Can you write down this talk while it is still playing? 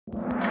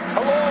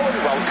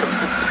Welcome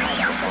to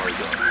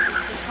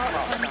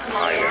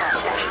Hideout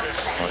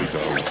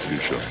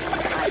Session.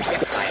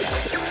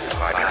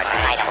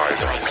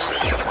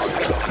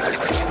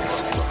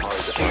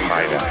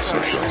 Hideout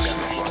Session.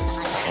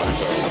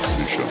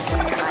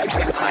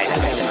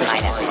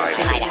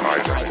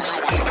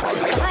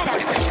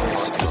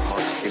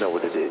 You know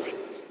what it is.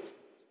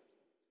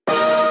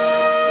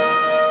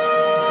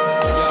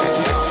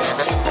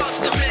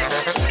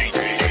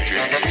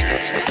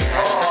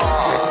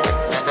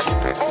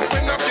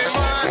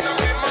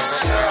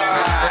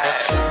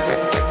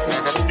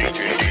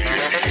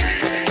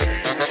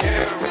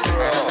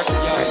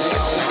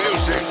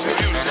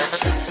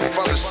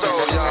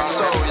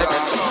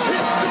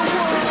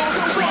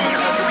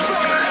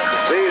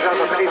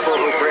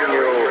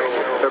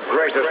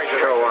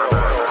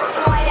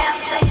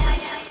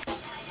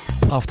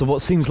 After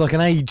what seems like an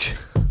age.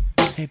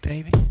 Hey,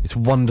 baby. It's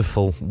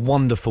wonderful,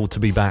 wonderful to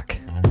be back.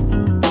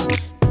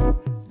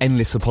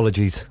 Endless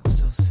apologies.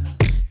 So soon.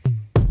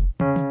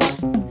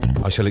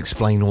 I shall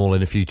explain all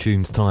in a few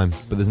tunes' time,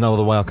 but there's no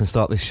other way I can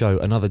start this show.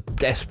 Another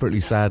desperately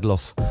sad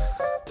loss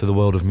to the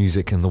world of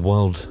music and the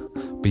world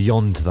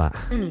beyond that.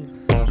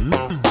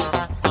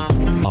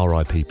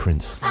 R.I.P.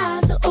 Prince.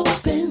 Eyes are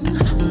open,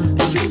 been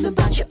dreaming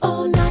about you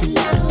all night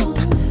long.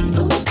 The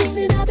only thing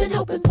that I've been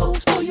hoping for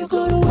is for you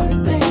go to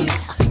work, babe.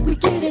 We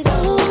get it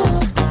on.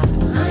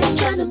 I ain't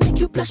trying to make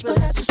you blush,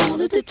 but I just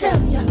wanted to tell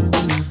you,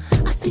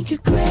 I think you're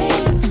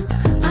great.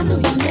 I know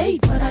you're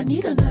late, but I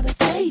need another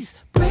taste.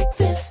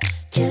 Breakfast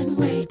can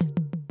wait.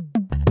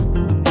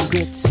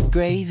 Grits and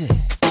gravy.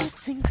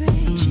 Grits and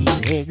gravy.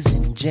 Cheese, eggs,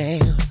 and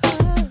jam.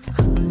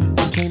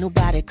 Can't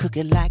nobody cook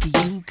it like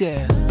you,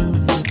 girl.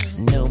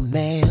 No,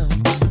 ma'am.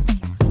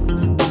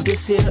 But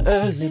this here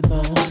early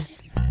morning,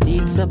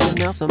 need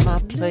something else on my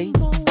plate.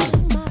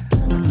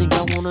 I think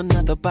I want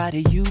another bite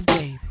of you,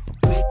 babe.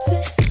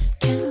 Breakfast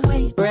can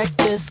wait.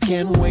 Breakfast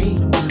can wait.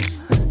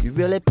 You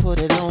really put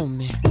it on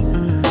me.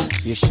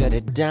 You shut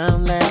it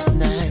down last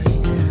night.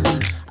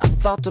 I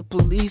thought the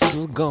police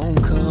were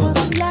gonna come.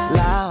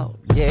 Loud,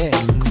 yeah,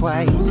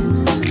 quiet.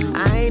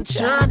 I ain't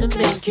trying to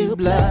make you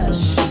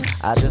blush.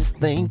 I just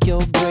think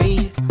you're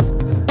great.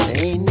 There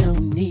ain't no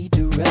need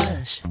to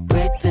rush.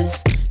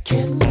 Breakfast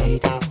can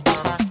wait.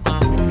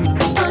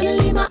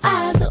 Finally my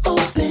eyes are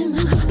open.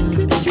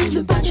 Dreaming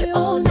about you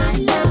all night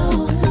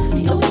long.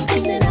 The only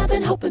thing that I've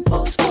been hoping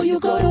for is for you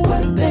go to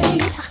work,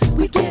 babe.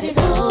 We get it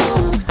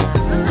on.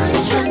 I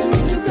ain't trying to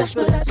make you blush,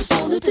 but I just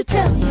wanted to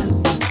tell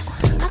you,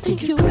 I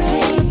think you're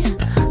great.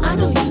 I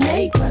know you're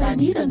late, but I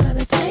need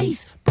another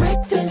taste.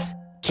 Breakfast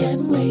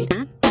can wait.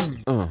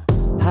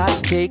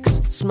 Hot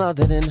cakes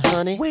smothered in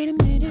honey. Wait a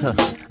minute.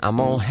 I'm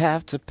gonna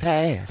have to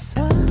pass.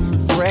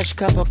 Fresh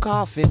cup of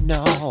coffee,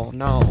 no.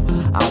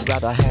 I'd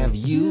rather have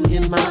you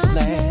in my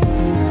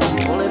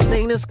glass. Only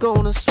thing that's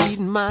gonna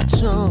sweeten my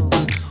tongue,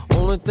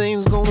 only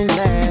thing's gonna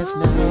last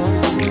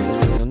now, is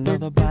just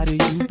another bite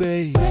of you,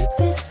 babe.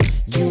 Breakfast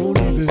You don't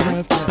even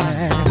have to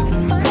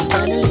ask.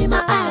 Finally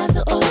my eyes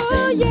are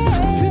open.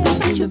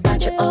 Dreaming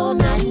about you all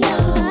night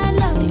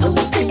long. The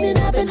only thing that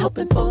I've been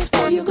hoping for is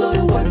for you go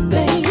to work,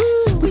 babe.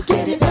 We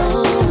get it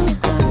on.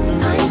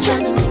 I ain't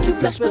trying to make you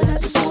blush, but I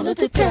just wanted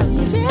to tell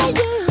you,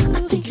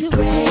 I think you're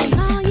great.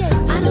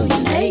 I know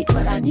you're late,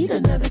 but I need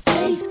another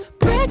taste.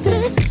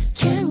 Breakfast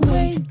can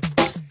wait.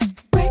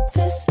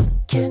 Breakfast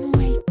can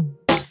wait.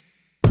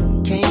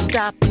 Can't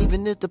stop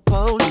even if the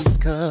police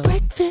come.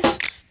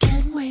 Breakfast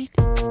can wait.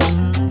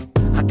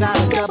 I got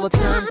a double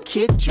time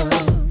kick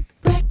drum.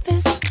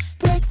 Breakfast.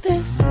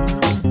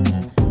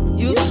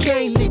 You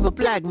can't leave a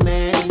black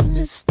man in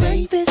this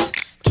state. Breakfast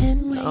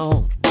can wait.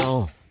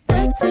 No.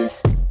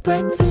 Breakfast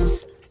can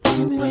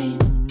wait.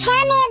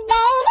 Come here,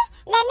 baby.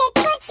 Let me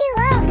put you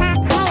on my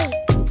plate.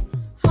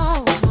 Hey,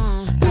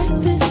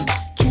 Breakfast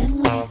can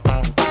wait.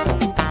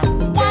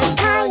 they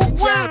call you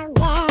John,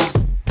 girl.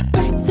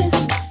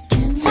 Breakfast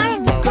can Tell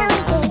wait. me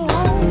don't be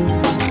late.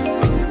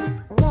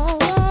 Yeah.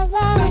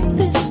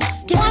 Breakfast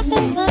Guess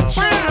can who's wait. in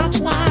charge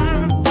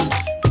now?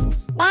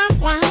 That's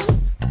right.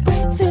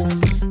 Breakfast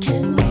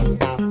can wait.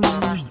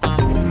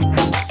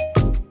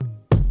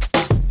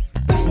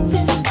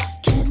 Breakfast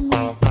can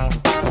wait.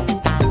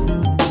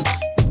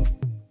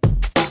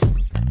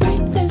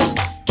 Breakfast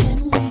can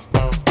wait.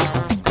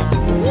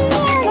 You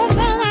know the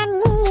thing I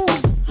need.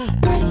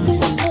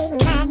 Breakfast Sweet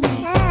cotton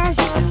love.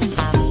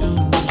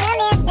 Come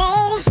here,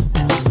 baby.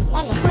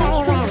 Let me show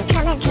you where I'm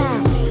coming from.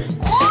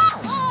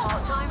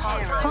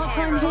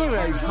 Part-Time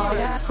Heroes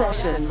Hideout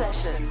Sessions.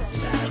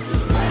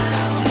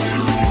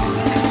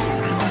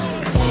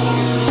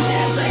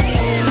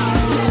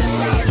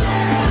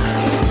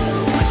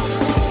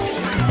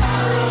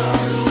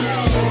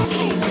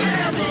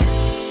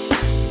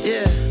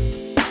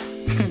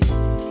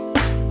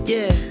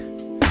 Yeah.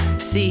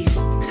 See,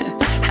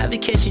 have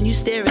it catching you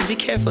staring. Be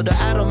careful, the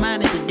idle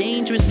mind is a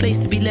dangerous place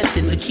to be left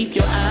in. But keep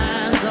your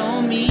eyes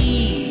on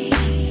me.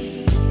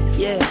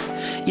 Yeah,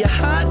 your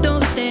heart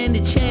don't stand a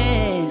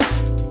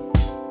chance.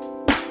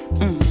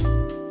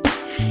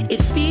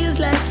 It feels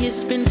like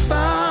it's been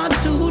far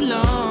too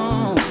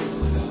long.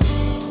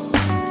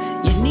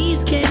 Your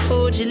knees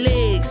towards your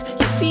legs.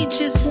 Your feet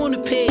just wanna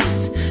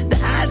pace. The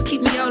eyes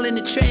keep me all in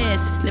a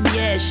trance. Let me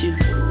ask you,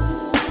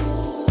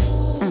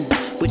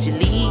 would you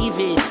leave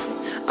it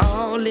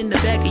all in the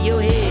back of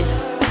your head?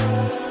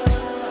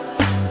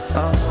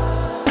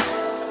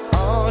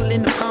 All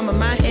in the palm of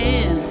my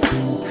hand.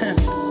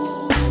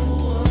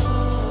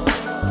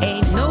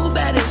 Ain't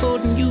nobody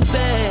holding you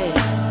back.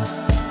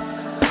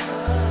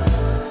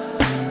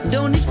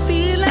 Don't it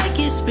feel like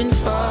it's been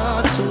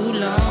far too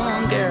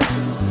long, girl?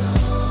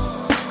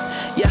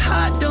 Your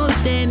heart don't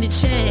stand a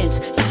chance.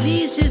 Your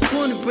leaves just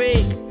wanna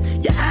break.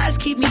 Your eyes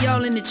keep me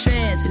all in the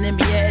trance. And let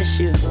me ask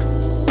you,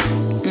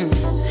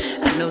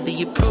 I know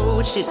the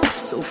approach is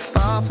so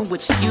far from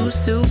what you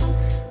used to.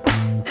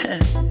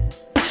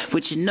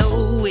 Would you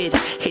know it?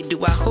 Hey,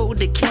 do I hold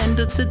the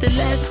candle to the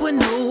last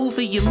one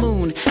over your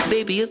moon?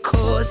 Baby, of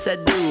course I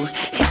do.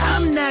 Hey,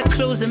 I'm not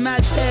closing my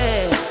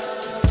tab.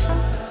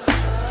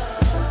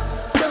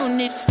 Don't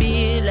it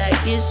feel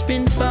like it's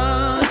been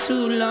far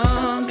too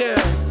long, girl?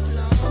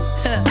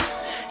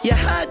 Your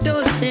heart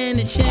don't stand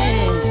a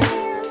chance.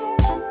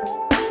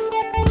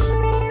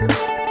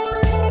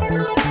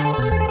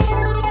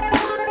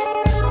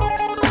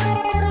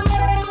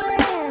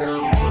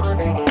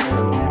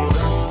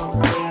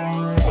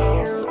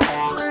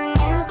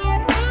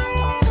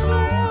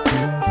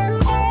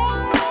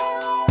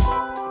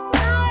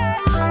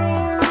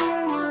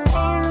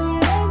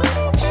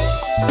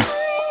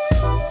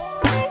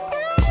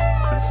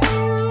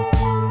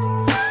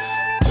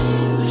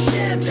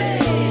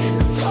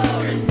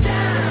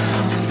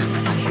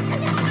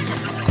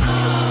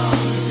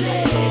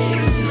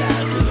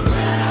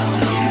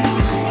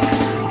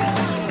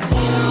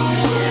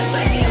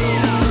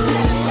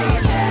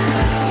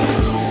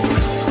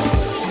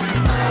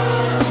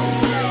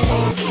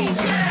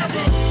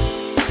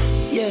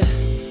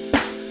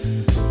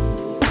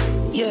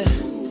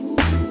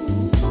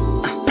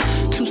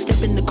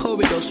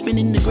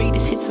 Spinning the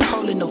greatest hits of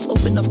Hall & Notes.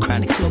 Open up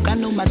chronic smoke. I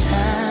know my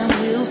time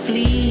will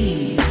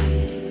flee,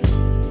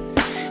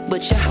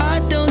 but your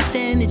heart don't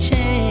stand a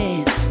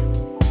chance.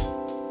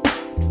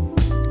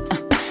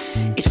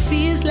 It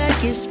feels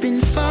like it's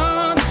been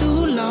far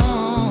too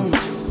long.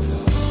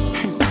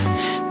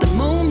 The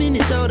moment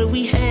is all that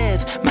we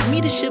have. My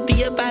meter should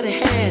be up by the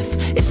half.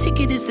 A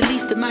ticket is the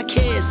least of my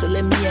cares. So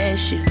let me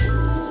ask you,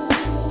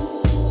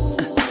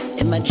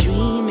 am I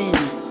dreaming?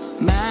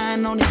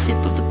 Mine on the tip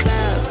of a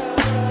cloud.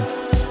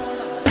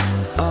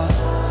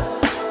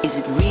 Is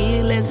it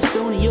real as a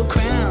stone in your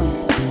crown?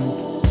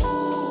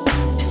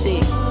 See,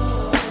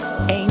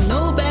 ain't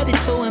nobody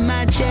towing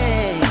my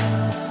jag.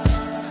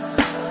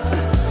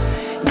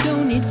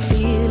 Don't it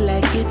feel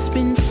like it's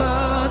been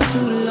far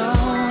too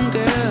long,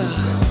 girl?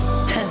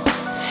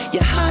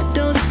 Your heart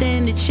don't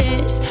stand a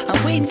chance.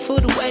 I'm waiting for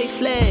the white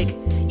flag.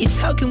 You're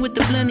talking with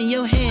the blunt in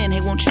your hand.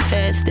 Hey, won't you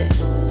pass that?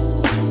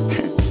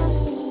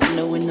 I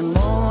know in the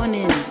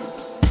morning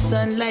the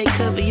sunlight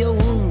cover your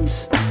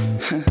wounds.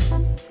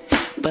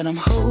 But I'm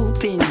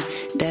hoping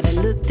that I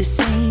look the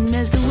same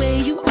as the way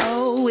you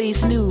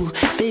always knew.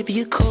 Baby,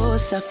 of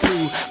course I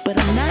flew, but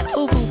I'm not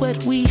over what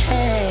we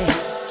had.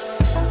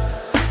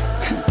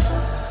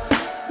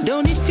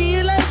 Don't it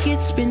feel like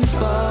it's been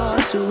far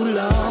too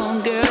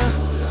long, girl?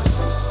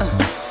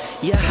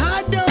 Your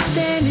heart don't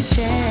stand a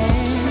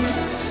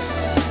chance.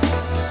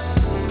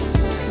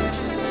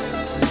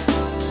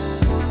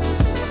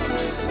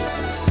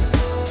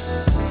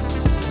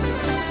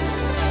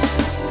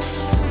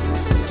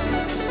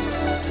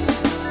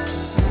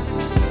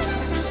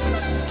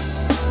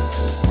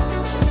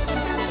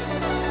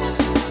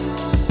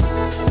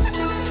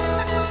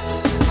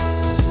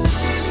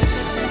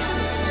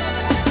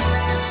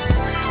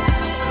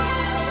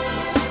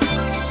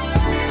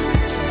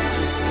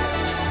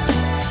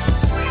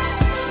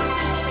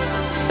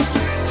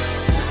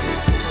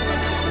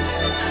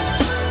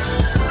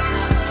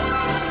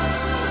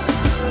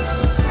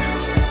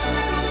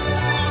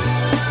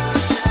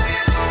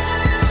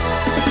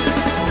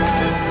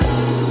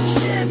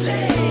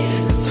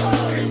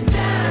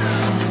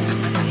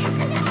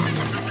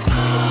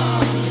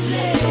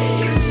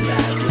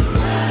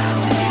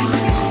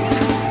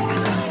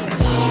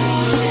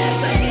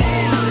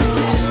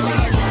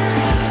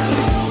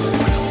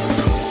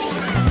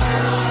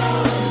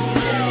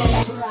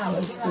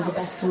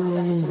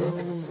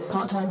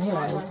 Part-time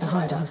heroes, the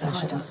Hideout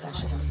session.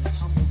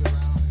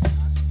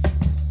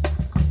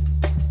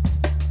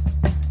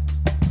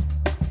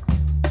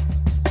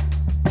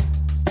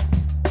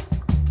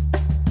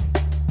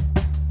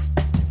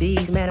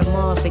 These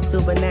metamorphic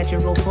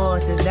supernatural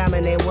forces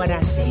dominate what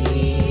I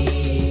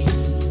see.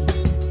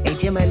 A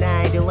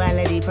Gemini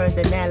duality,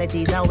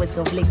 personalities always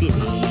conflicted.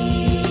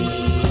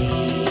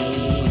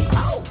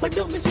 Oh, but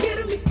don't be scared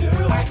of me,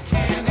 girl. I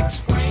can't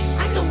explain.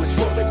 I know it's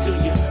foreign to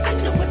you. I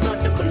know it's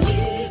hard to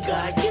believe.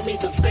 God, give me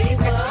the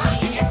favor. I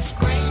can't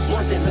explain.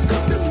 More than a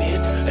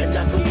compliment, and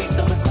I can be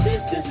some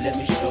assistance. Let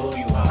me show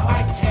you how.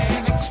 I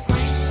can't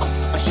explain.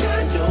 I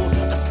sure know.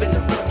 I spin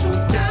around 2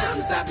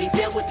 times. I'll be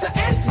there with the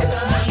answer.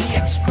 Let me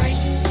explain.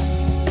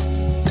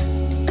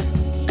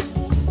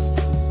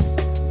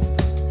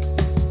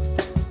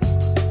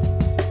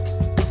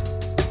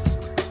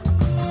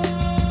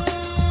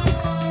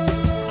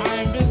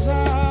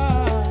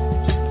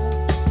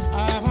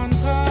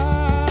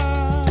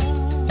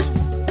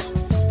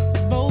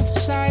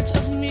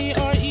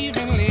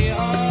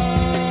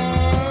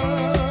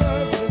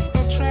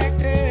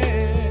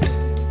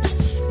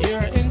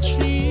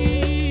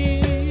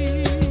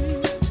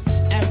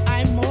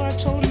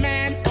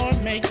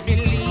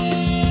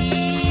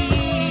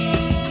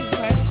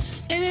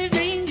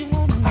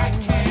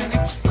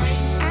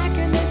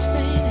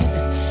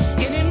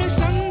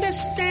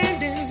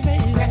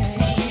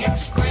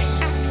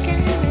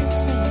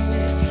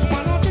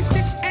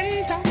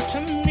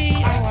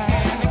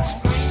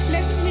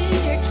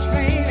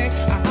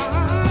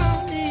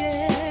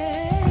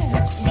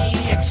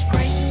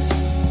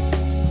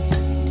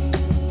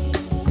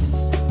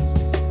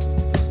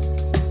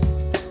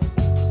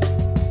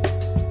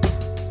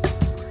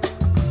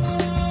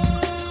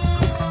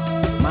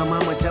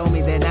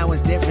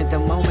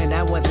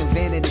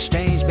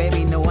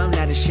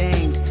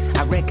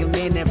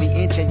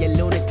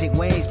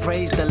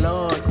 praise the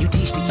Lord. You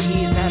teach the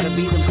kids how to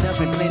be themselves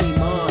and plenty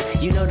more.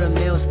 You know the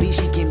male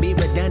species can be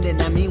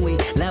redundant. I mean, we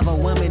love a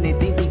woman and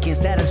think we can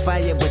satisfy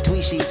you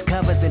between sheets,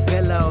 covers, and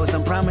pillows.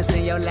 I'm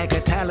promising your lack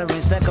of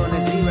tolerance stuck on a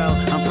zero.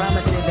 I'm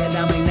promising that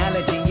I'm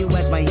acknowledging you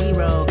as my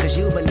hero. Cause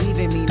you believe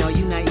in me, no,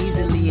 you not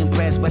easily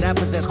impressed. But I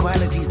possess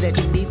qualities that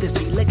you need to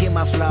see. Look at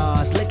my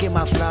flaws, look at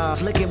my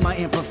flaws, look at my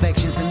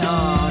imperfections and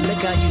all.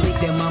 Look how unique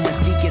that my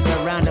mystique is, a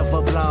round of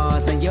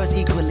applause. And yours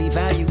equally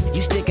valued.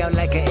 You stick out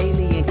like an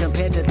alien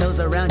compared to those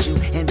around you.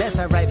 And that's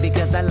alright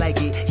because I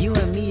like it. You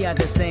and me are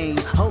the same.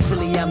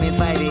 Hopefully I'm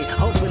invited.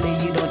 Hopefully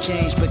you don't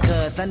change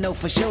because I know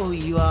for sure who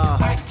you are.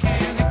 I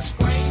can't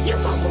explain. Your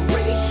mama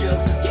raised you,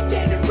 your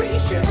daddy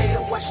raised you, hair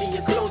washing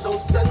your clothes on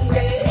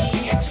Sunday. I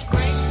can't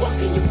explain.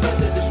 Walking your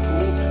brother to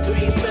school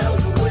 3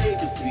 miles away,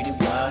 defeated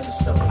by the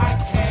sun. I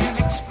can't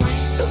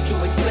explain. Don't you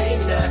explain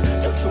that?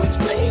 Don't you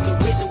explain the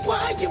reason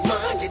why your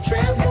mind it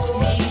travels?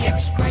 Let me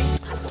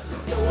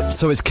explain.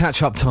 So it's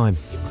catch-up time.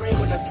 You pray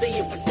when I see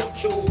it, but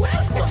don't you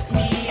ever. Let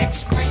me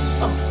explain.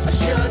 I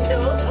sure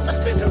know. I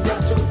spend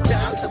around 2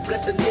 times, a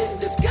blessing in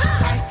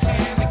disguise. I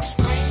can't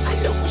explain. I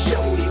know for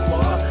sure who you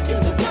are.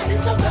 You're the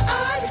goddess of the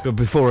eye. But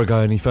before I go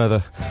any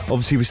further,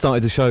 obviously we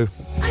started the show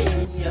I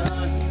am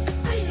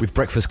yours. with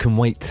Breakfast Can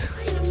Wait.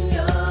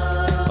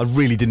 I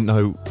really didn't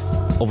know.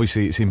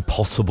 Obviously it's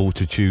impossible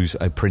to choose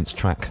a Prince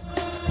track,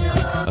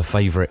 a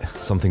favourite,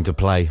 something to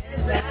play.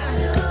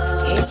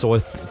 So I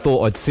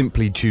thought I'd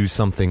simply choose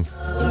something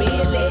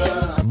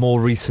more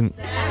recent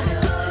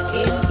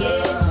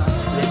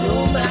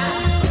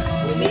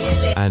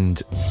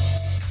and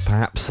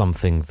perhaps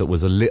something that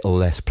was a little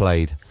less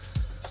played,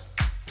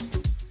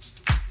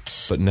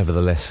 but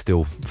nevertheless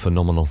still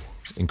phenomenal.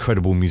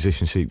 Incredible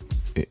musicianship,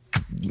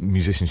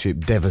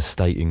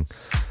 devastating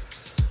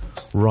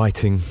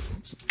writing,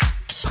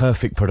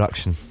 perfect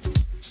production,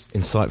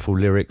 insightful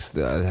lyrics,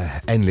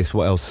 endless.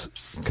 What else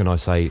can I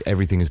say?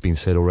 Everything has been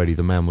said already.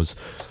 The man was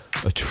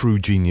a true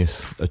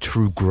genius, a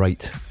true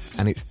great,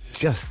 and it's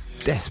just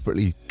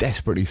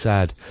desperately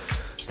sad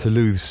to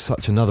lose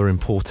such another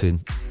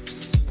important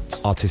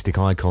artistic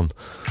icon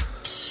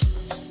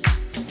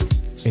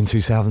in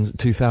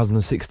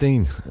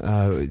 2016.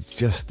 It's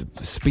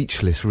just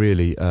speechless,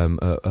 really.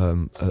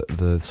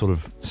 The sort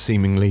of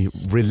seemingly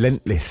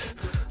relentless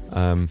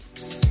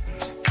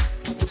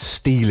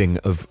stealing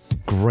of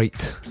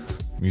great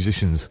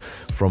musicians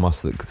from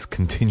us that's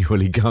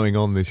continually going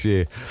on this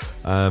year.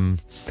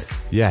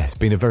 It's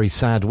been a very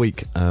sad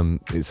week.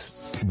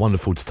 It's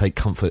wonderful to take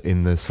comfort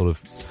in the sort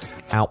of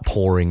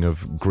outpouring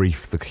of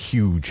grief, the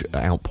huge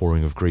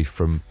outpouring of grief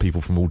from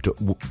people from all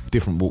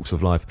different walks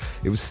of life.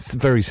 It was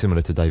very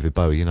similar to David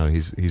Bowie. You know,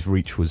 his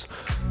reach was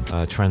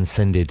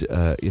transcended,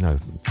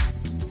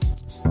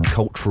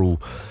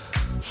 cultural,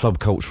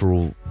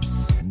 subcultural,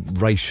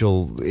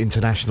 racial,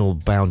 international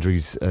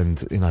boundaries,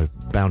 and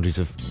boundaries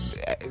of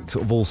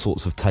sort of all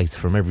sorts of tastes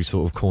from every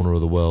sort of corner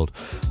of the world.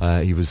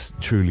 He was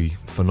truly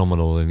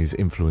phenomenal, and his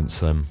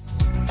influence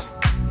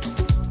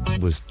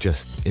was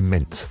just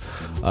immense.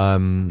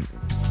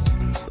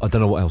 I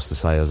don't know what else to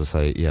say. As I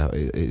say,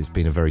 it's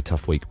been a very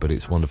tough week, but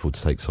it's wonderful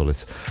to take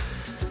solace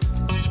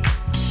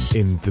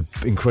in the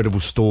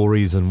incredible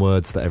stories and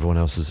words that everyone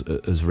else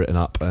has written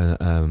up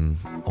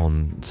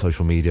on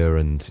social media,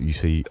 and you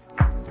see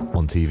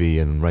on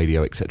TV and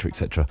radio, etc.,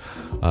 etc.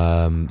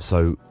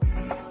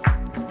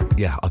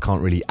 I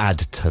can't really add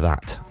to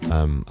that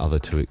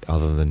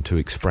other than to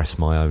express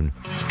my own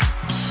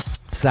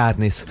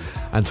sadness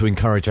and to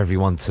encourage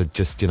everyone to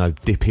just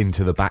dip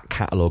into the back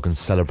catalogue and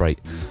celebrate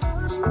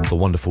the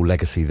wonderful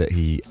legacy that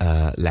he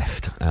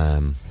left.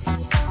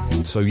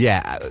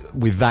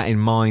 With that in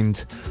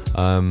mind,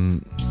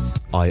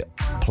 I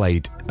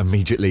played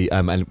immediately,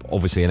 and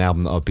obviously an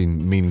album that I've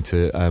been meaning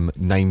to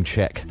name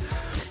check,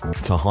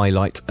 to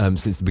highlight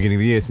since the beginning of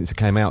the year, since it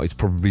came out. It's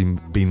probably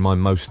been my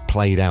most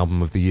played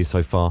album of the year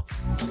so far.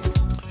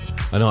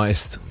 An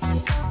artist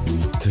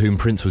to whom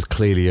Prince was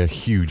clearly a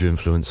huge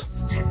influence.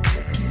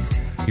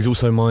 He's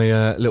also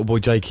my little boy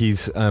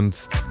Jakey's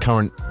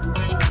current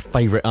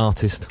favourite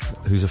artist,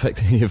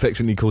 he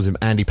affectionately calls him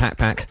Andy Pack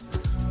Pack.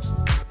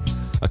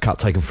 A cut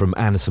taken from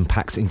Anderson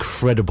 .Paak's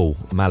incredible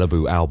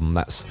Malibu album,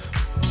 that's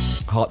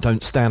Heart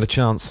Don't Stand a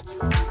Chance.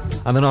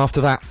 And then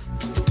after that,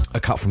 a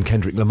cut from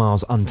Kendrick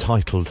Lamar's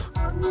Untitled,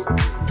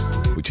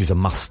 which is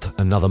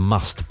another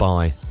must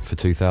buy for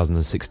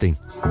 2016.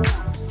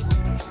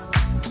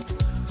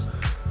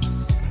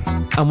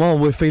 And while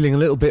we're feeling a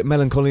little bit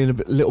melancholy and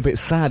a little bit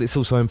sad, it's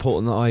also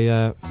important that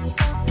I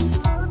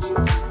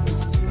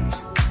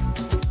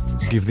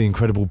give the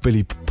incredible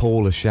Billy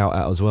Paul a shout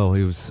out as well.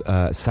 He was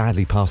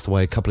sadly passed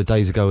away a couple of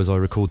days ago as I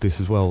record this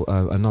as well.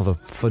 Another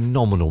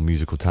phenomenal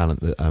musical talent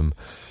that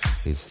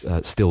is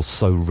still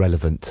so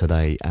relevant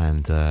today,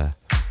 and a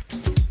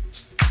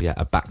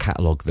back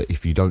catalogue that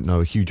if you don't know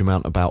a huge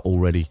amount about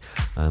already,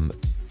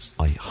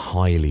 I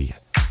highly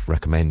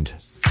recommend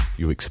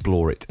you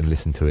explore it and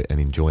listen to it and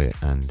enjoy it,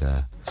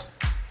 and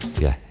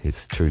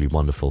it's truly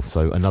wonderful.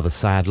 So another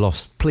sad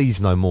loss.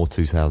 Please no more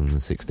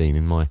 2016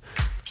 in my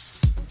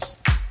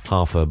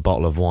half a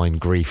bottle of wine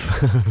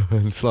grief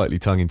and slightly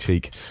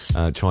tongue-in-cheek,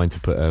 trying to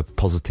put a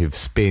positive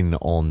spin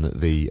on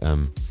the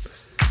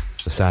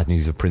sad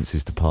news of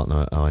Prince's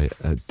departure.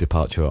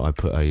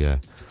 I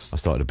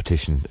started a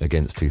petition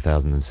against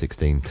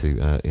 2016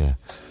 to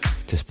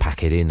just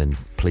pack it in, and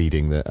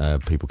pleading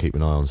that people keep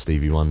an eye on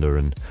Stevie Wonder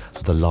and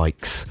the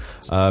likes.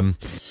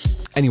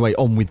 Anyway,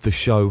 on with the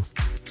show.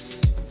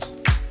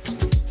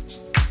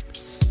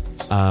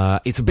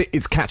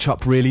 It's catch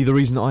up really. The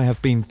reason I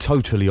have been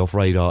totally off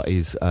radar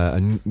is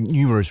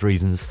numerous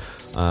reasons,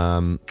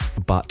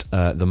 but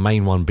the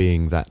main one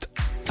being that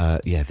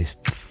this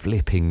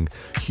flipping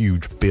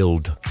huge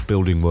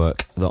building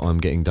work that I'm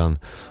getting done,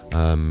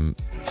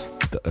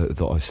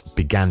 that I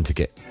began to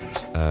get,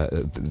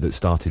 that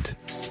started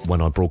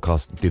when I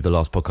did the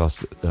last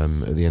podcast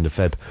at the end of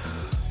Feb.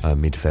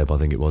 Mid-Feb, I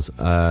think it was.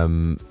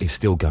 It's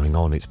still going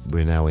on.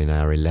 We're now in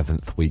our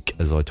 11th week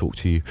as I talk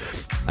to you,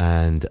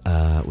 and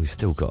we've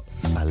still got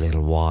a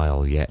little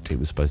while yet. It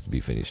was supposed to be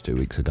finished 2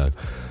 weeks ago,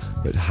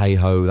 but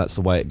hey-ho, that's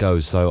the way it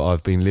goes. So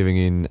I've been living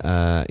in,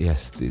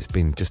 it's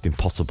been just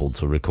impossible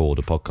to record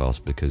a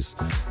podcast because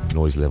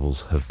noise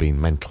levels have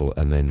been mental,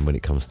 and then when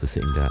it comes to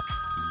sitting down...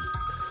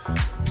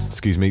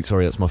 Excuse me,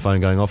 sorry, that's my phone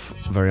going off.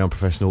 Very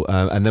unprofessional.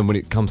 And then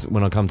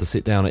when I come to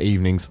sit down at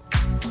evenings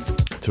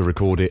to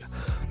record it,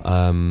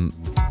 I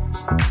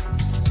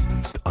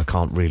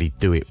can't really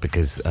do it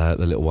because the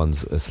little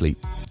one's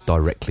asleep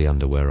directly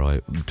under where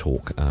I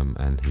talk, and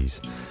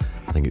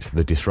I think it's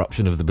the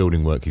disruption of the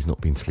building work. He's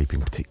not been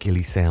sleeping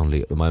particularly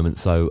soundly at the moment,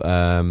 so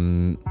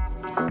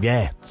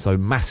so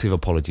massive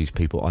apologies,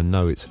 people. I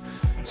know it's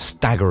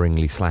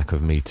staggeringly slack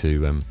of me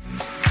to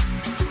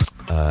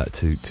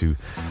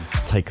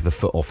take the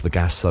foot off the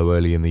gas so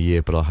early in the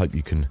year, but I hope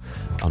you can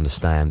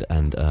understand,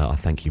 and I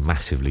thank you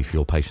massively for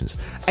your patience.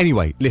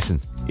 Anyway,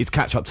 listen, it's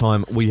catch-up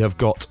time. We have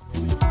got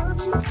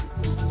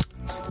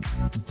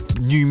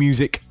new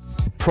music.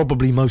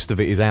 Probably most of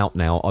it is out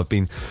now.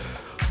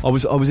 I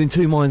was in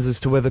two minds as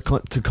to whether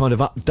to kind of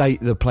update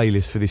the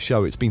playlist for this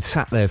show. It's been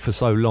sat there for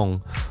so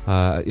long,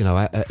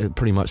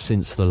 pretty much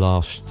since the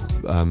last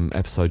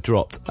episode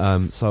dropped.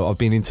 So I've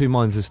been in two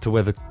minds as to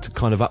whether to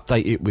kind of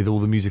update it with all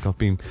the music I've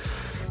been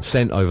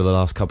sent over the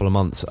last couple of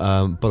months,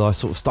 but I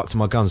sort of stuck to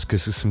my guns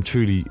because there's some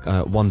truly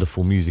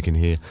wonderful music in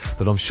here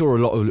that I'm sure a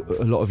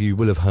lot of you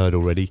will have heard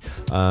already.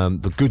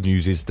 The good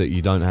news is that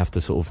you don't have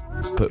to sort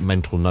of put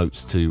mental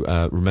notes to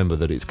remember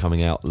that it's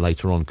coming out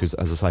later on, because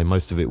as I say,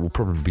 most of it will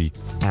probably be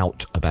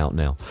out about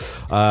now.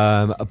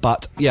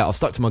 But yeah, I've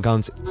stuck to my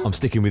guns. I'm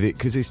sticking with it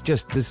because there's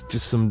just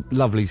some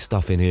lovely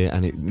stuff in here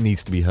and it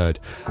needs to be heard,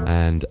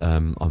 and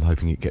I'm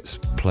hoping it gets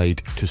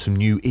played to some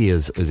new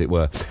ears, as it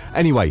were.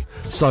 Anyway,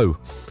 so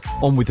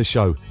on with the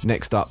show.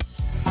 Next up,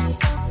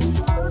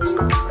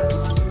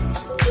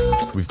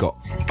 we've got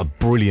a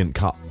brilliant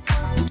cut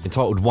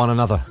entitled One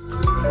Another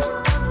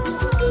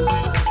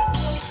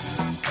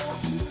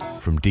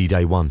from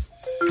D-Day 1.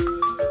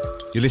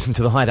 You listen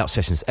to the Hideout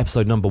Sessions,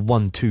 episode number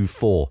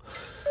 124.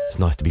 It's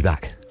nice to be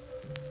back.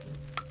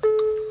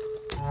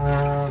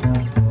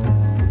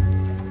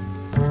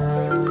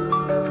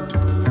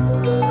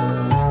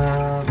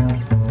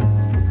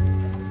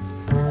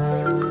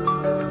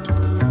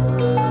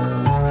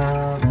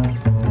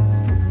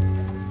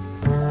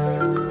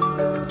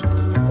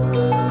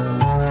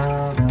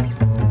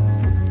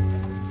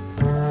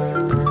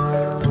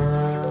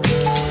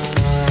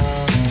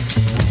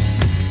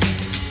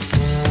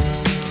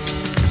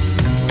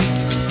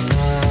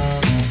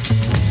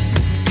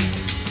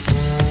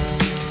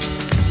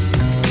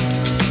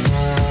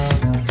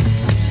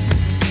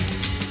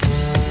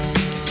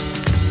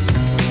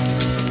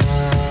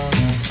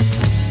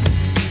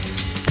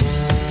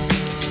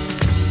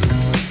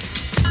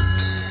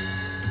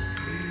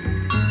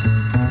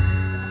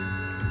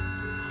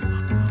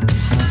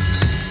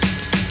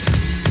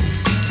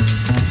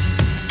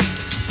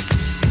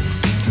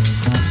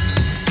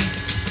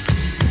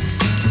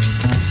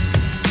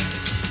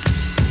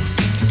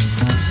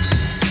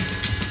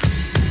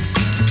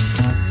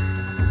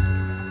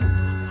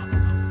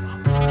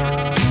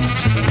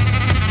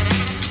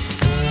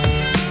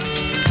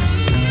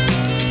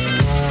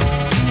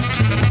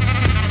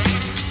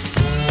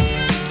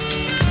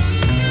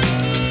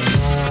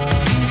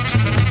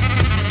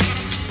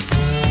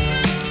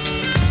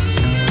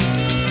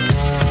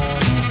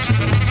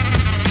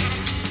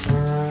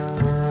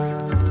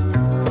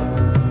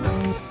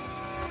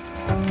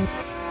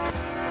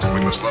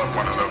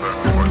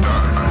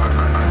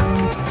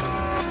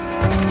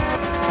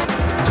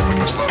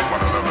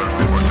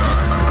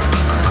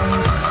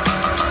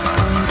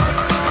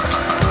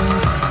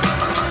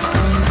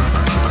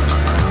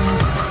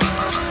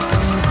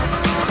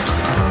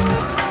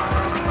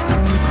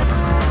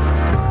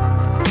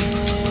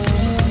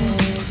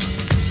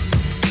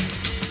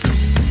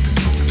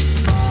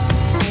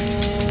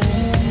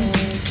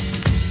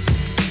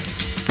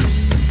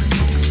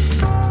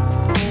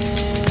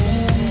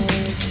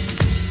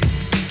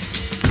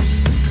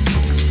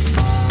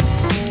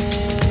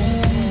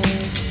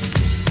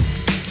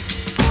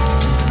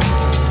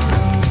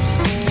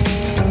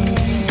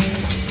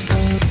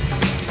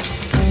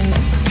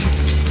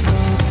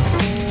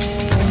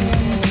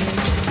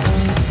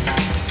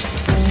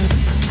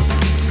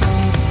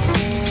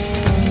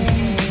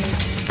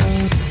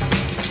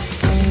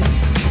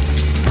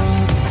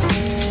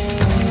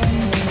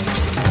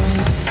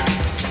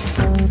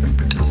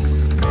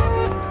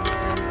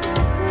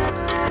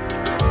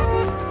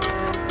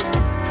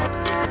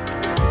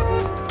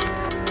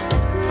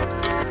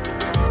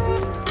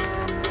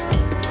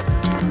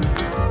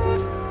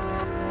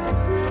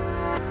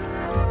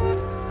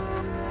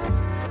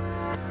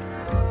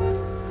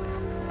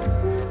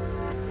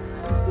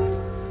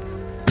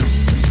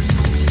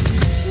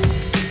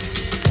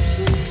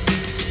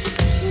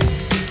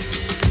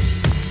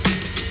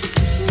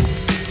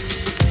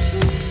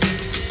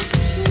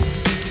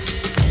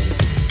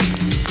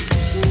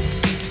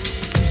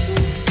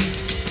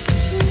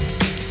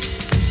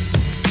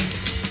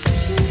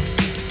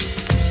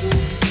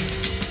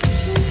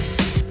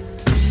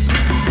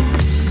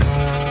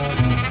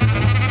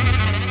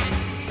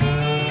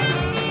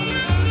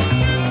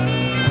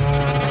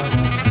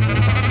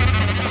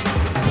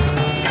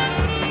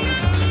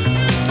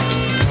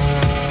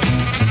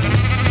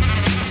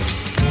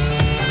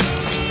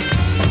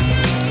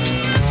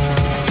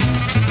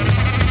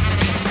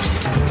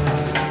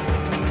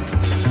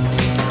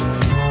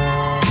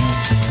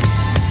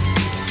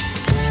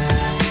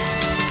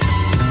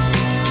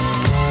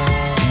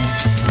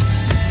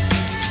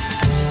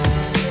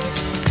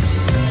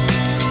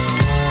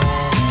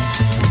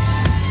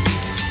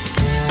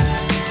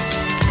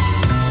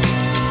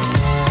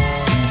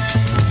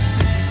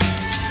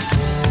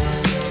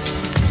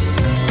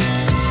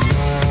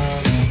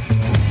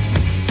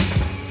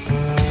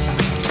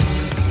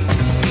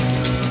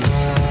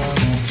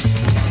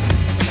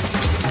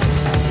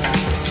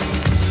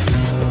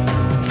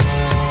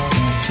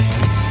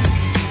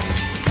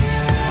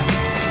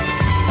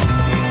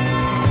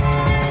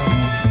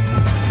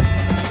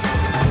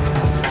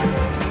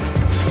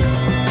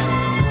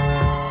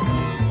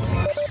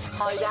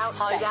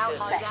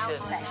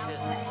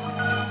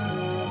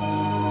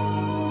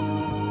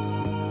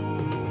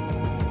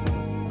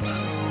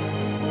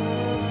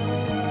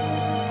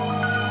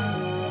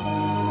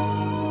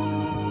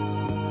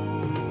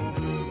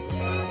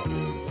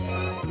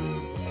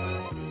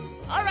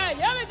 All right,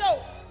 here we go.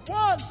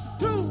 1,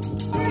 2,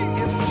 3.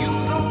 If you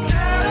don't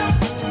care,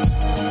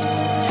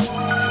 if you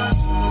wanna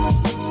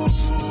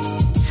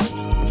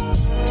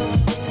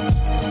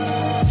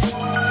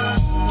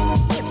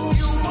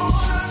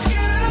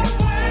get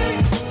away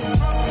from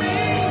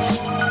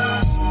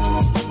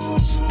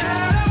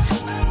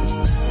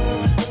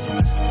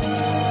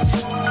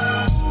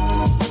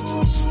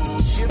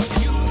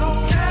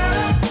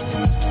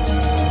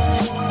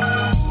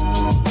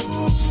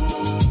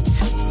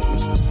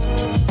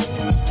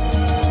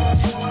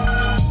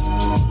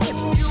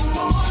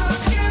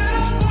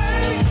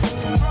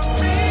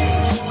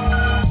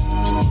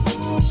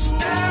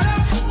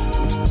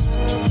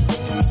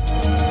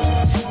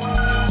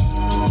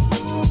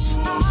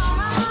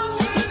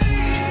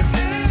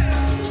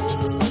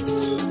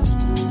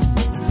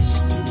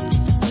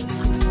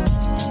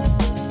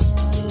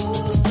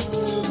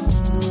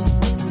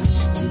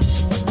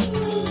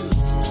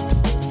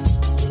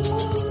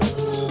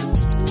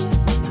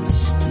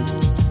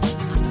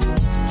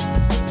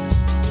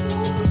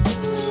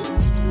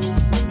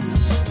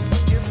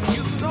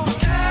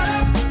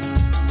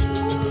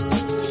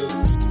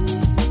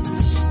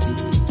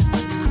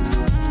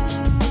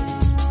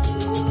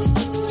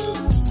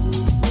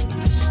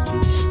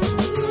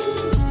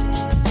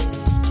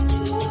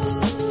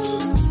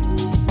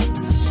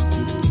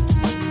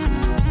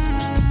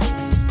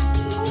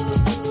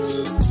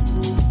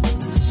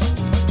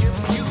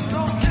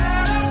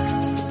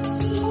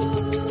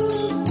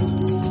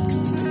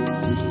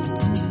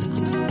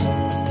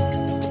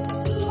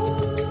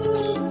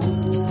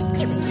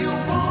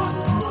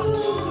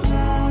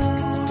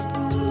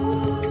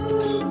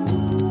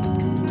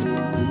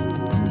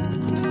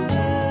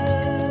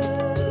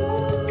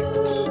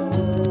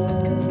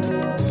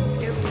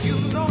if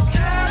you don't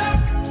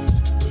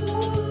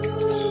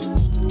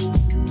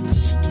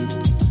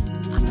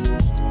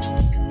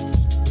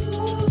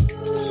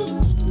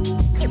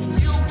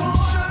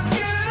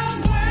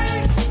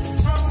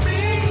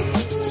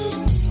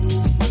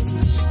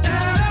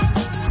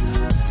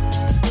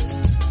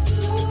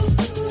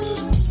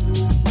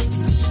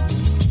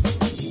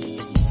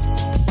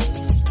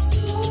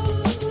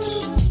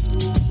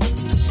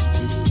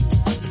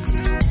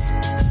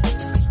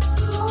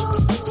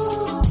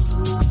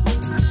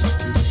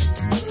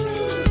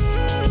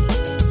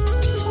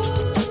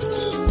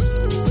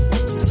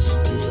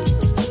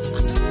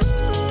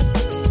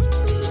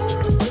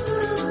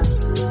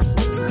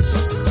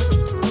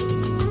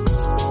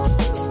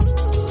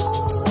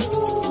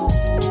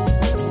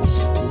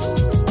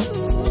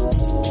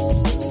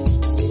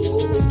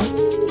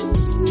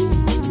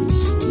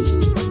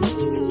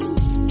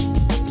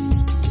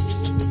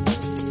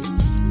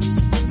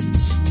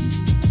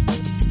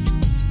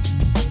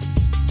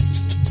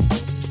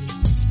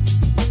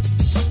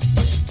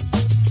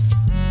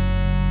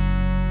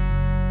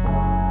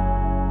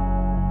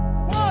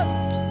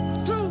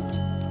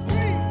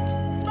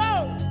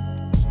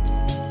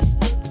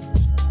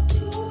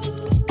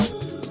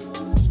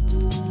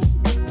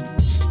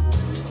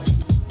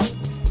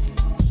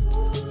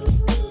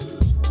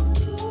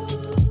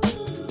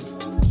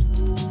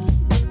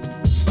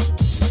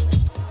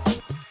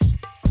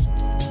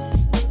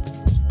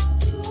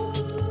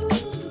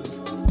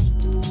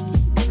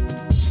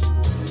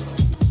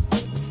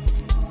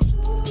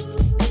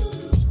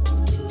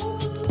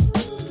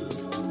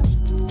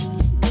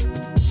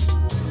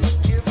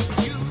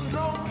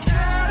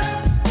care.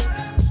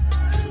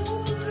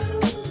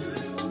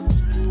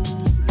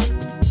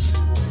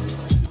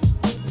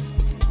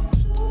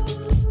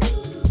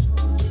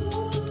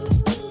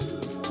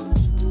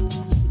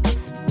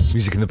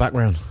 Music in the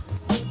background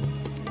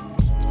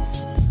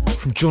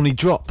from Johnny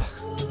Drop.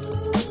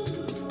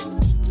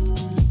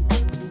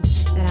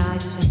 That I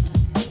just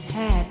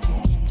had to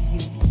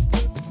get you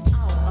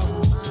out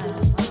of my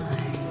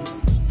mind.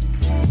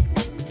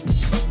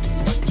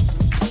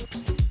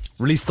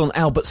 Released on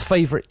Albert's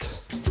Favourite.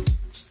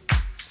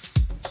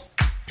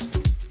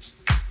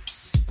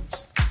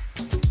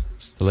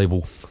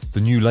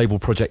 The new label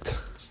project,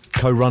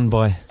 co-run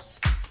by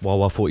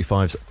Wawa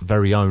 45's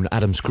very own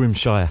Adam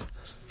Scrimshire.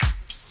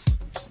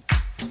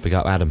 Big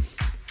up Adam.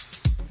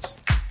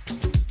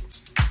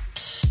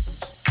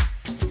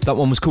 That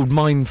one was called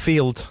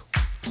Minefield.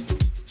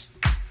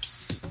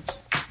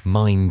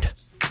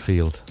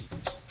 Mindfield.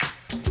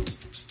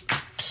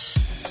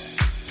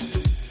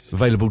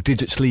 Available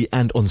digitally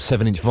and on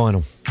 7-inch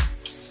vinyl.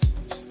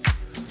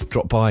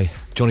 Drop by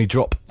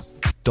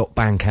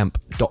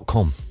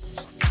johnnydrop.bandcamp.com.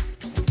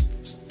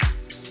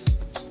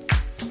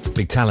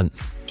 Big talent.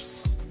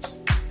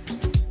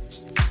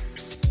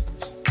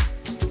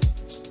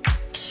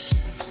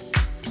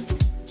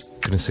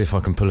 Gonna see if I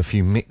can pull a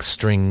few mix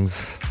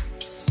strings.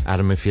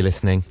 Adam, if you're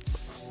listening.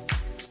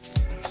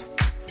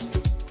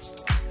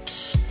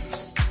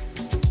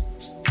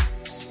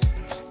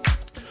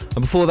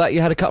 And before that,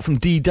 you had a cut from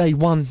D-Day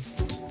 1.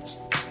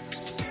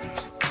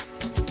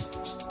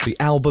 The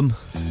album,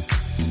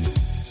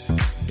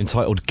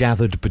 entitled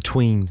Gathered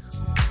Between,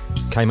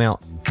 came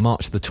out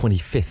March the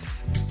 25th.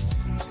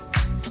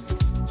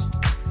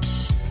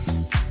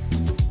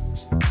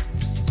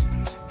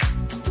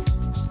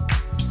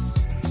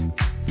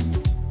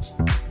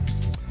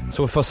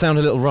 So if I sound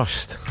a little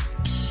rushed,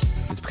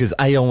 it's because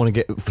A, I want to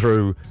get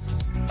through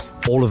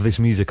all of this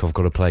music I've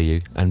got to play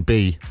you, and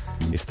B,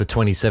 it's the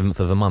 27th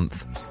of the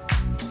month,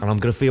 and I'm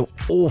going to feel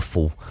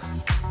awful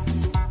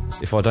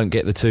if I don't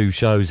get the 2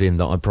 shows in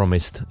that I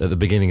promised at the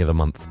beginning of the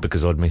month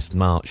because I'd missed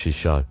March's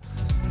show.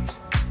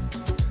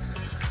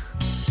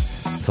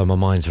 So my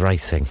mind's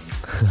racing.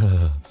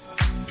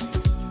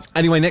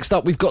 Anyway, next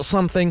up we've got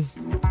something,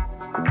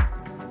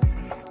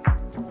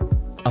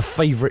 a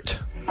favourite,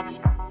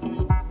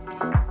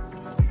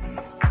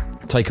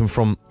 taken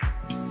from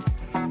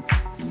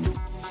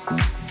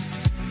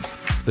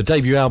the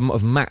debut album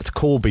of Matt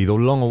Corby, the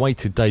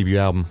long-awaited debut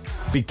album.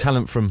 Big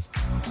talent from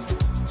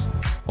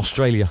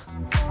Australia.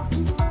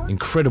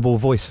 Incredible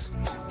voice.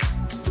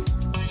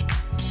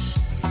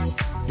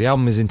 The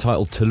album is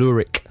entitled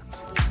Telluric.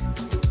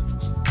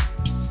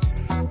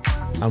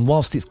 And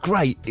whilst it's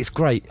great,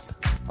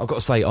 I've got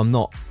to say I'm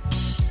not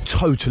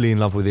totally in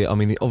love with it. I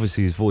mean,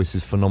 obviously his voice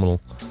is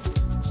phenomenal.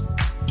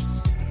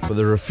 But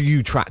there are a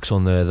few tracks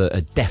on there that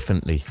are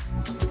definitely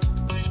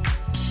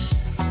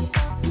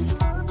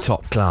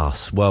top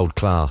class, world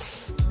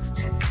class.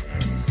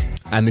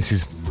 And this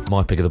is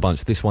my pick of the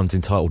bunch. This one's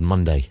entitled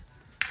Monday.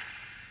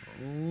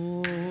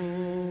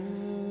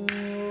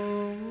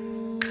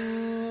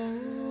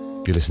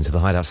 You listen to the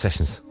Hideout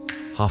Sessions.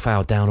 Half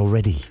hour down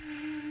already.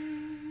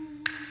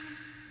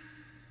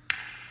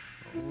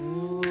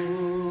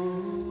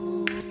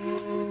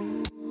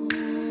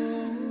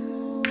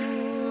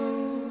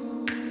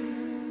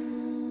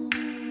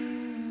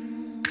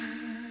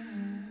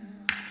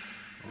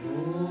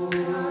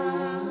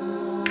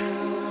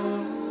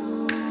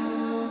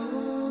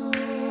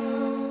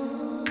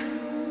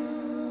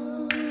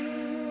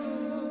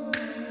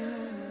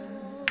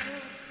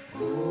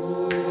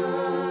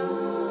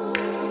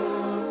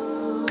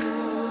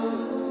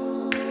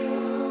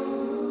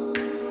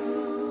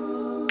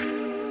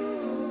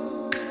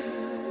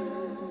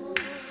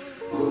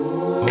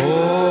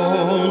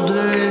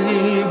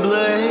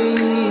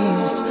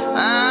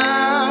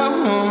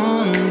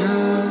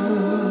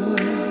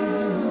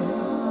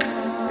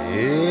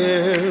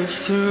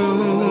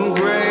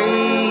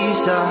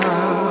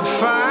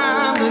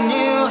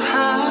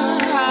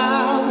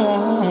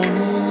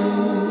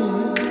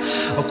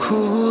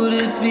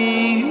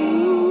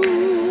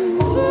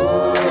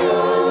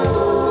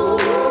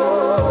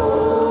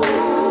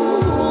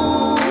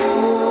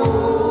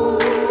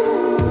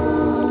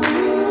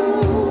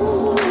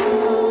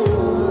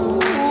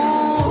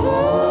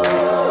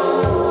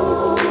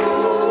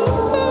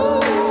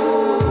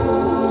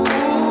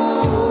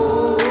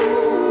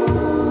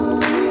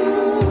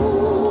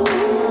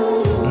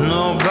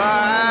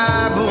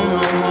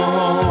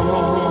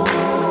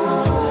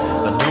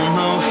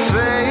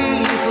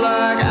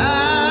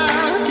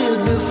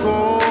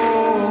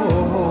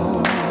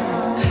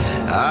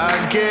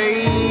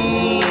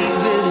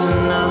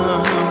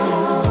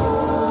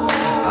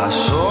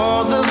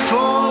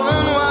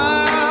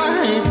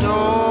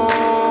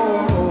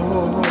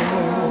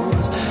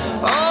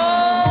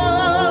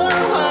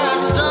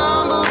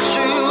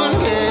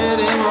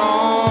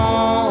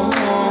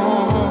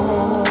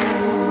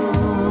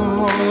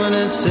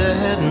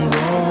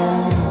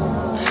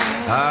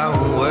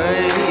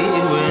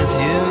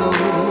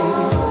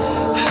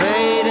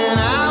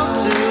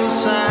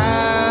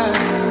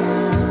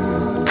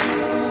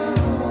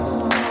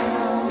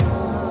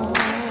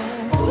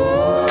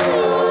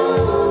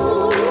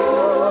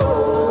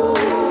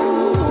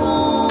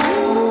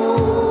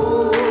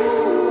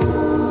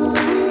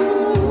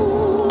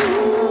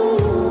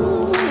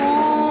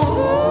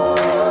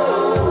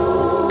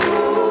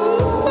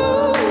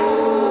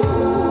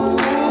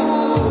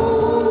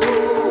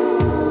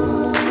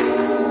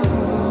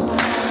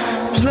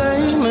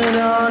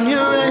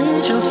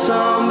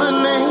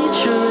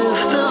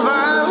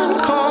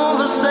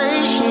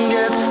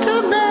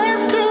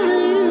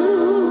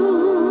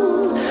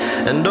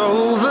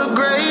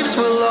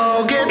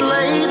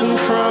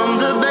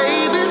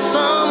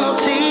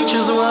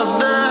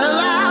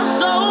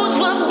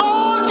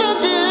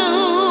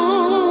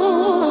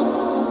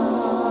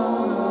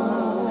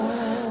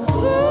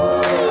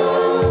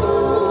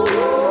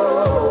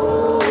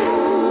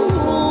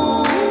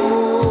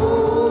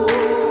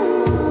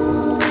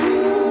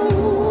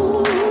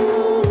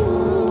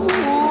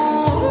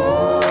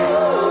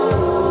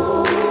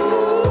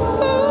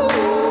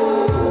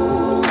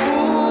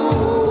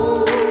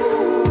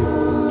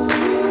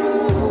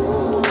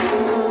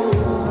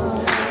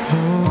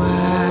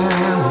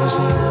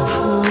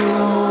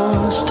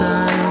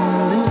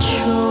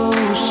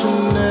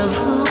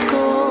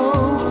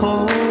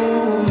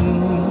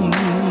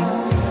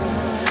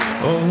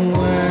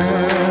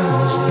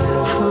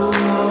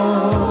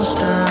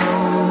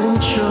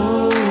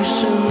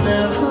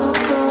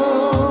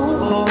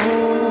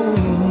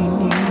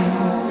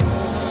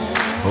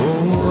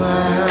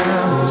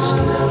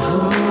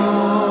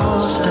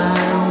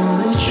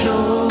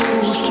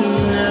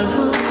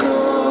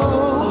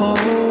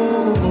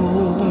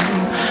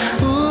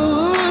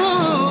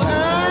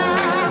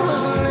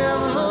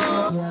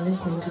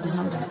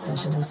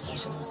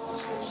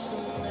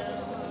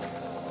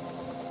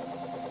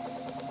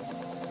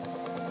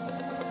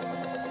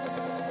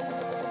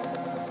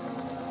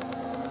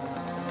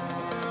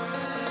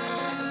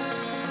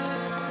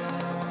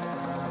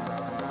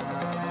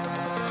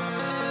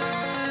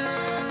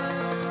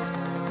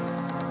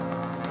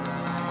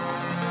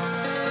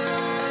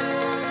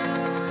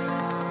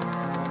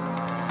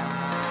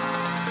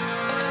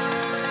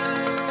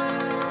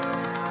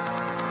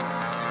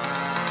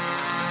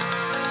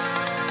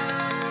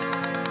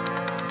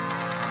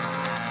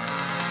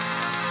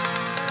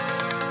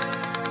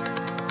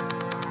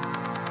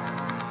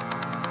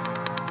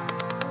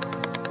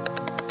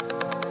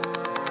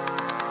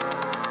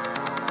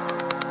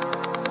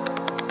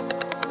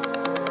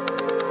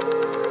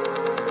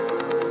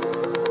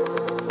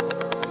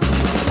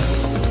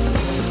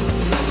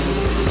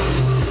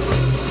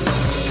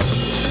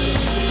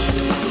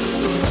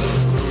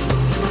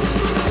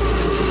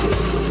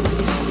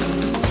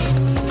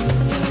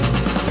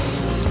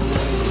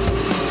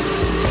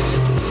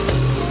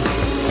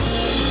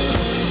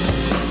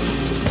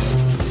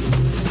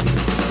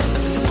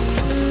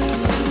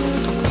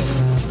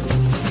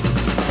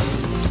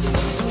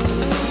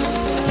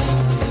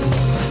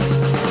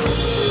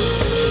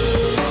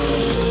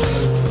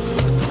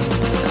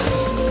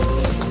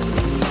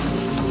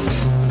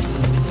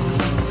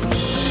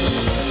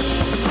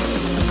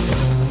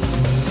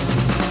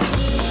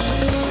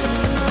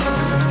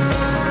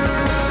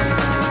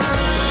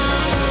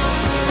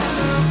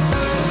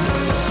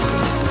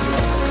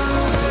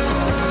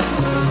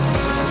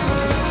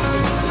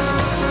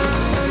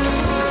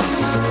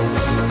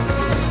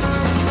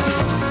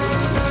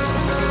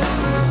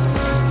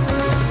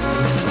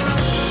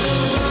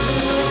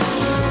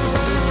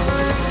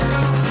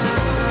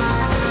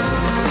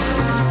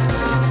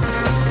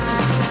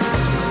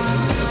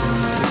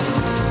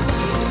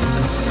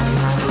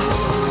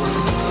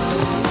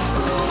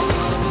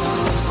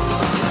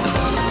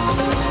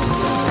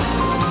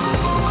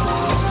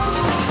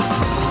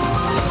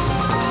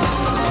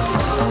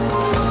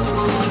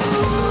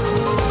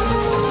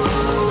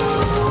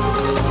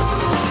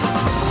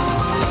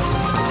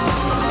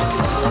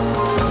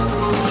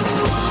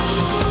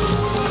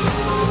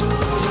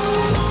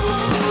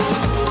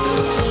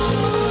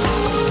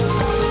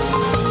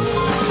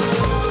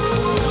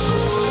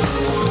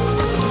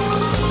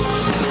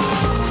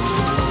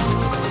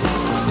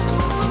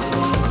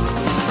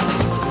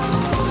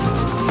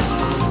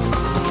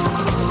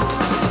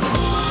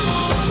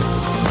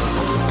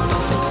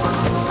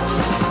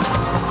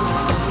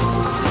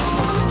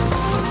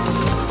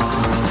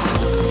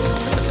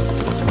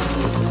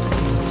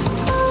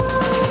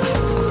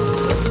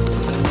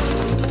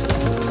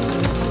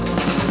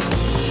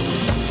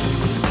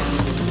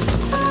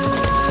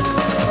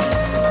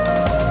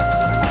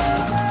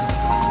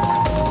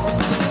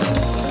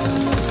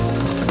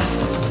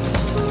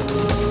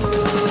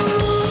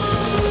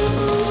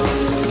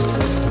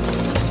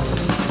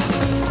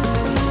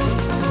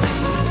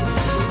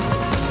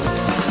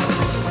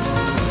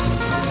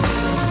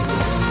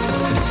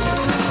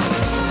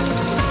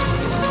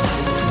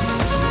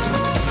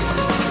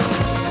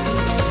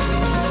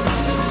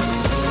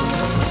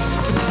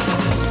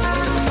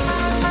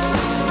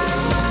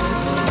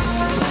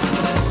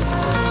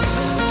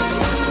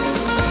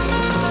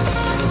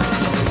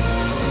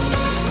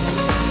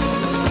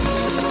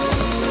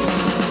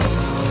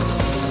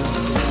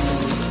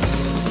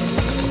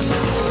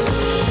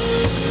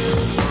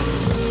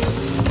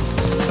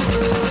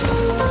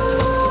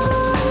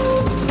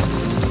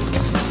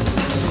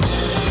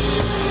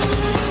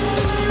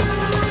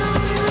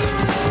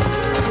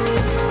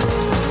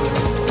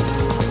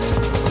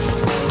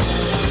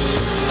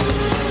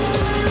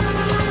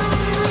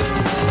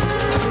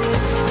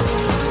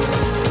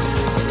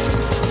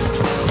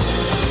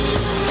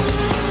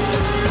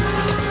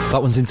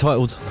 That one's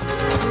entitled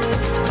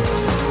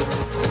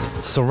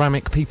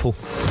Ceramic People.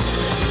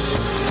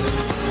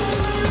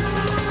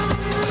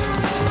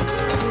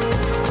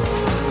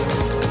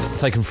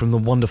 Taken from the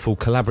wonderful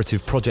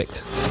collaborative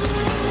project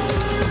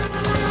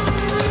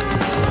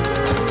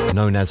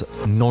known as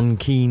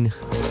Non-Keen.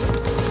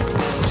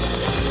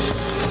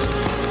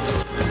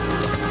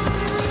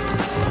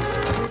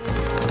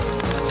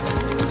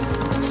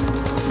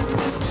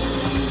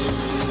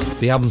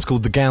 The album's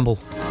called The Gamble,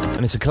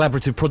 and it's a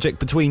collaborative project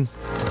between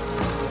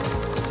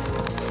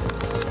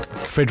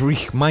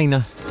Friedrich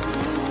Meiner,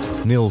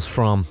 Niels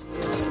Fram,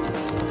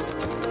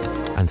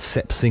 and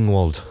Sepp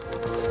Singwald.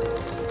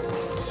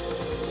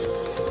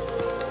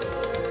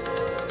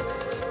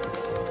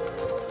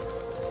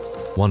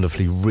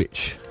 Wonderfully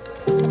rich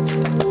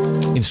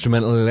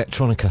instrumental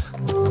electronica,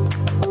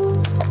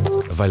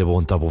 available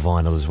on double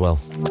vinyl as well.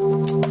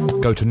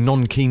 Go to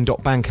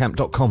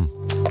nonkeen.bandcamp.com.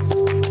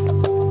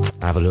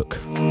 Have a look.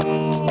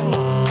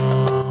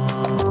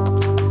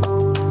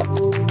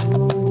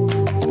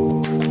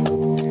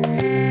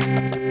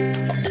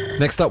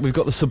 Next up, we've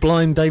got the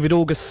sublime David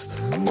August.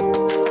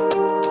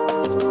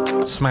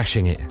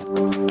 Smashing it.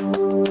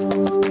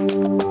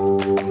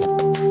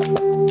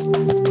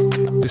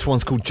 This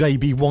one's called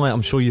JB White,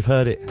 I'm sure you've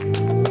heard it.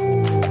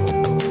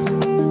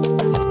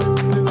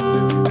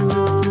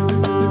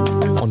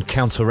 On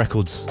Counter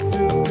Records.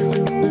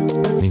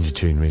 Ninja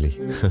tune, really.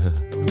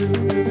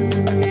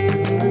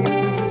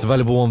 It's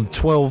available on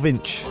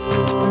 12-inch.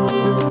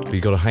 But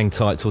you've got to hang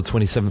tight till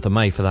 27th of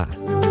May for that.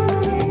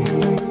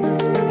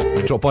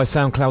 Drop by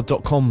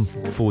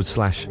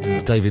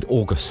soundcloud.com/David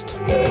August.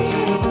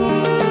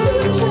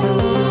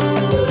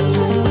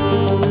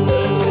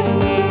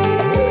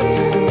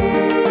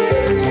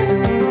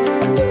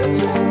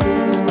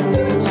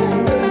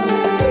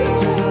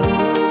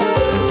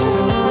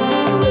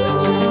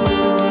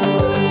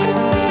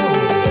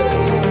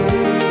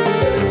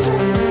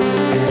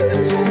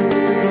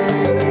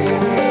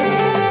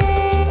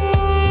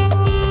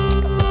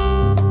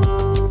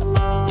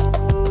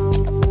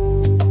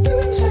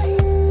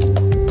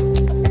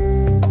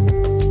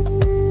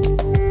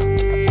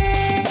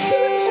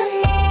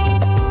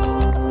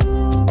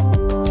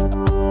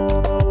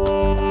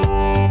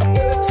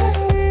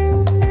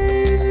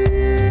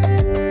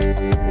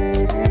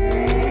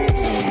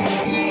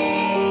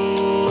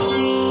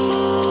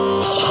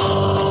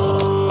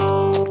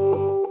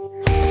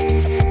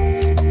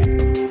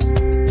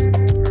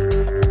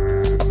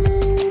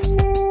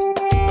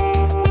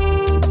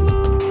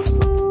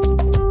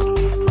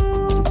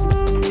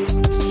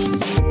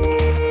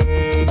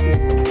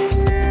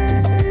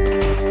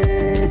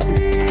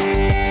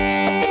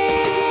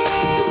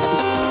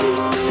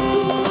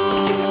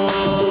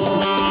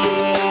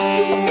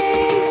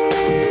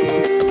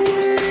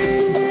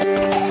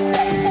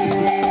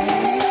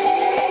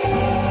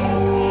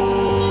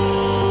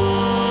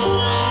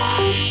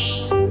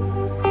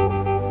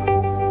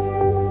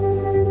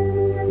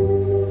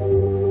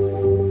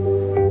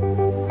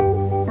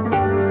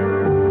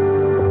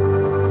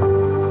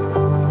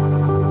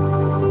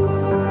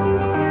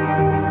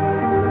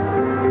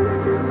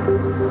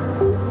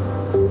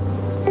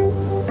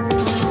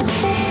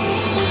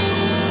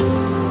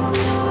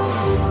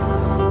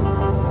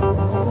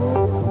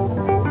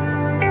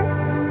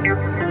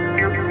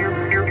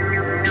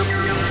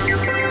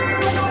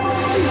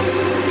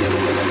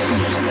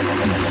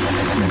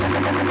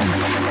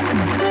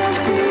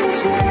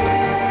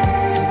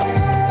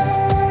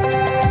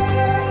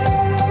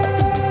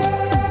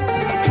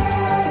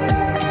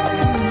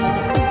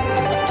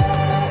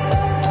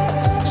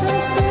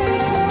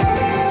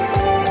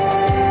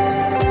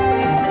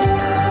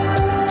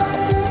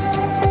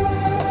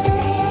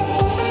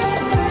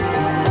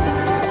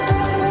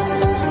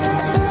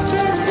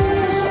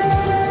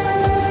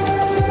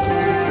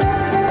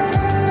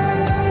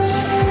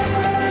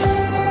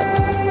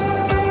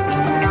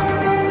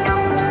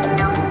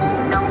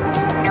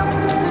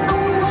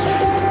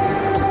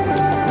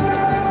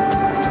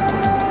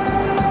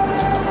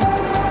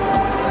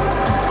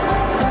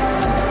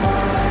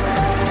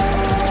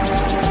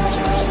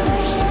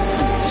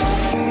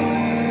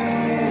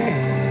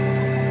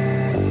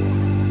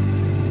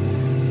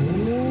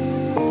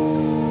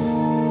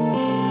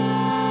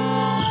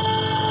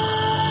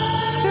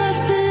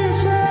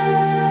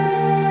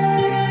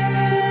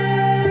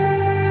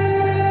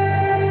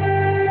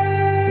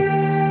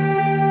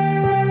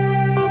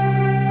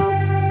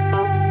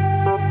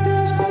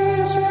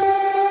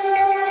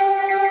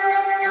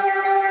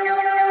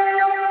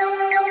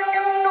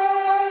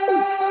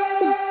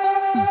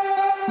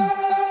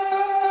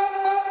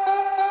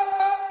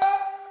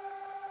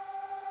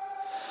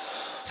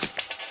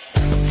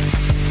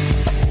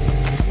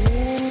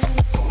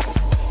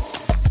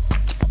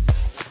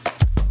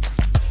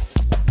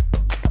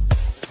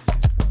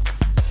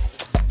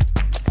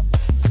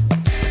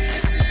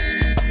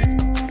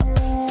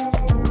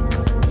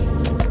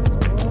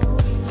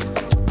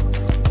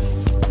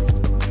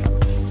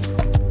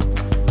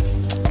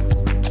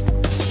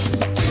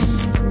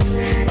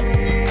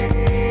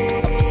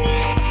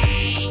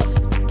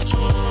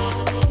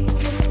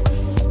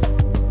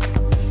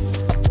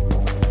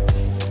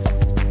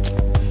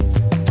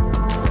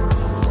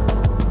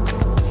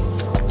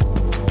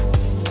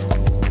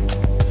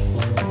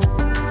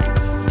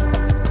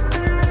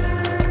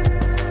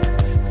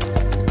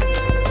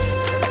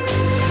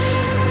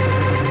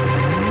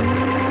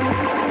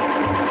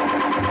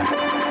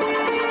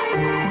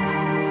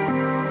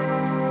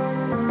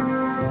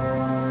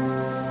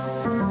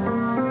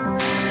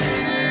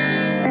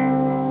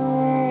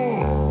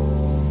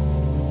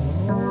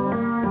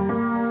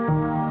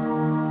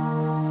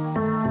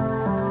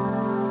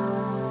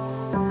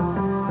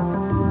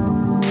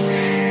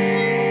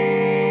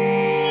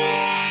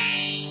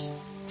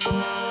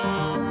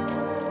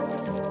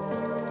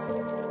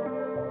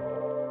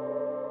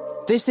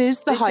 This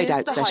is the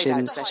Hideout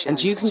Sessions,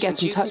 and you can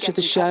get in touch with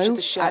the show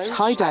at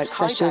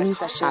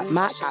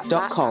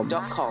hideoutsessions@mac.com.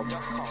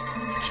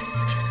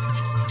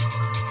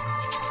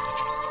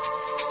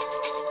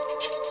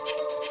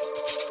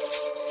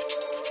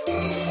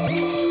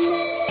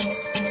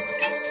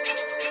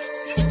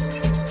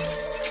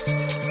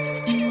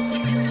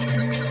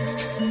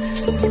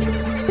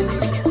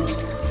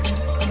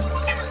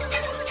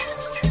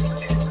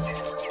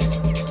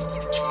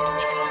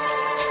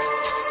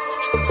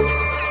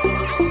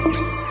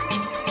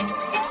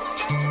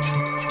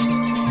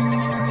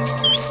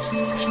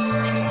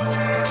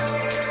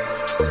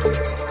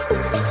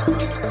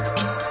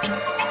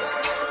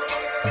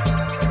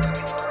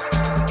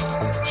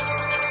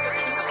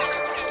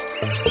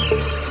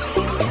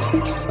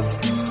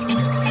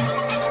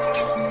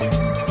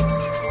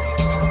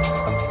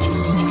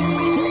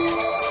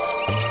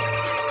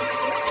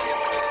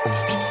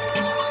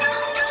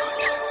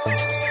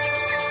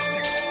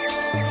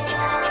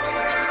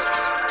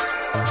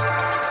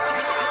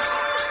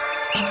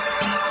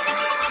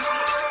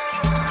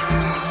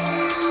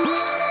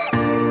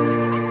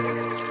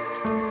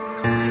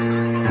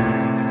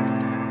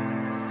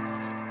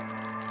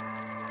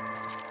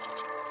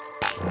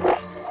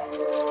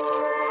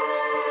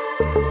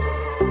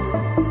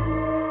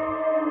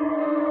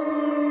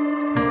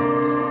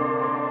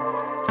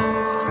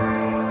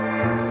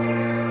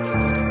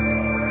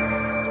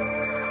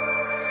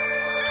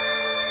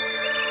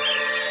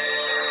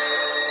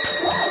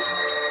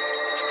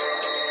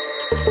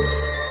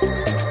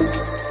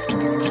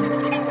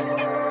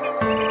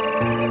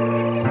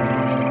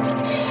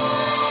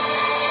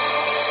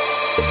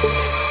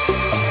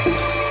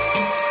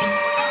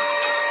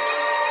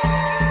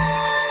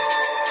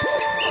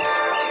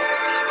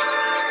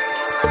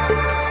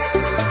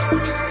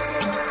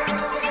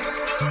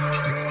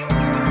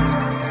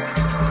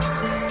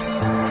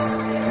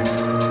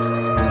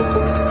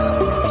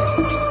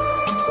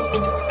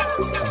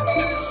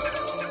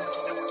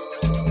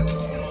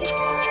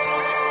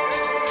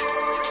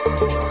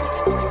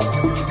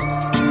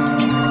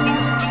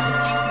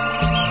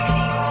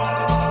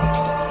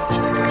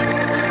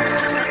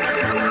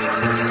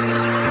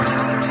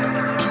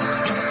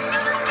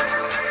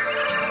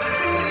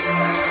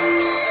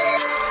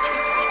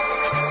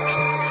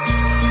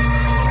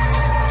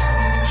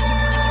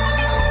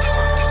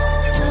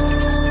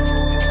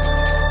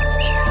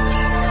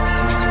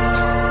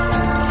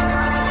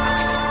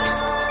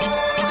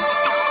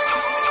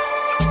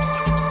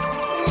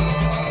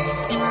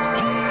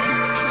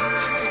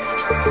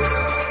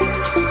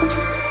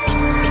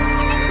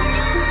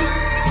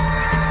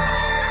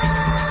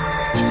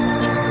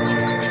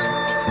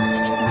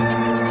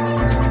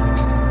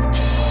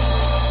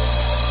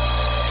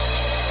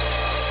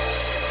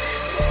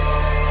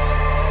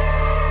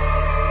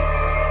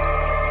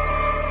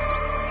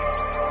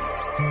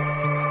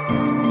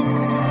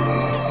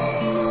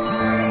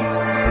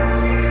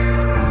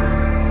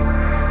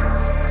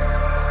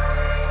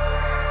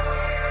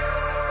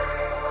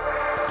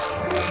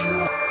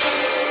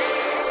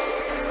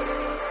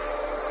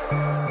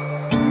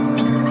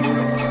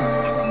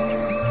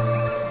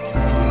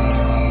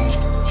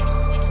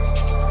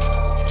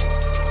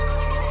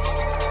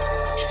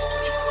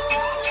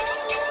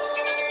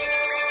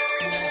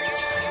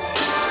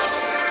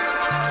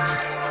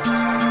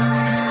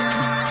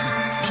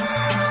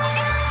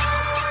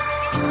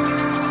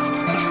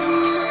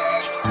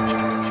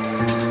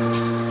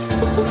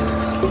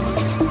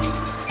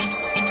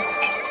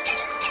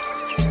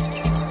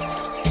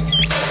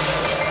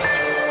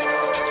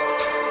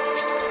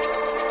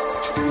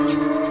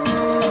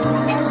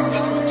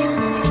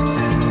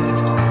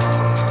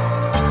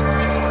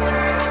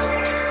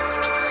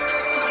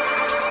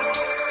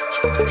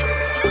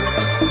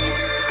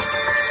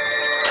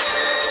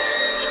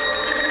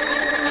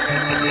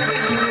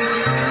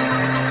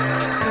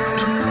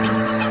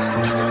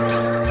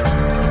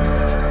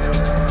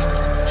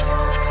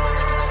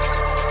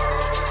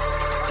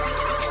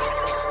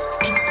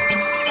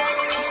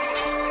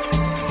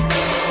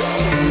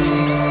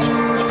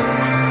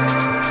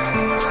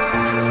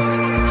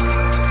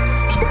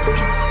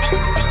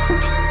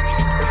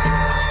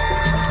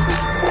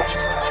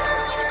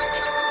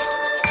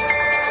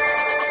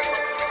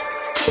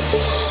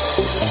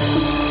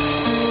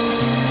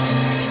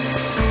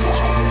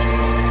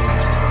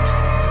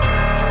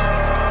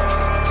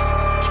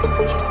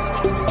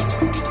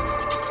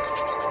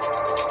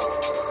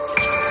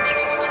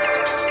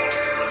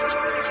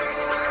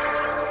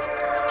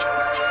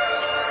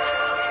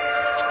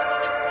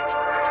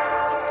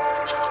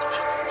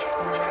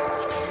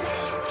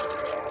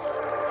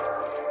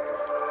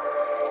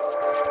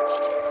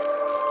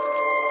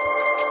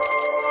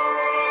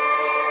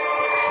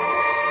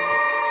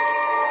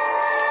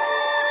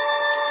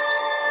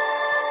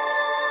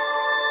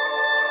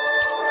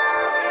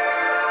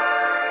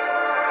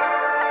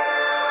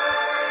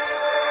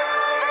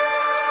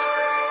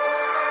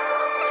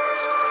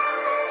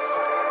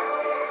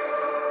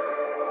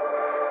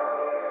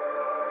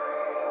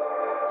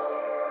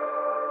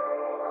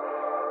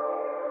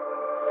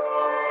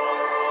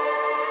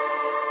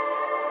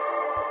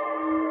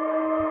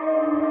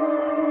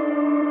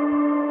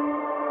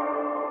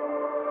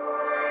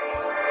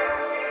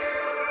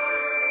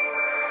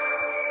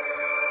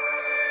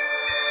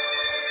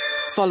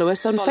 Follow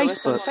us on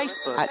Facebook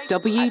at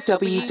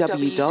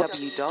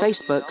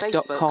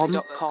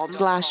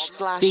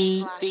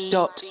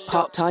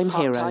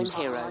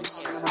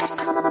www.facebook.com/the.parttimeheroes.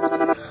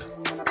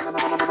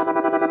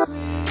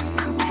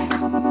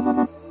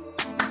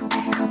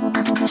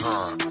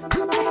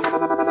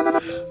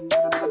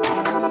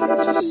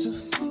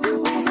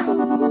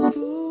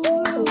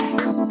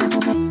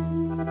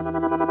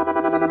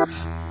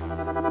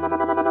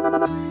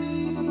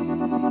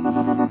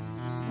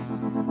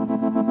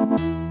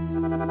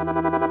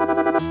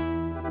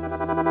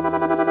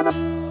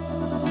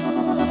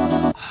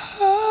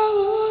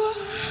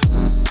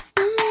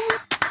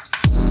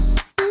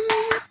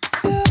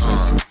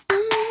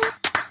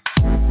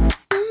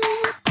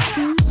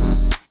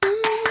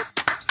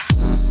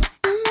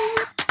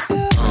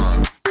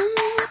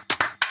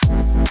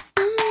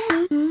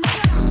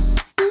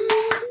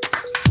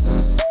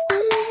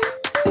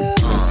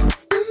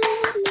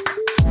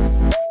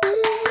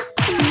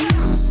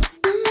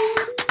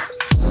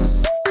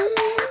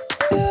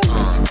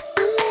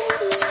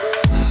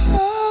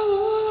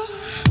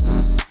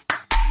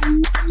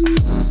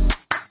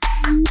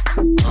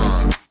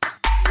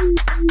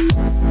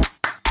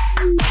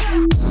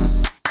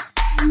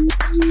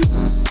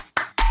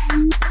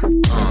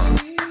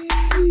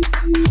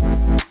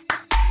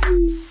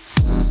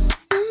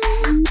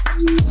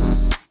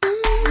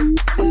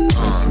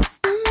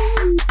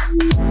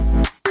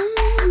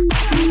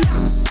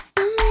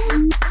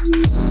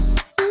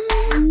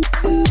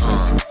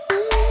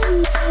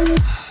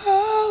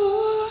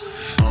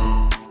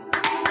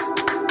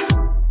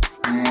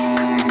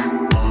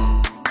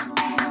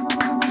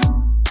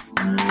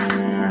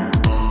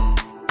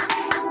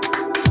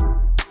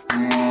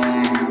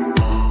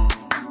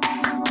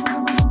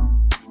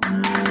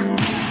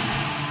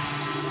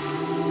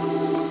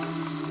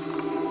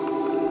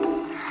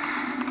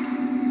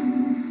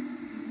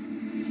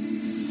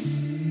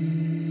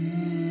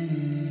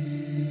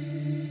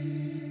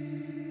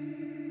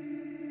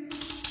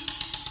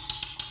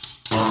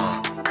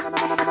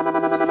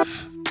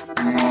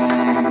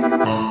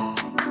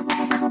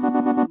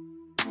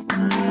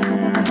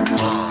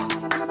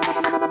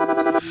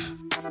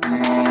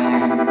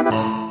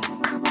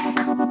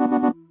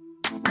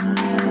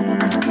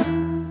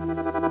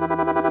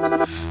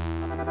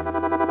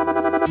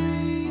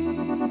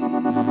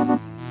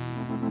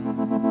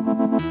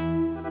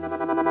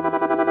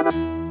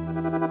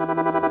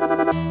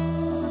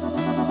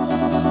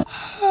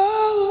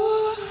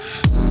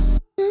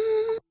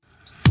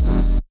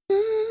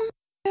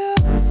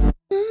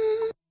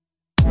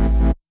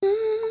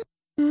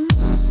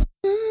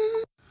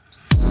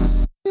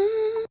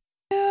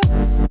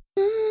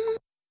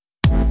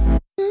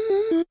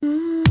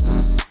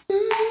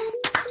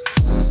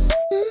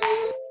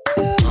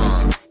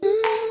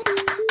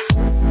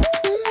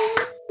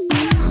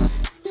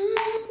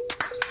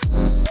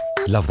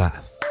 Love that.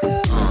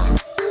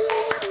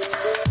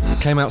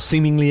 Came out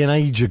seemingly an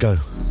age ago.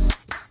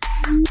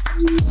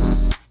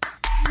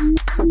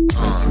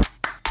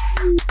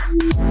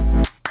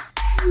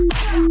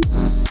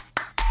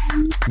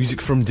 Music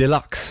from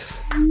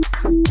Deluxe.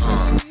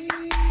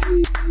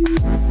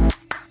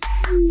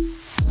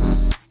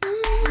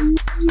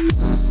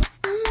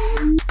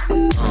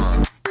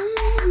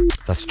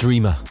 That's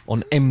Dreamer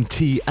on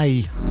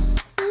MTA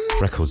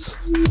Records.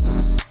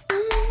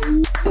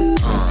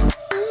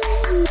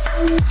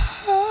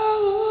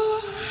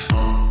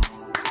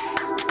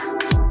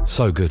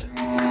 So good.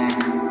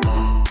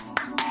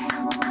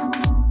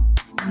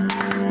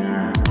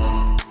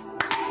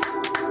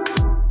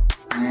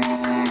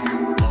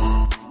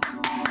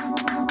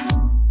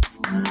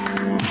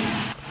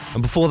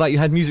 And before that you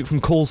had music from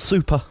Call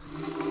Super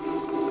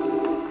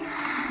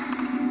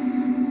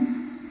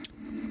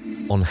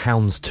on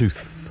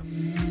Houndstooth,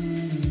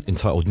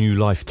 entitled New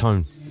Life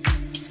Tone.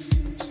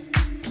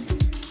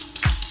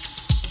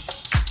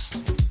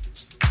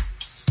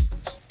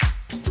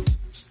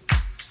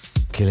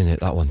 Killing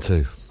it, that one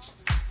too.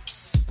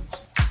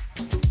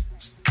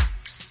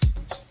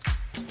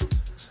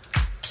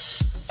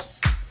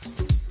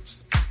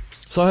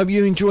 So I hope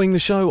you're enjoying the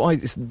show. I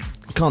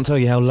can't tell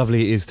you how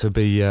lovely it is to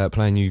be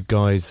playing you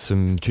guys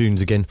some tunes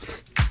again.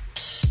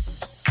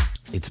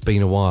 It's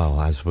been a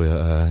while, as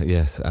we're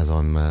as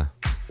I'm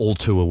all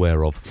too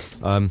aware of.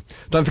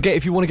 Don't forget,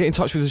 if you want to get in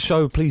touch with the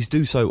show, please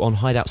do so on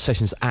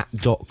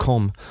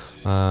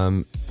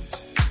hideoutsessions@.com.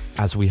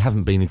 As we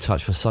haven't been in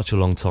touch for such a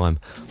long time,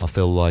 I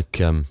feel like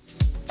I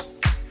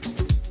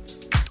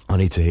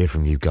need to hear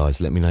from you guys.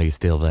 Let me know you're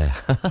still there.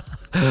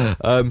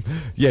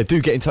 Yeah,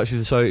 do get in touch with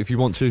the show if you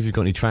want to, if you've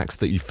got any tracks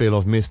that you feel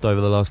I've missed over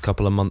the last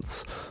couple of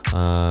months.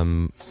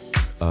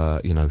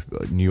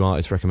 New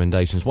artist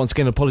recommendations. Once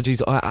again,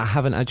 apologies, I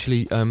haven't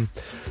actually,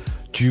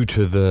 due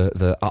to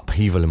the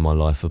upheaval in my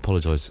life, I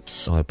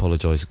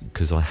apologise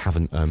because I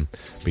haven't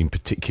been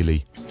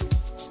particularly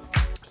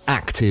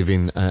active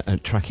in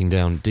tracking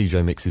down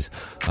DJ mixes.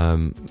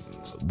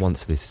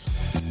 Once this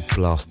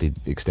blasted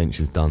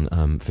extension's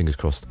done, fingers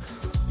crossed,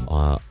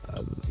 I'll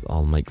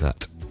make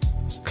that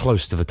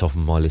close to the top of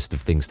my list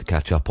of things to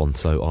catch up on.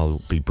 So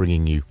I'll be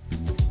bringing you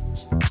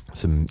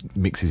some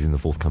mixes in the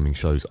forthcoming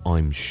shows,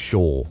 I'm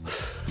sure.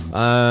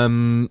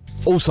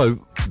 Also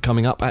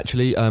coming up,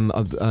 actually, I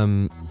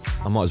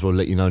might as well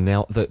let you know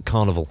now that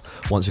Carnival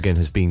once again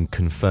has been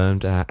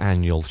confirmed, our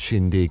annual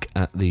shindig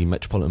at the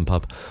Metropolitan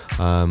Pub.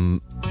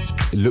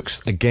 It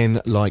looks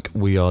again like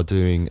we are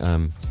doing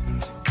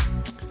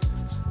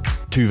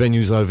 2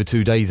 venues over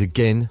 2 days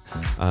again.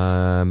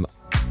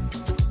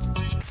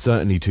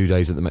 Certainly 2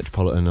 days at the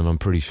Metropolitan, and I'm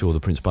pretty sure the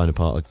Prince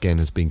Bonaparte again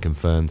has been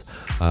confirmed.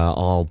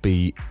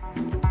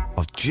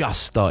 I've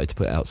just started to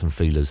put out some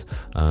feelers,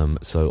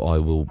 so I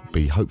will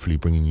be hopefully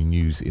bringing you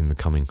news in the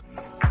coming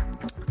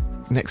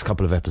next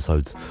couple of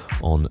episodes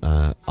on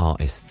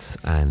artists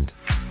and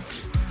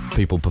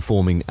people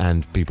performing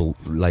and people,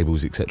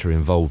 labels, etc.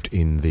 involved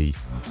in the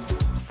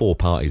 4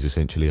 parties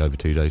essentially over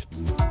 2 days.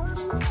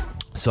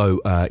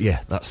 So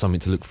yeah, that's something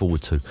to look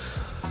forward to.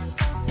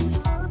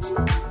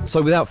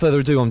 So without further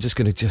ado, I'm just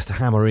going to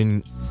hammer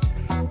in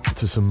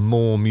to some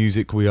more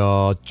music. We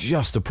are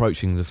just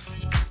approaching the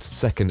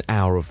second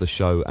hour of the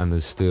show, and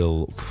there's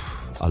still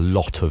a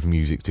lot of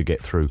music to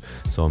get through,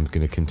 so I'm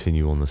going to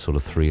continue on the sort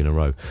of 3 in a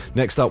row.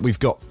 Next up, we've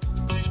got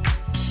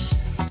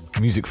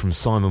music from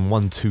Simon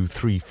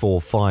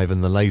 12345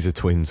 and the Laser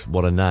Twins.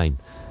 What a name.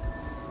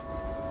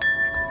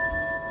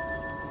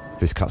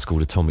 This cut's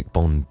called Atomic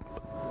Bomb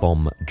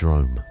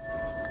Drome.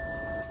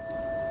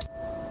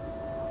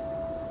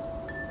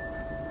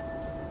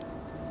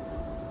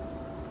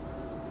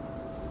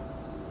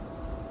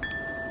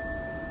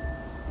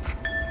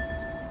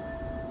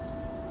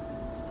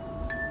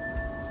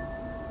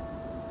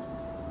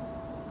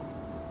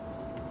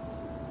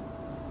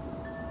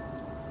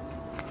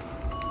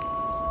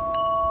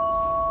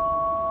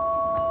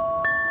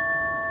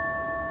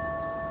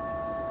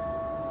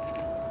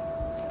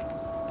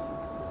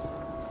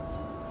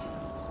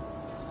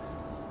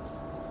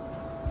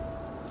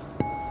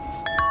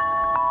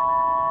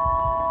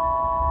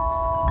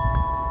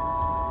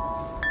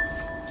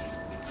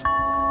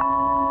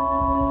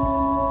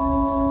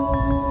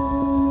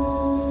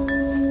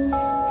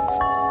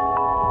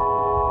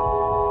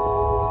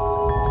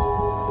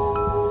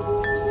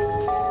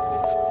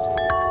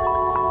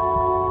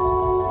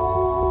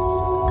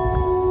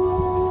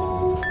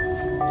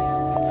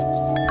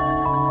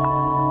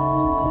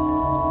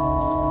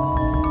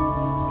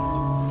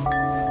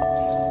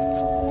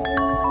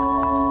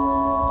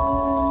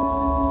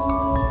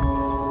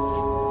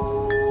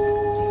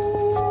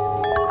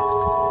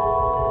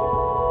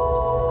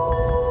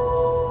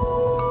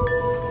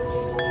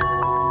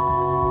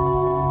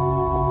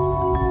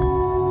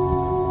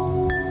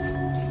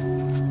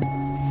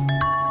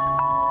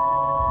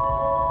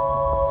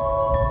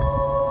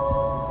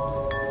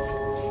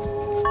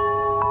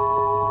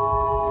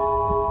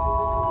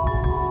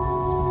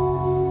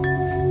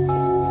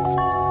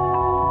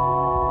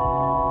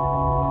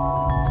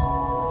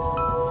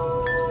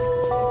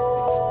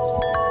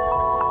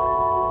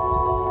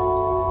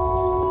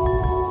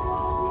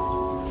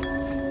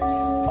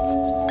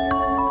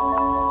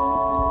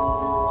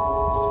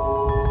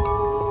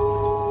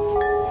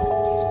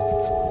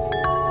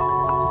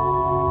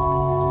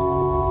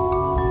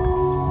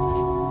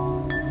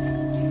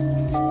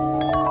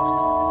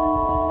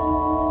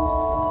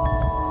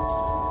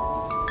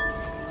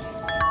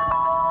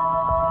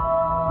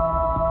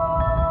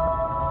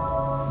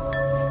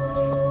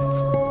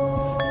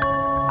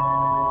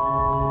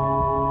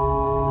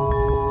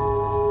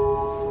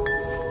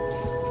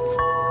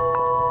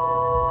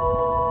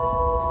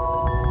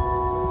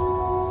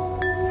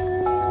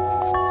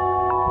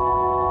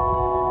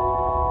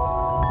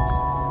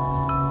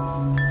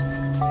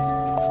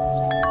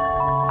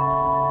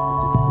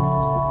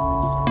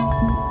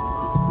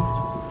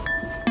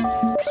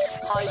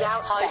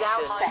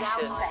 Hideout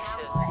Sessions.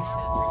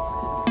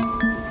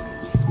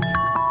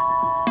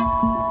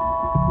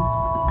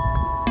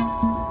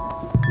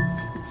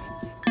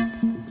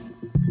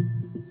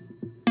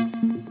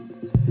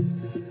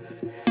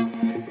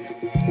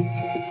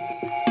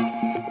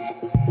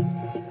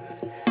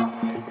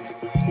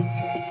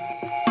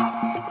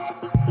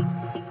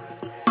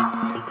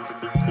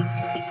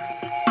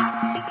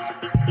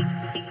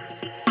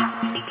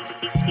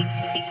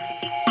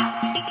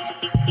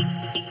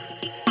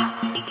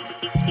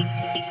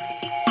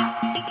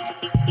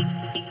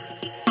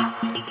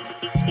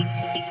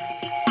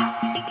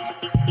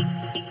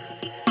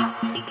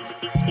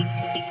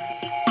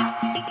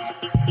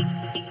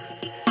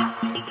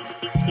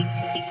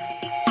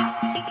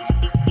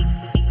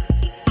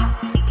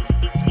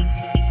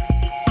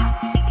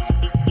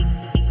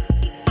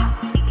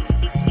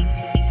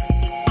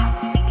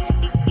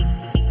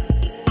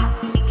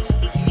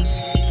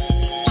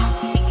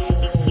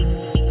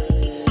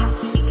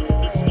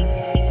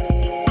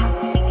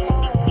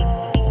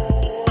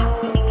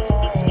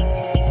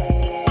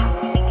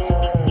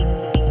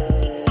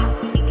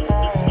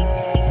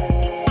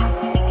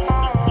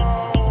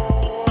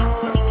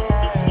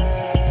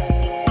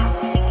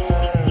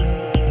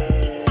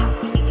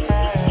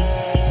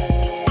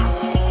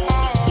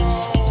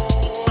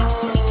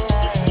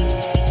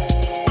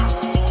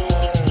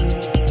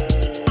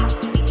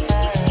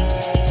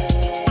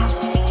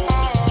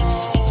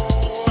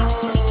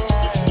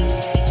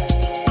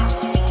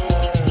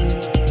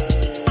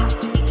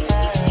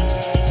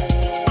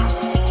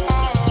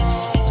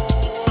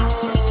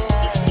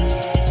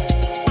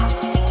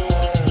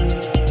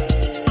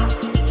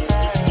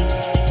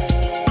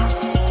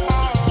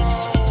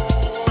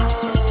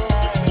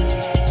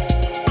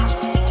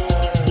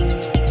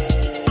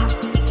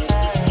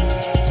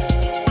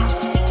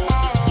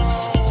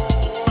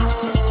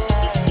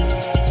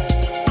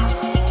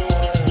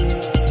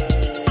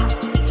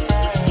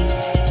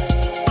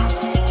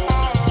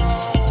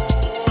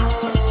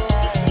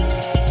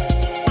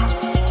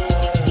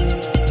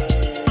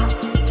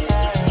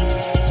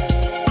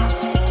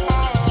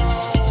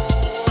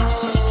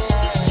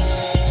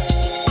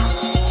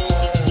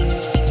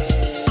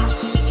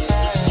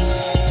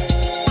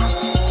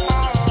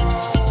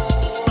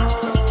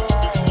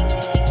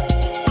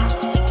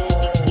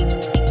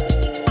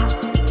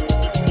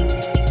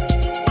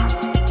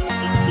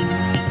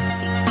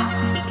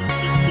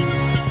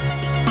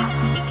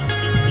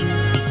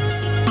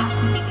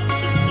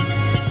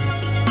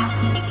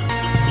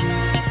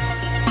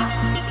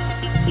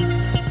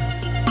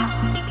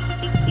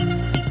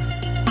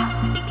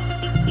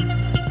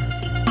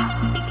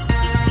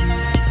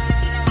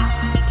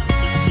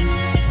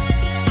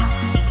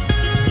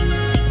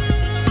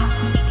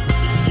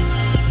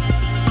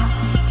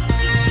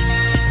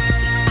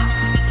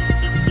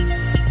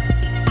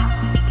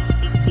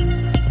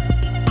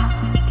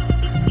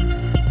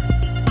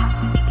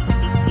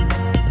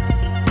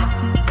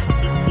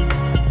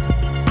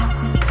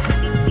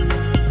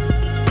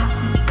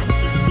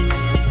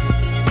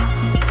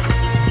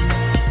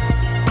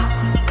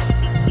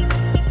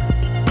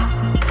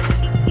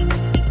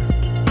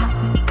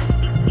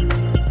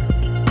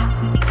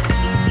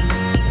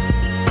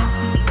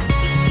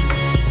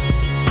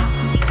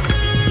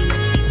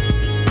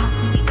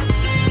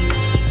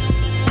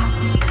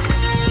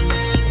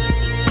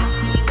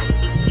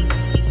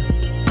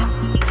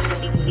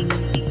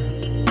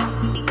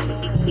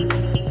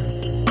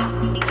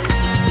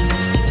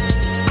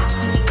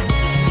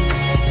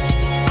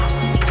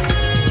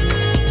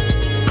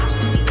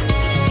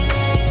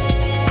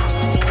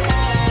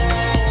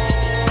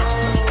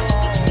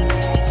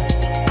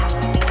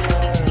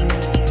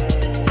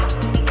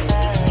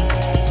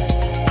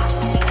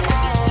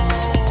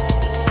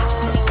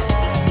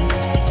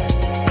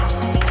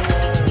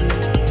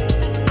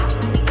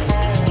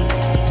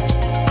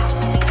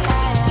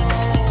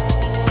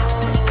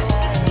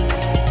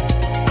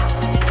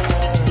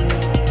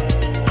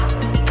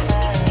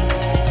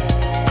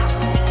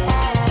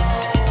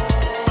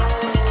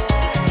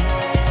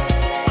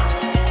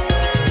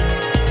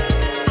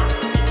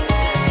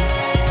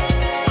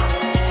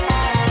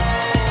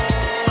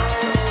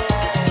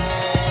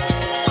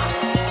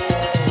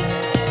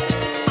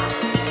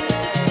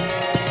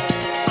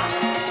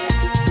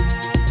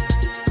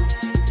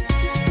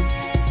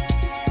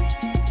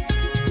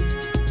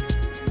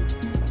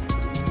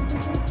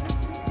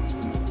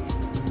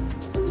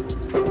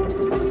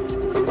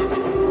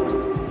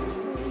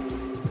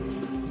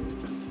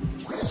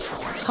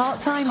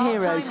 Part-Time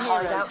Heroes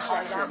Hideout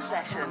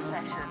Sessions.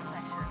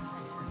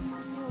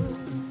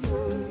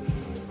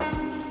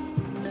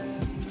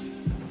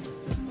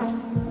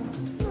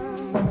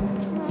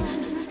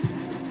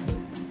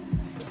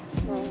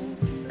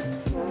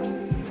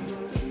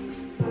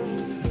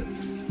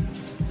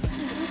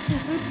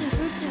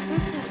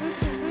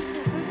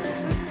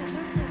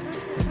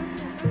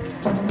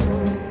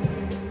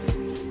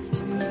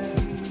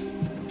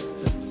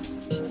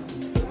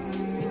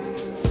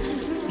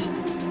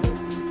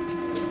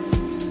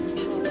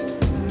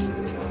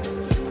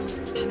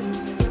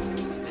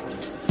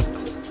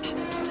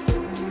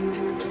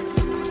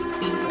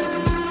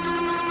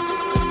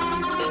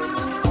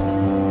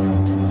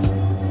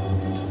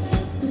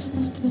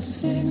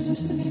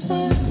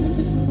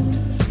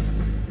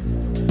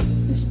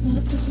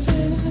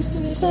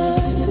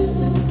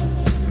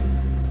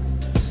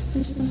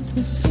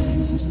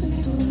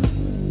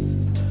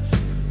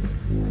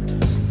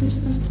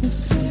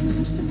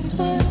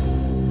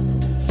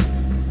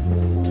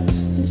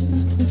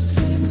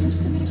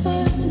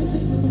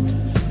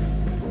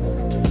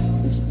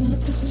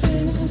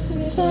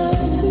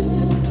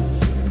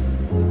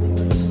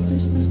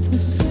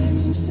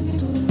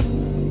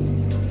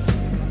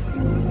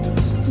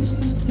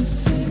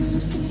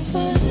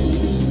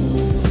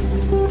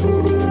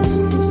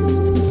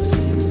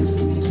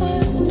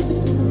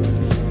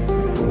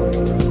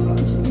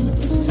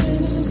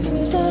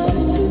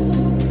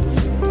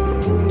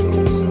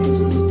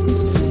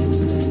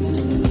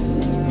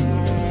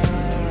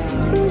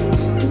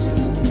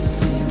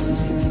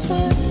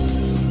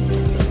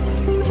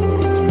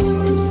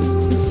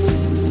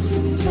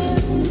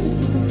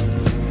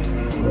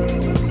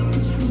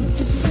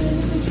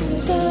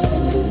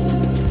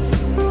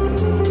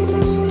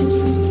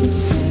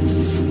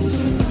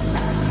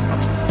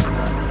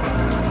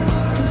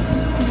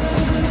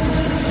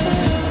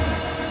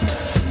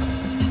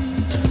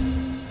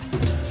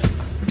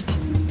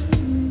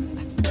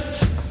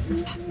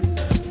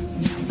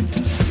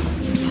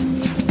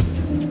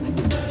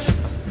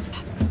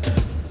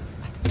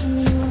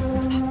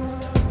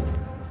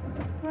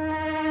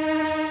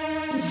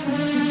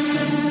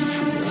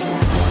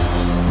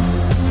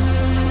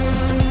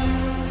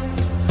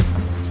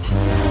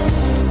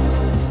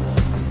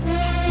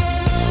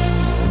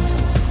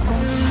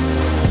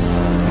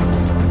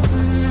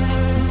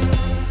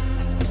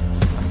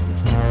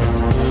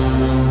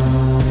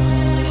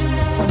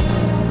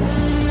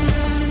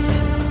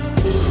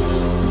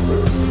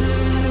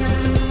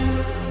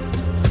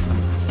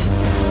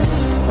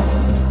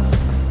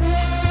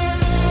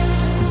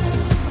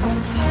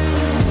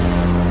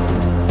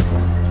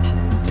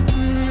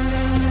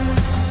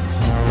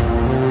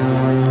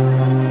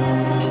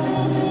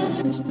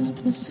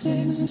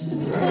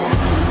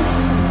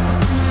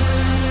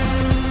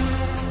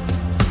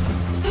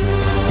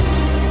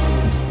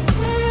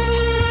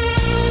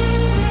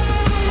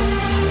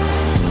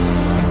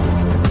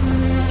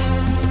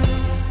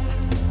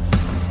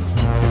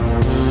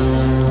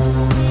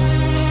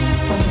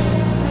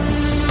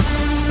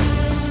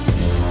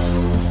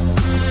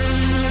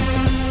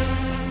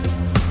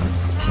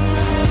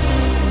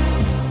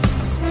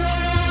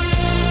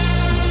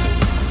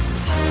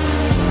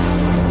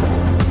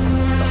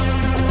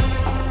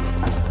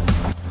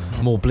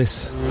 More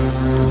Bliss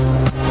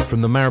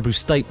from the Marabou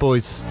State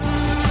Boys.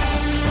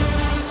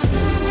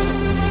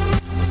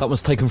 That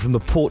was taken from the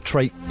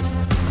Portraits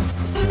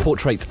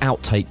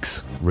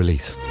Outtakes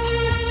release.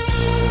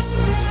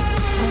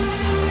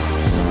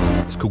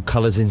 It's called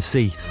Colours in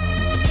C.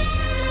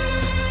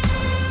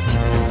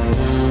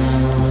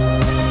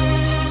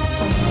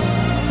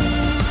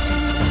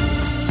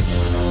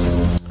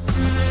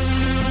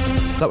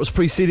 That was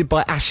preceded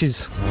by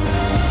Ashes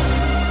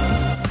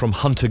from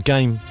Hunter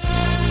Game,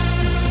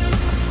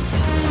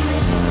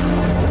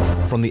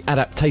 from the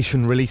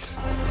Adaptation release.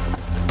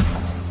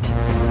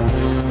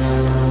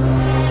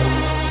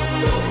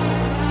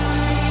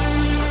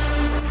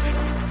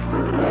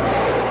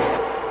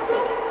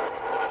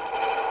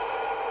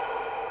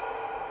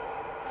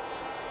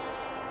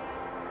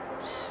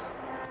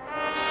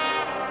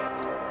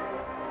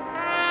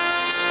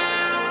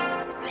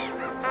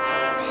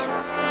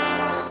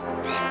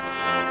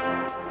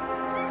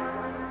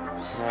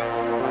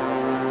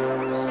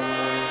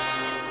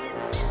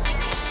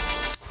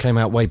 Came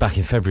out way back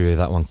in February,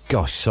 that one.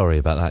 Gosh, sorry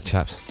about that,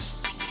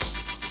 chaps.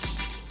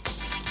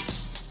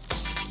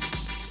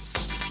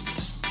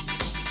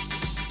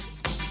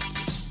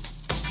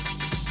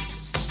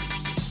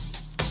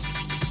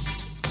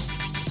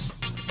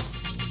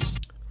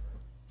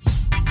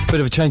 Bit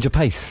of a change of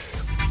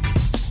pace.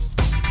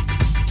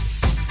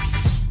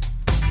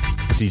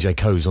 DJ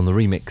Co's on the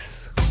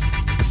remix.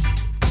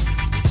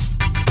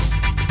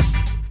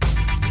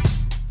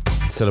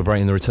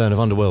 Celebrating the return of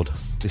Underworld.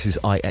 This is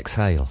I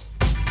Exhale.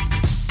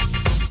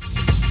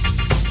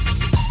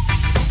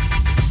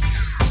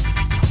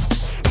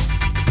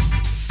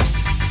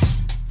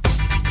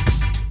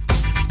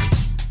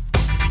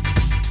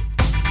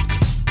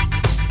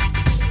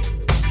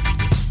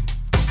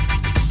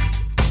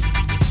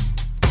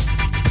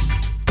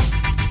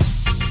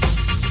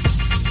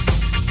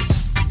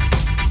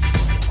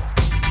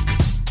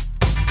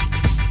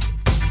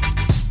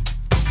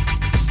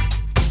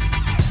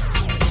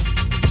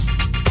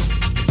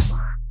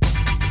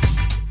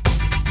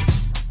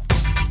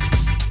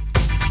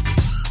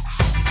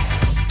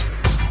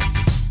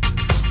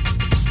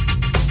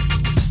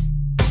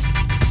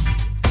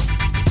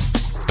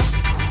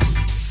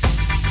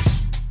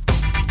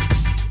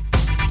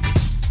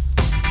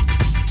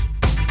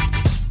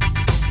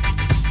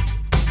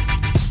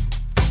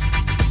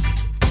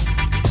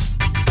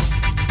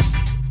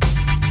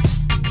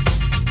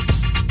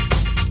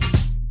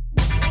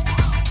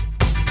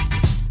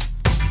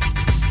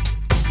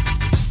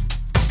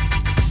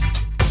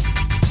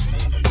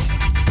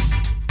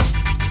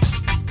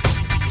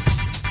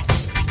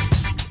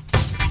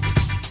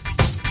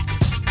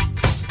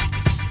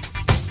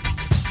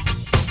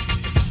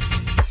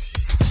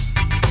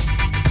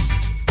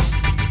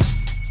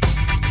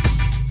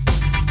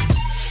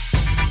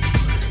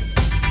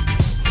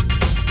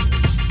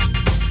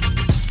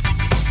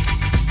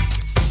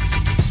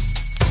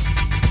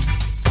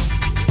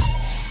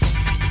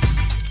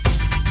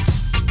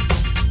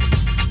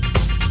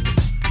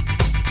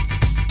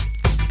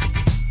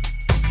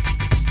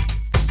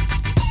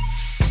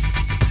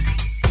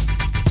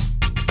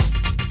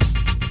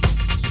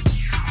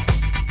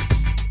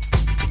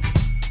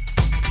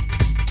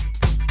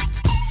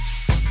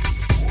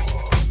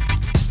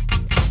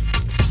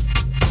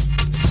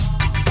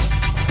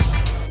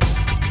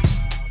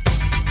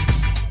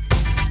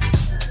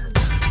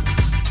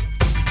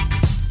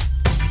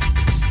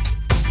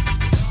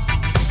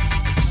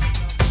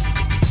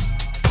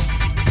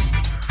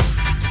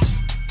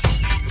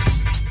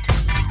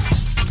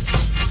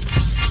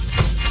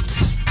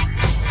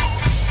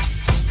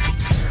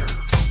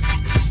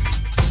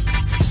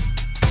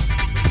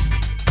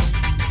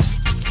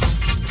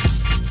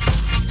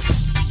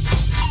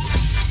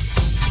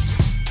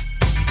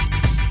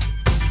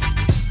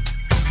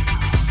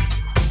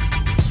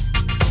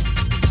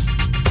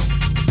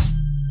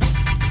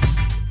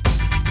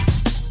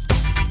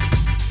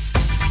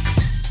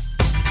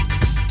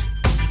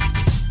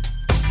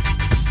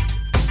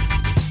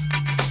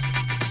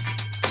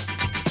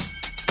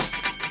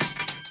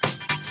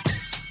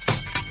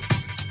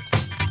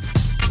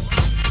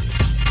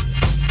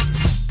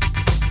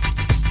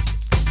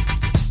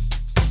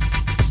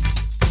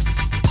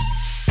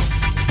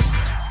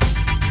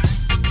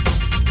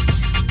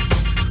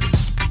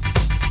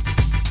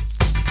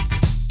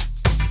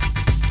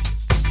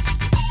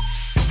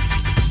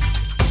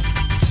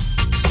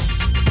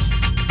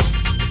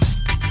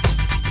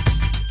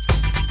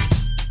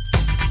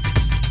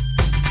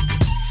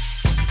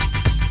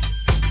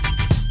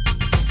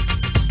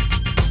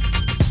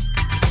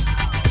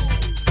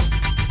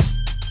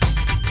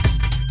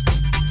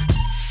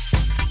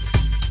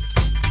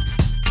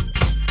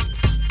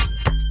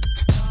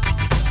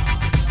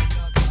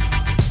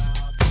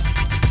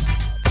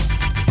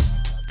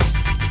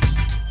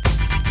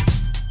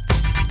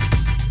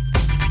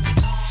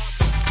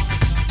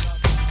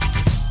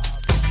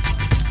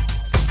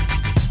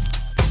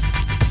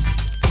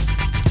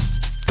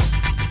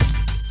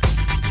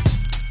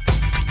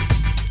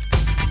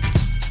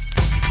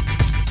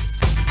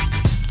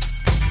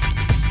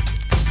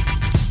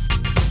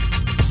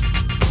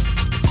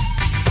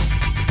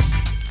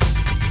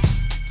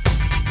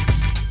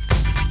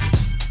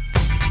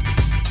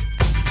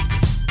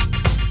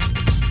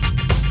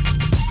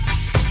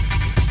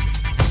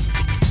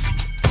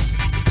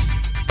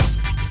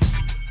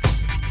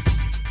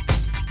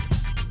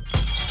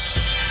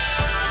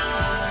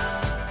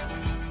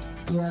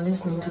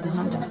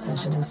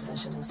 Hideout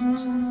Sessions.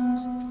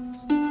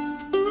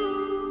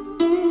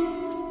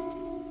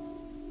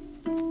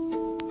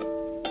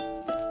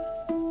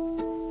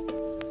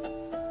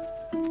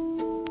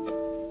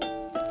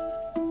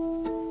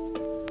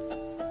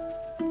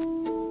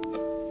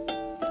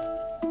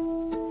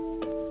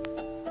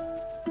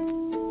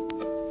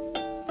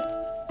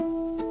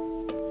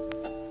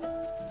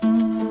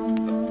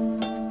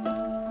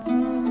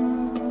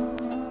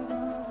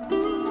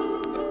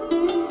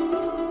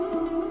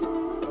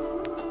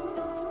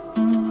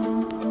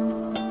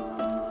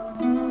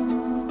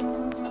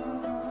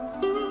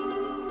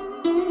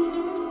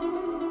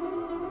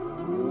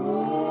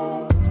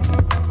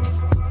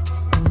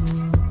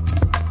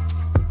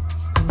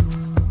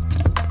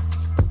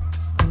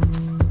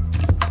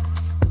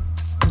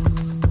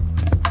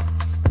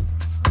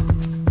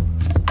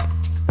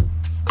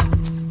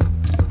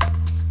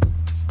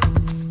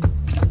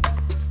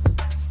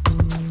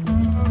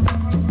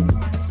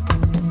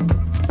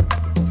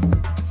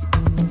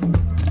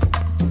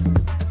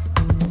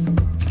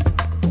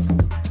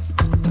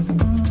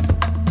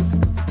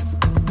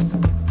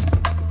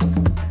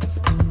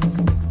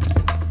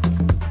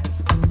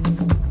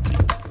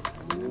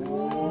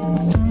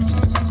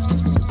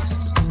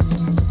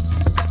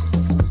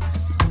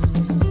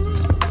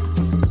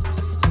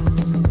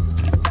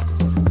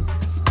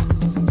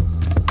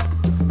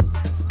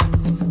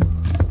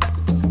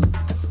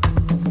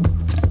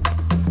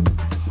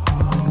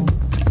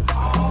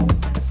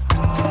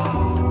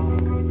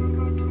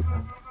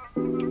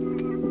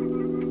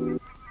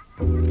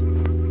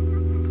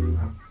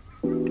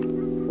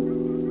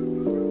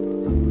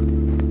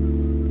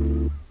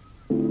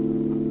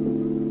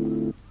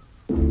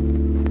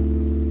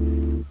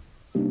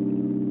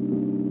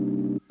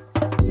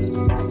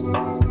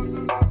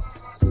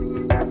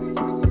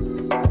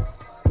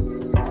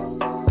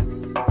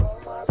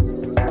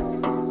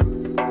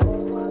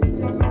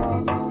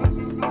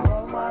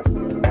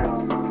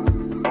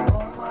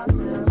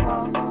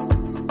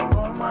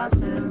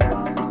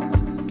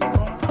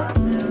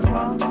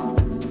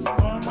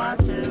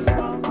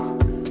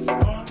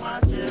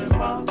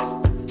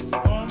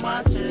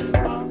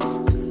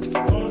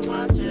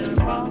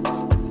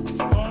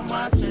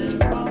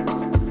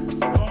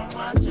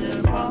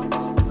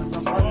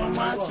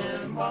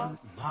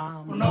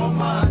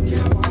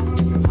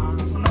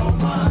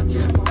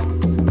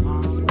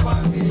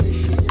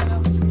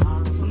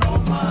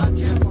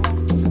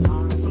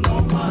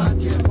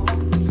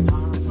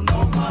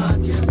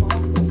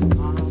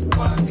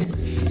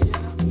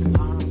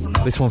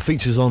 This one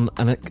features on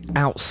an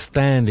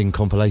outstanding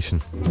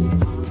compilation.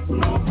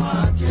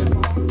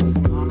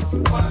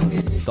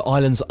 The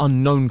Islands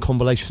Unknown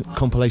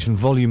compilation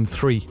Volume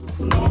 3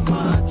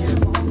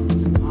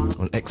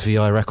 on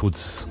XVI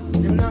Records.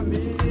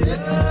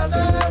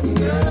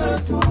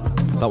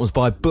 That was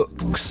by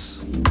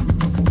Books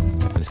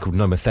and it's called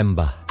No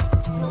Mathemba.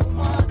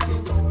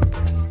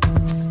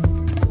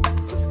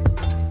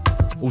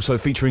 Also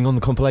featuring on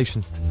the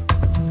compilation,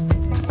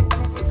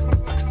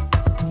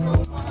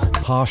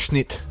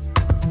 Harshnit,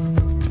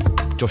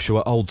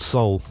 Joshua Old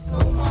Soul,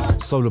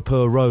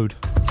 Solapur Road,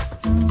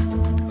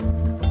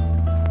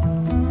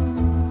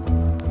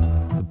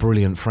 the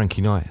brilliant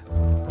Frankie Knight,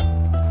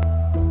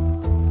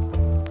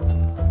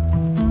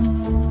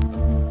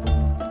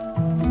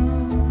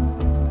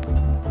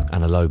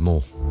 and a load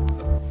more.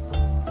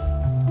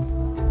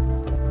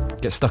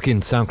 Get stuck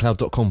in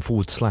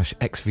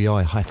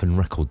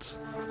soundcloud.com/XVI-records.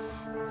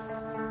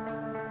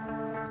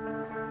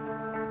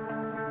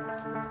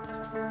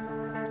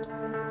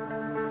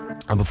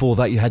 And before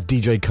that you had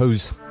DJ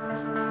Ko's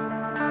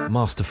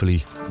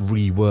masterfully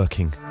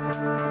reworking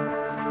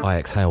I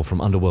Exhale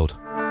from Underworld.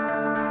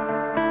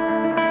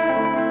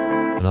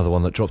 Another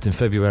one that dropped in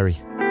February.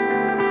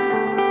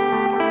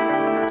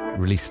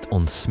 Released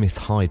on Smith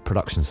Hyde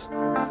Productions.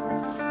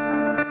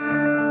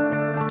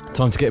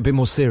 Time to get a bit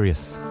more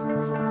serious.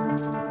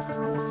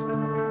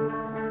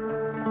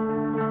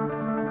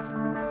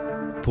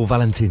 Paul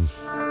Valentin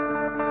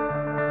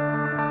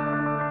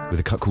with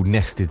a cut called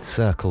Nested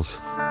Circles.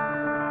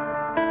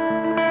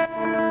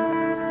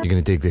 You're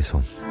going to dig this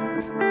one.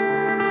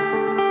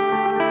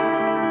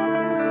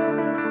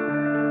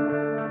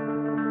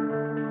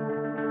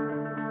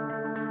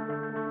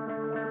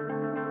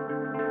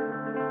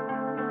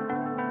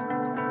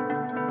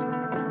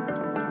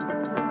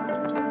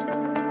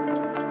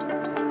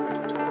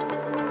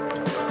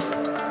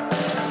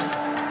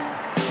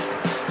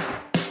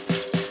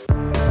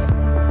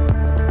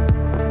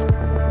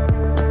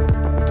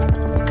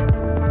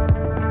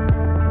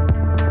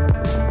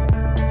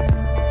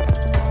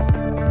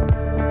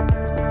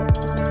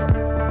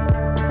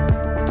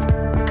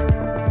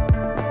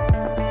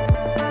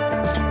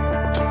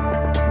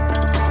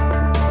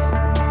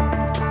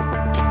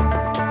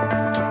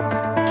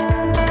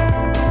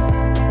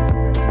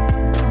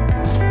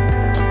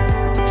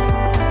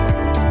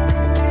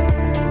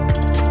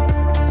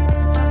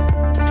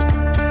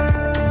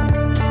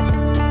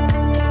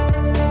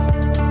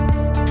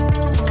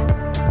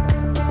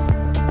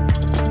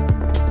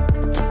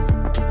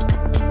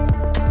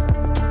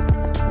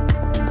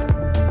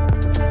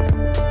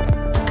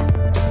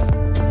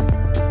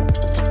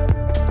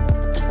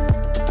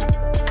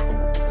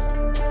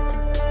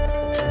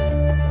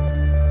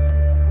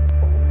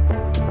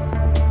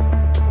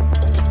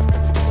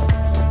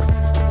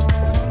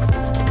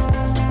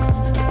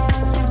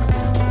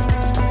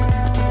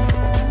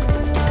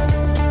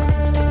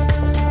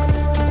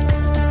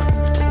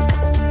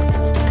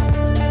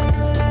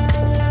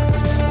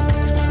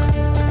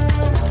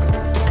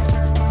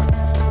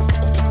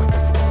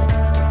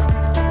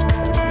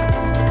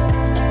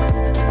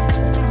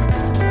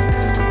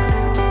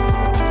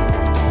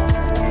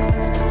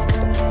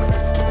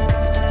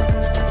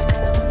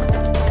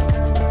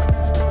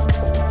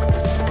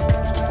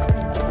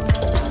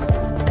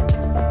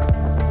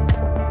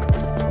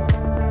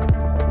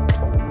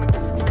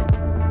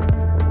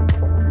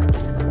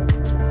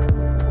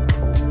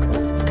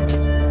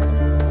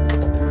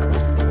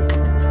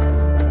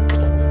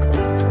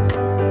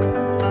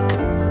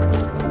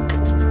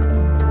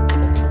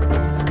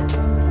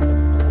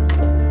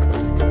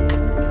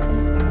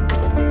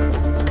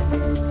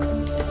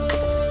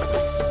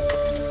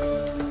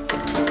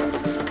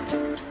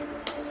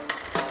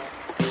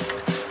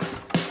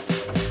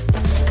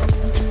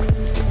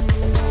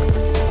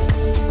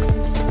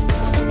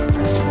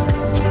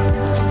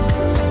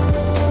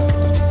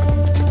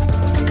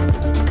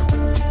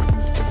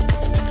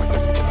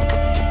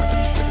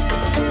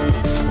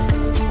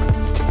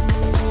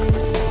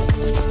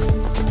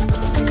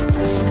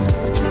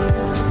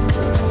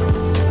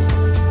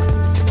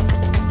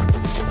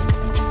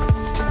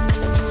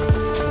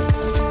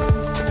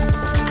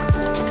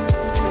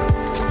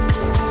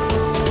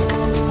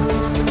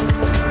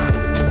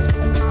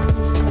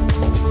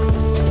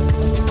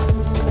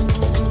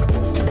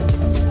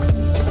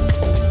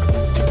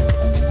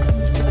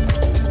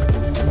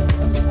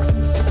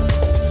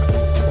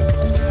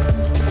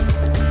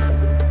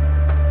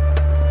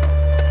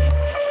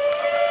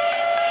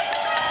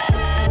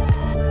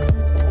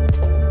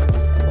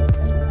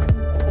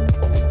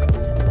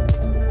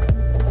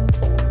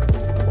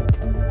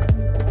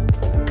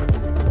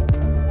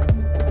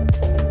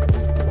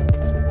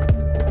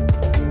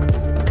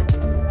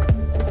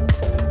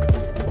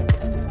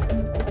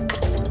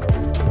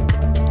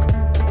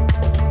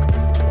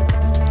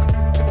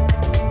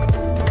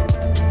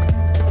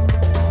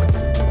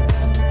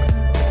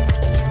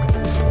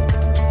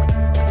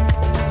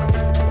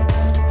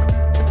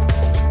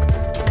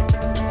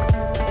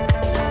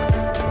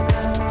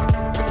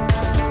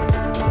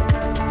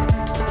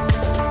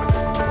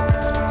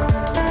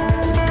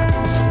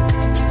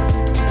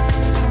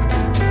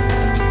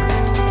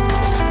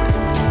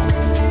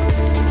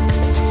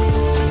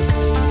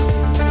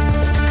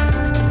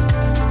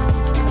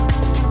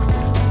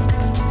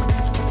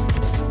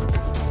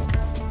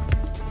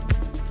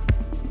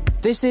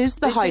 This is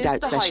the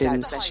Hideout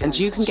Sessions, and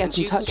you can get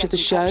in touch with the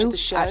show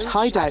at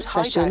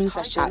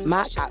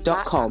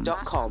hideoutsessions@mac.com.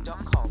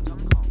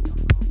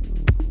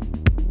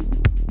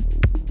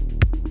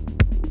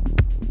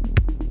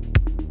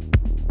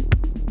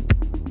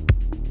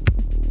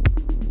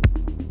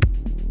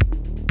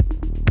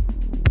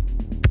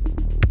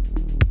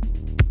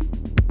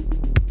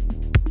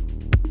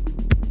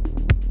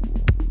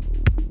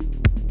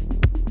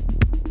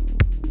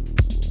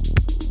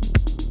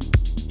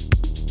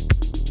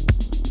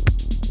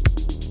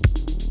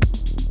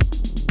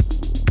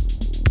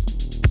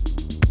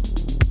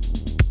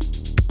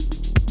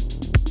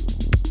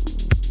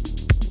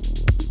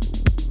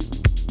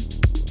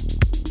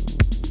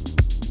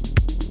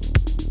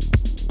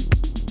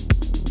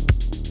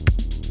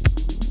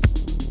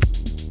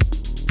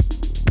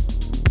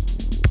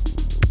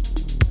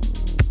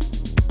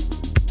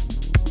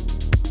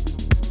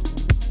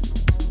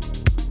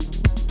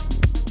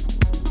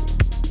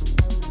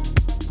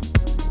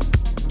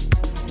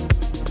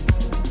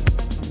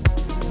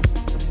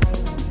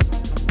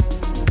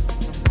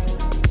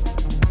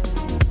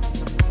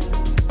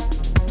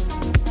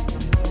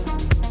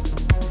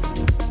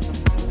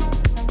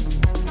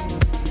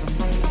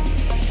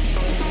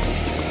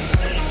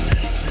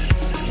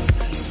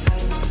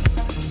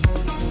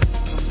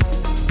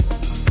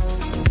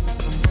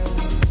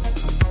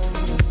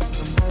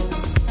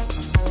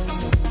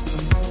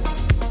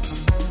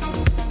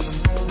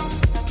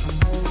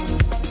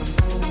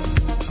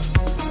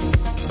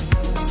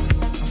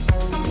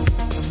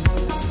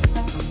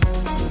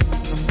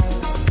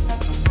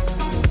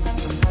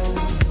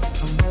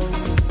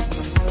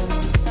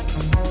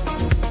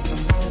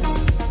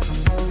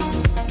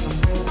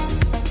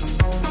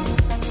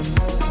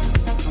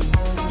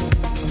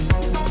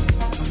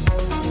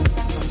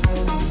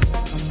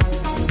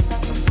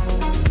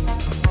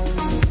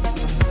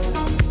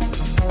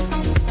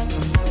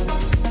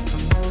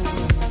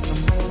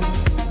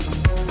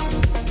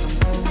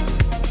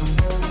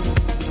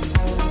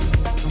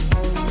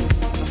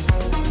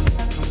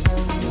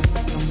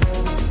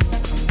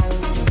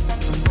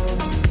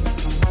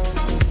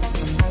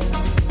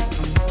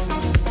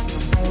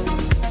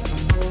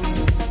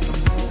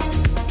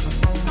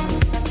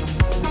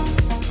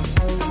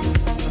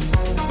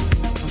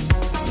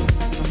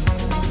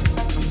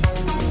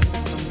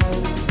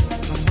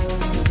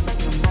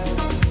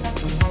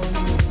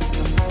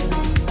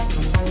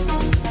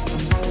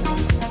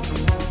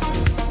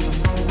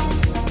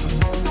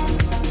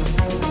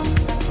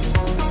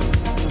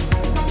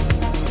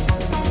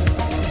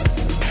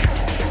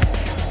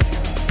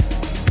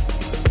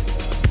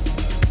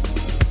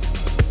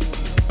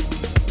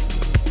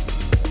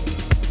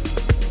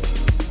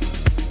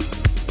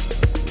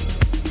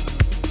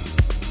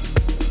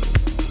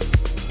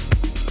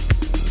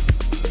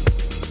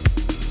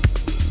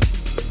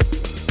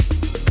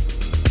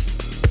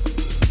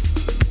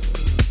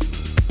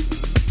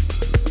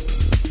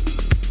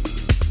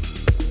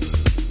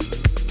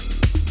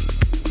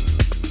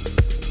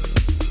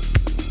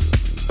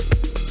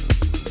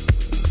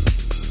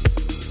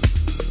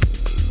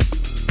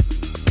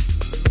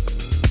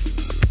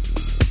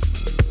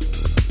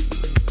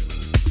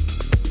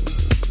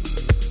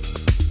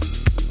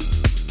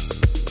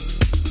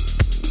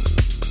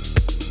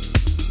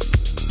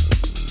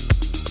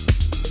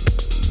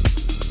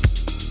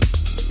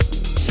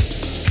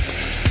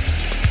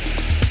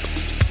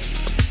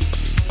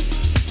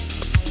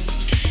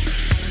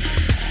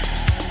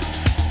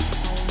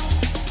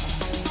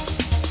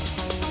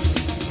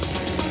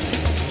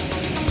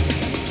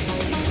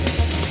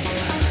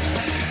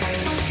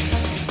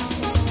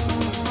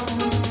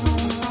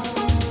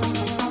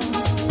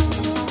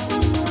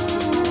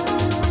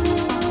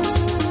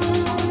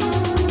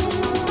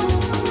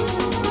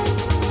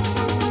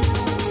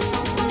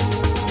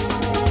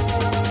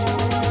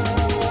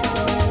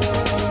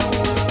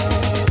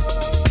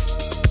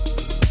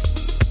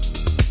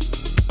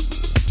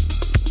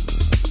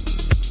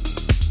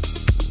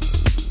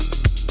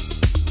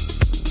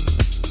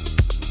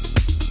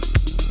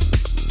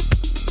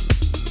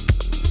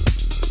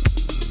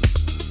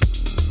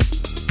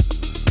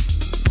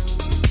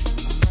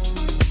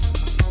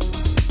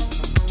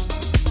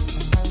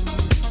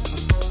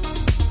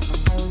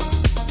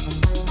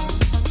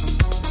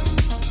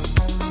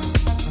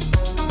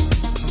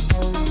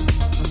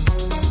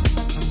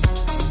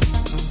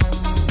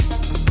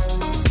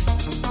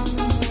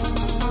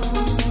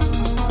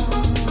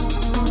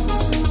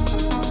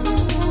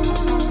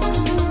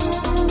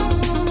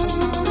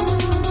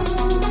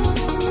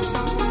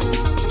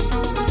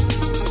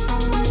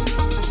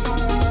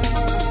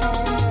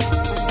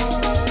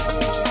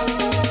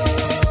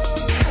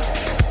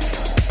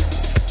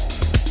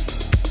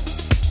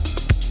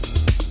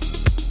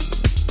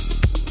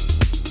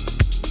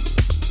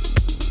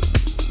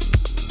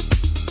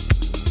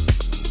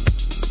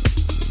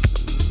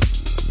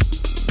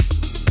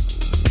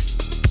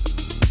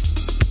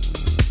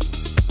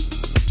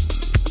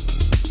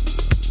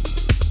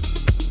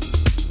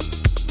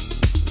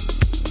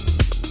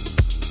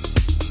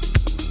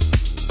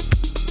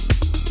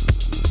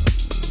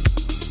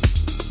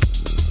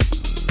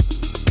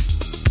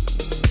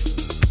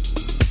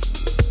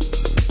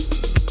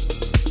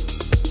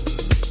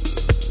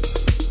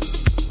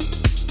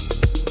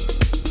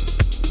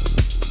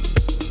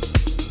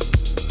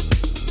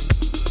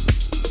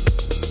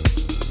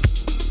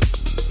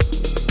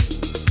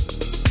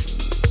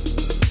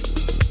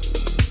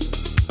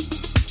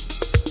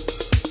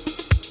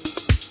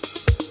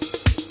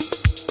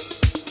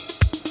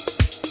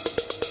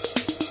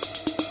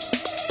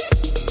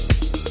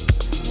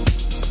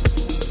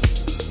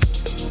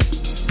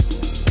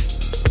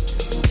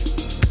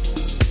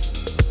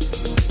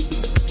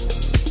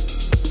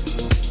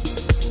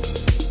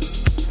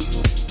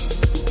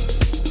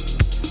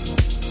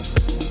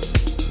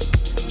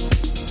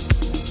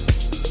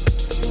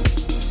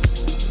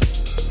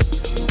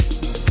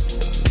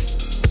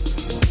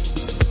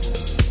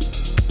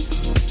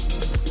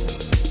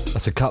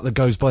 That's a cut that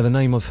goes by the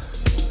name of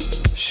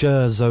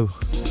Scherzo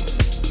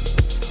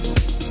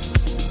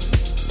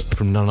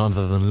from none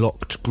other than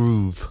Locked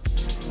Groove.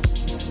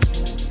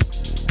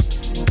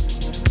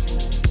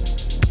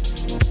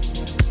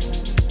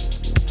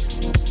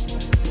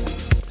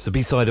 It's the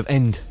B-side of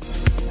End.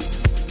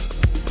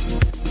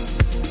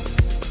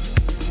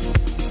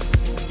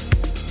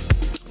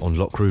 On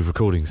Locked Groove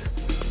Recordings.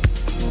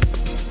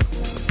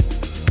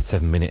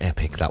 7-minute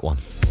epic, that one.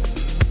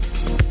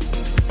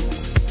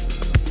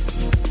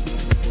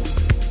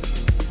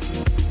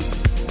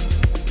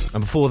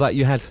 And before that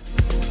you had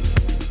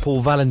Paul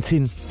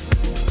Valentin,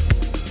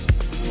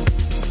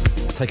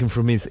 taken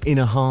from his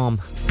Inner Harm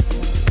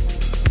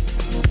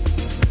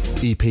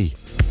EP,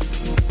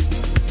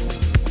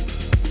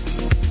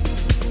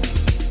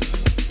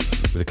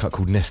 with a cut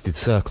called Nested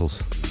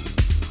Circles.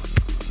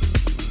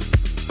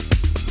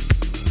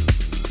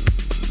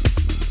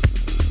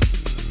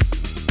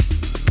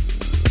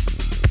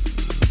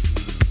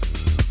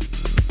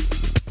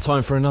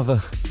 Time for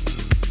another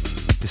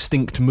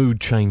distinct mood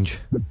change.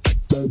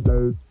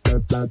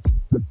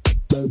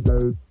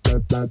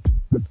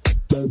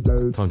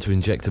 Time to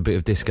inject a bit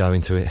of disco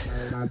into it.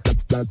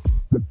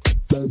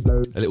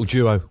 A little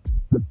duo.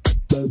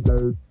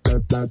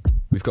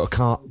 We've got a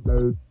cut.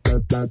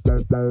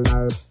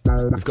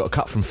 We've got a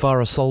cut from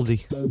Farah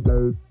Soldi,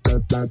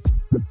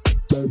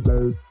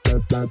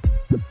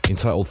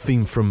 entitled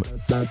Theme from,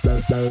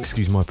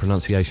 excuse my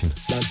pronunciation,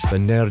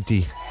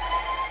 Venerdì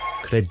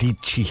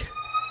Credici.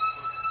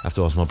 I have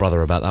to ask my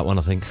brother about that one,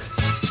 I think.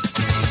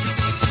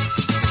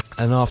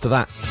 And after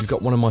that, we've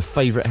got one of my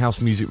favourite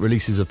house music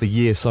releases of the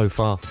year so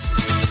far.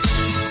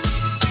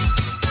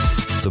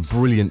 The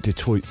brilliant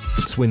Detroit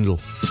Swindle.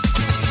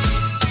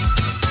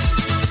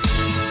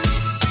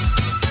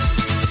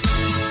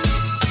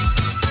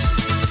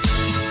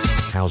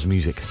 House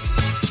music.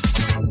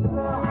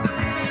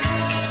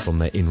 From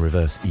their In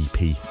Reverse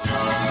EP.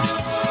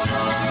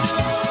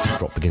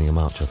 Dropped beginning of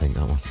March, I think,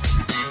 that one.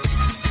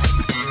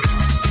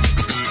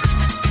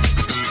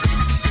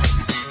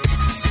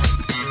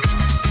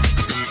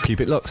 Keep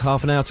it locked,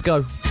 half an hour to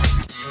go.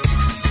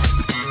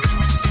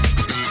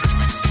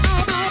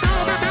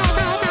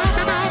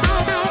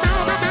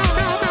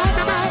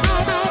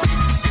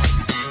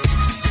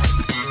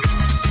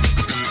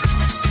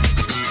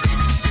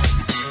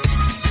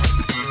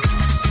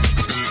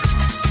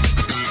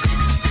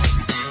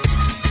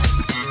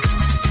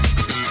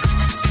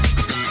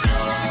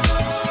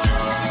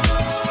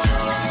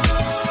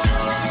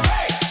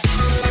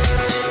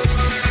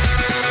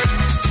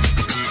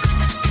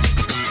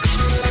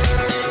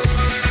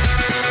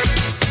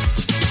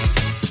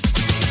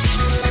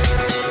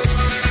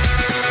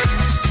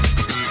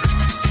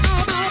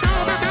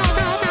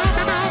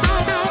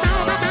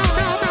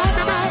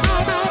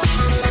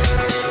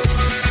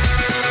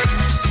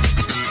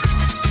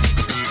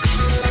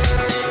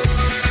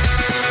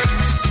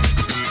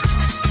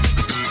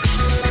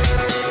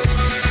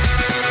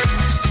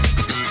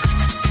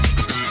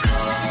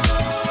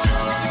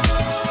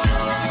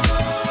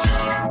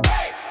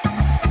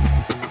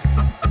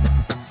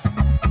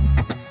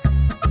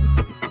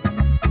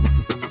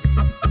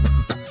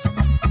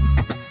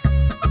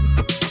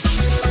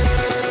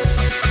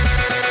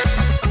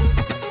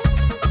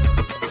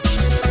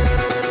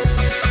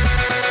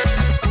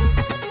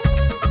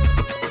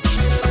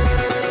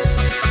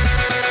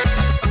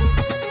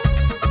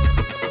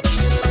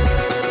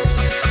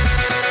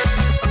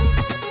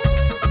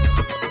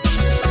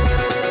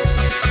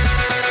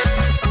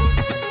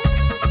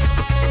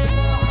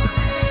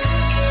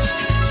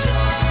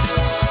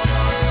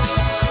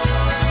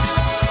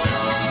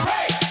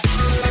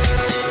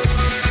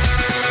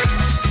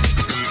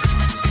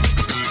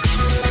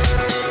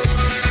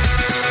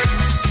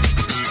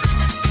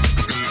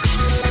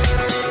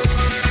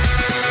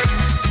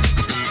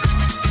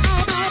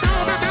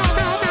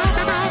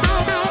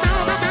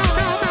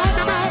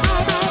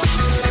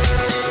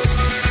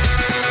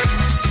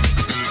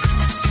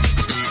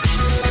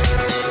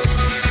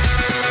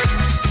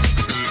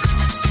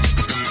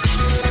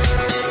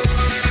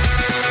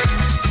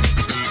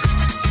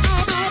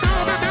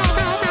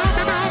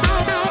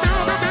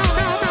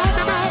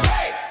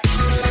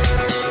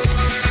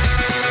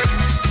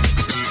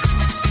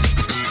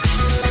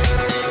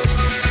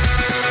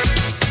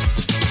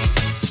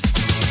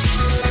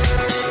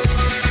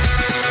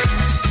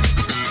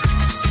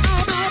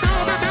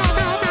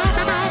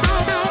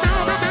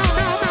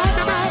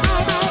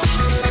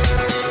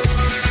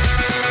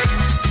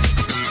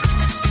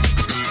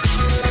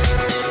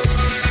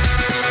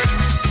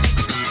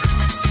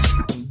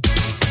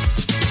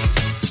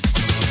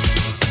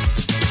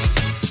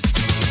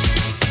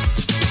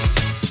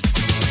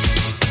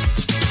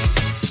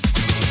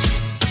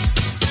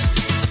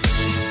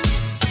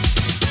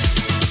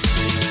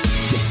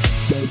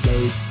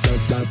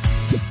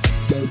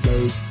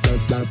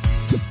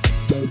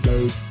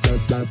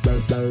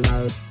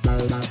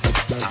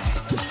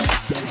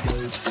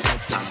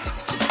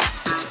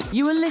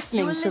 You are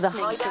listening to the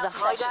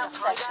Hideout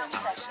Session.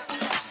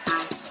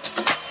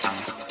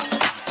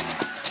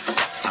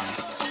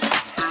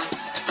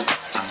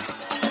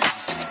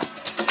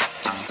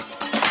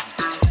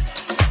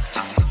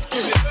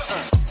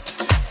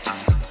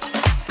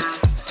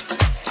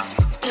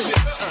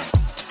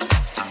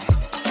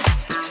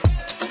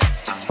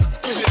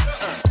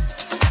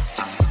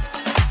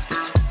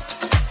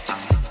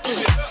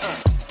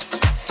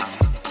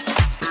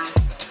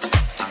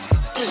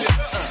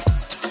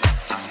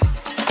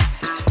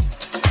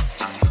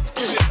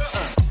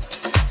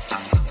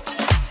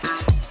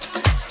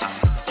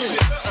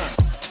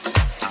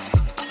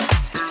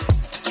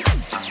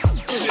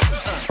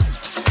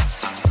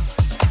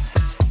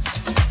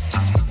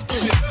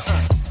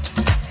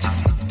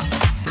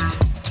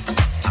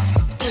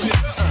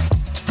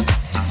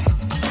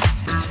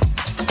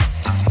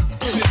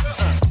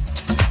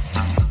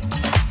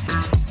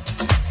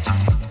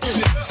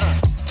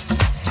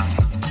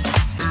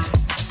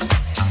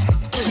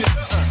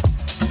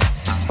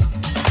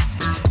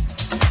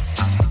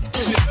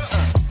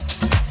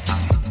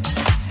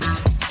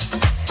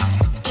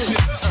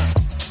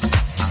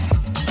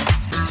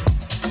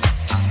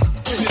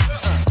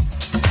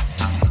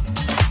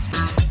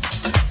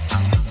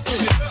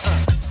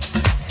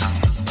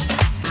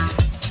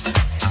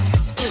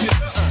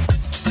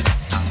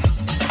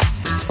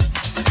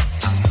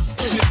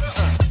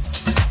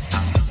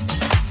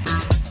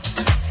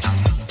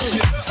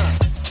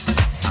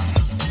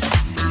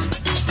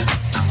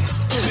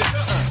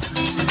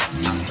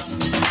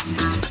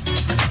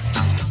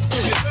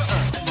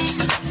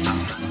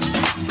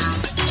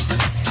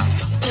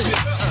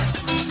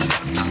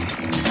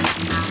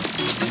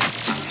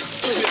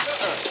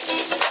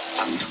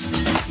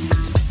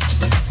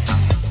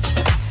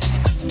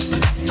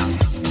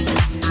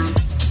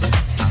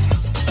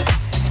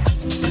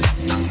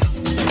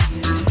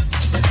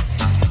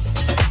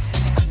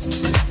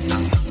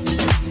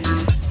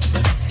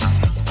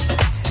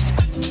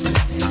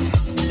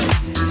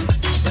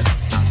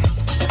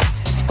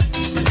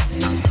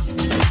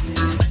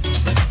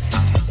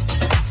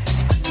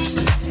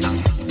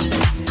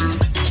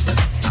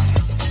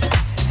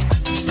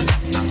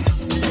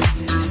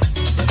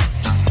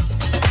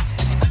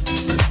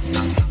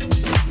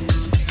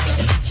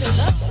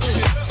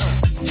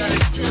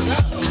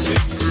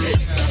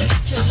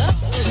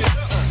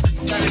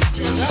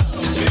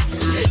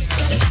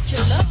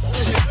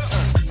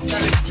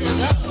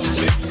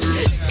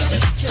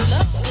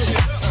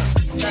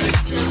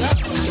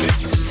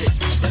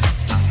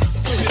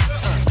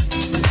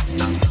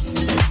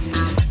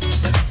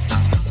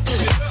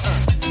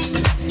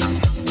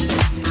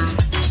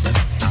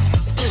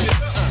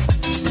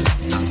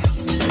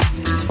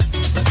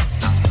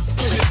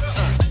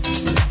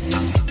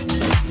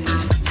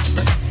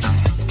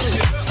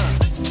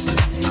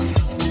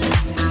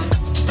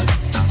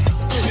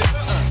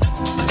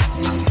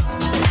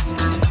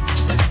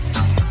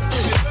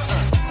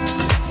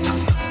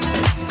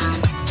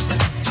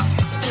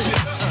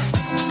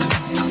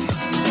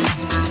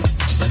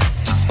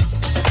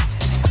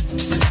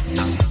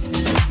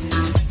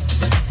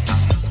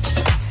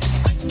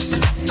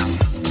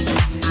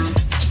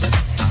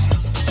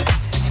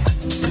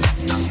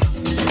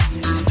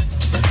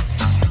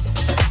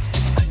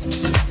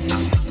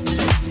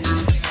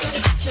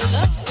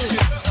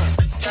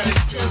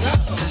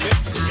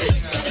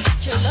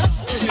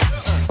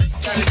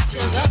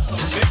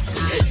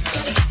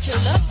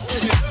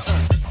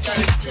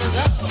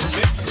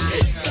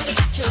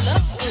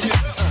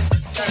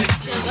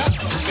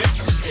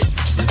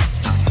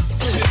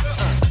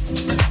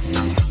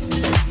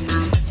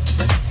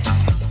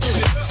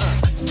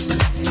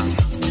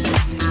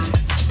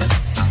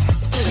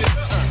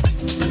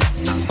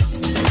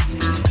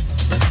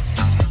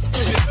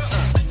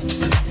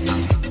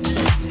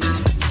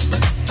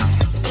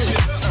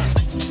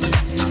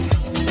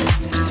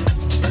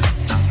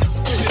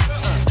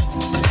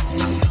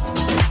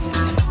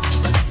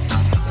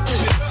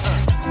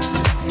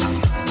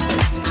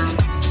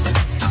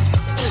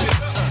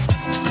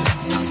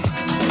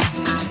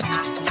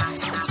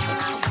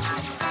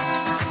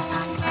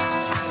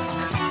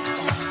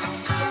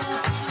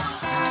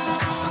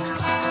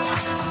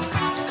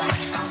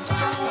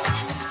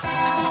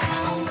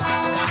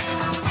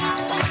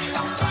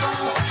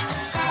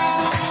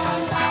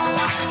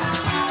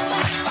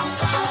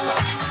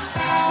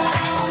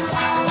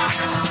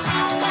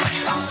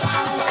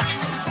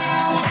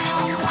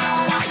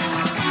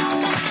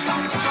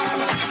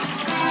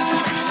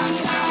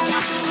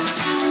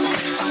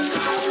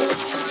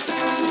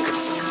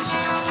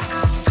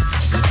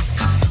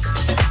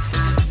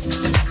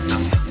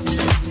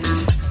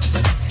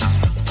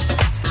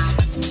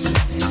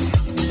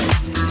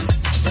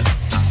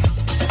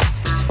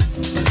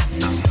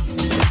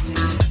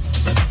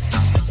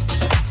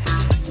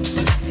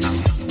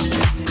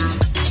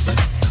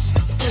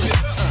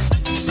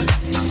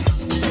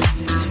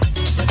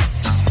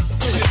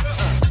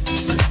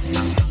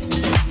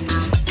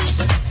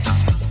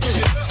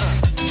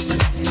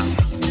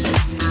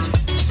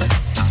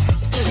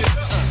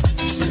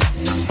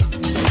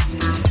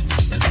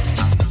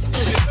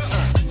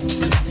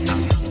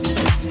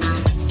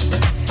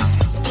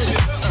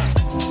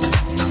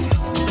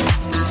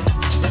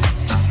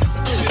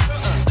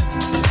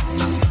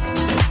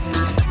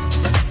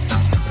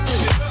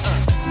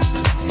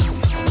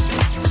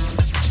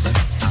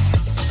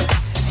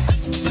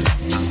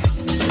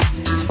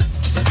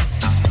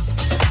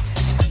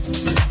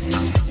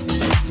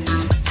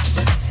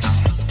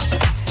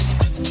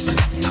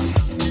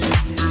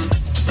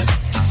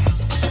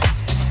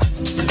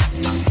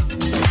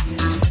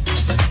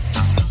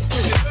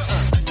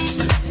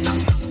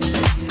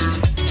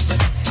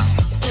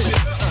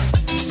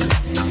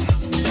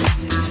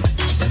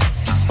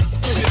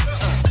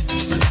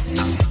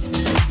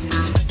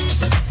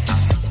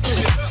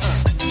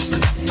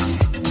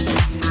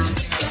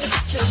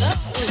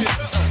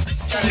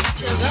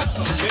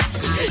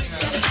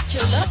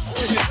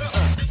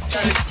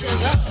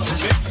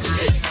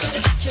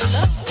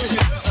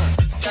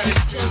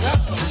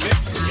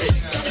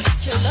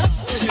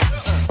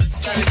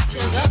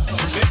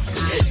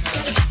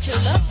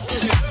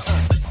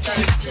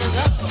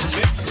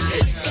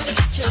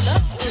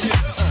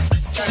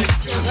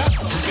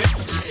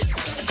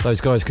 Those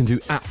guys can do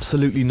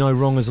absolutely no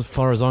wrong as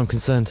far as I'm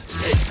concerned.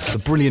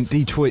 The brilliant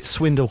Detroit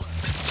Swindle.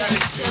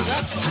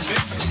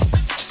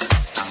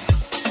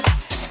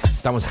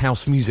 That was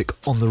House Music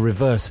on the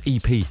Reverse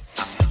EP.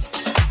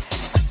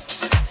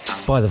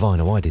 By the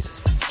Vinyl, I did.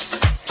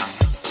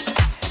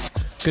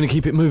 Gonna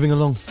keep it moving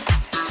along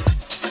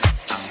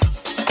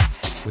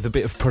with a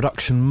bit of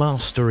production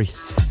mastery,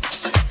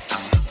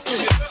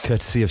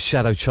 courtesy of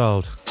Shadow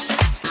Child.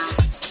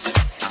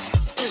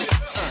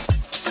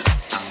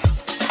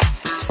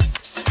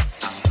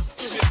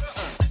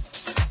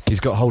 He's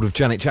got hold of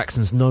Janet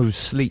Jackson's No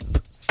Sleep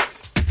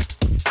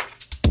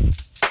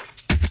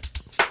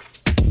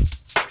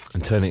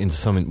and turn it into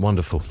something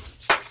wonderful.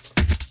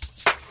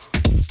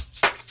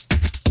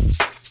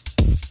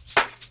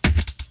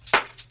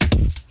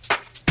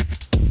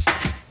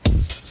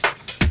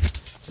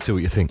 See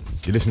what you think.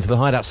 You listen to the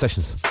Hideout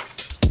Sessions.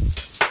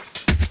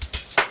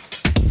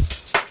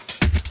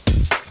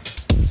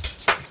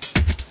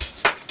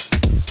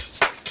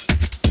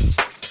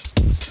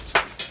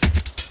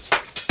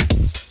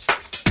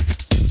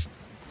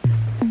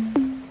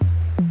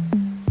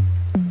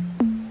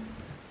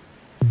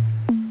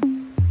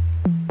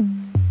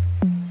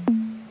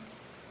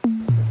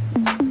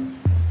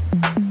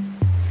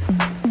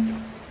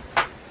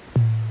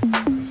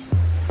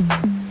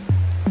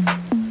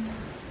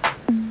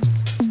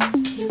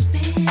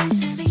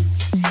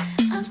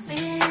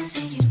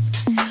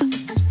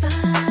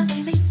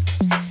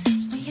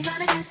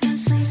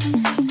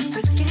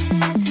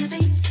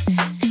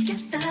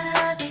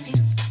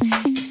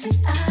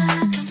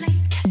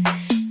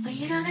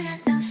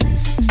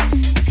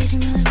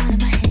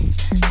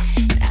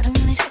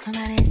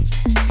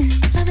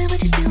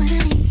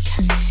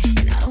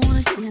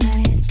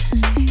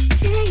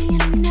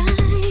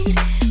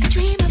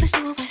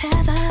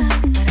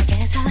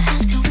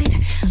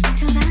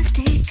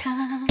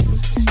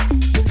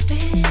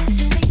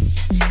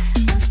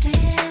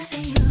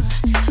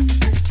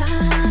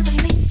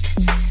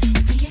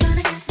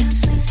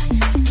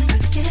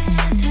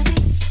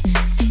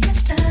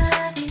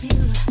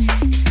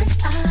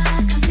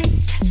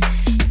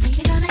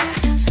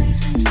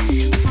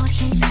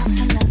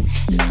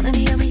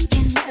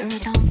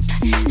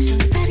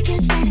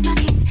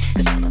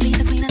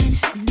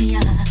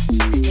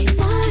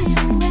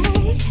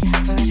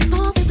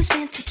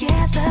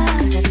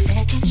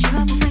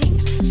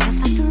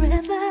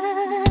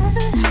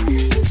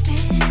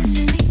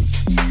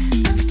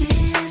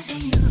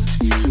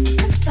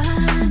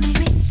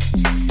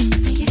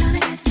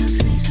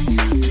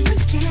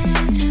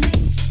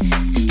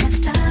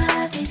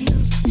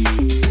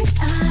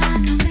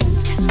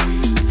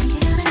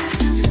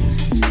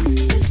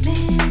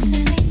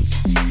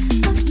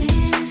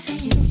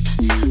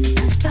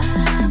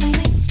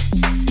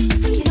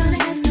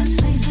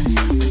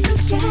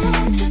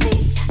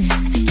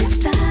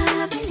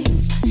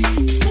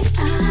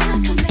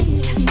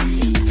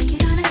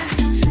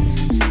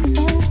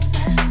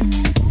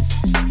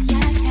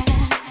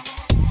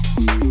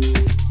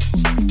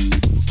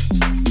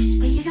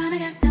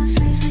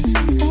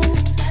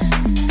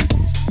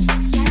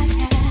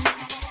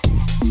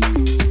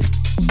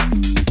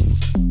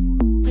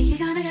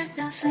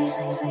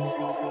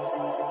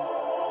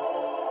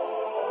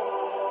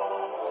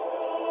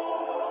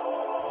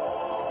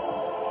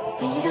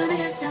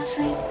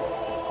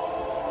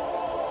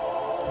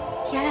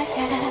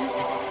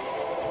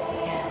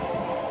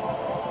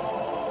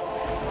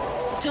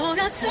 Don't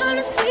got time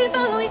to sleep,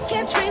 but we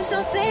can dream,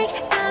 so think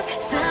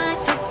outside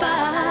the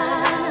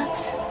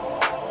box.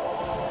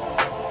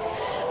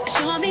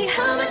 Show me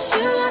how much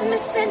you are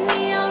missing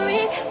me, I'll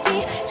read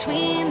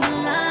between the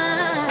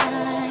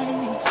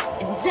lines,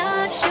 and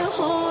I shall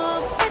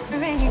hold that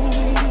ring.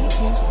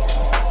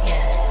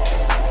 Yeah.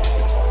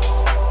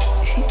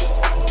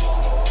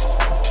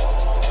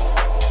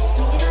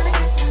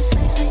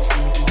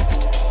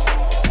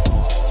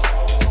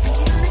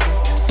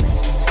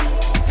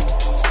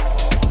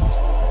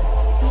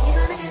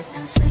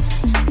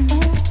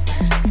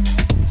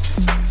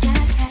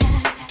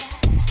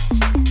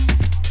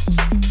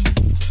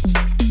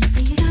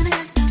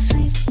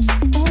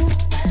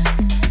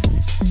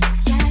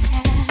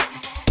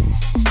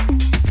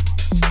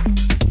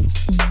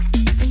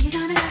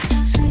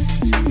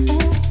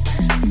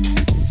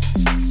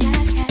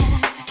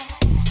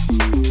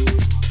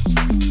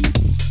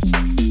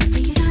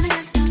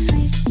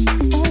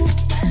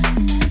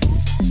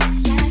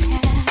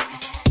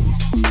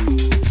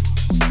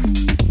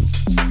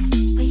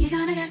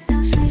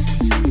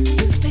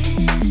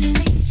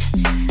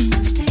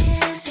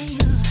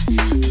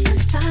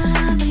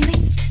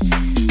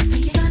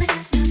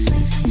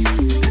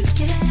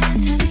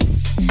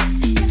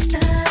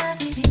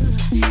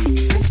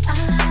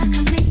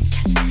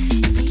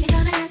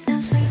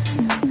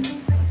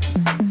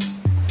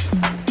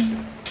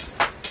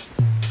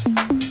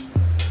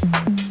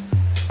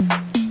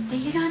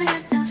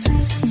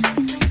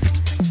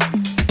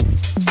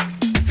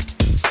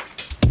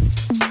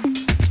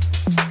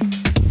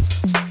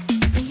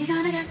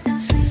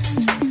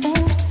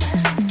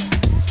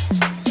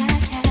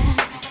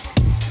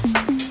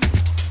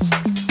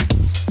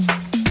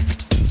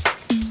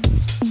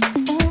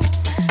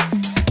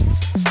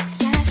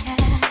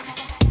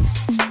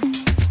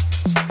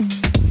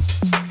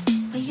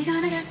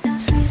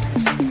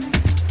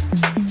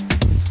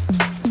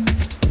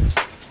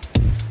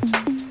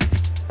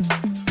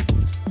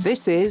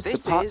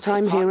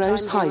 Part-Time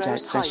Heroes Hideout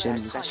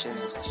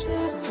Sessions.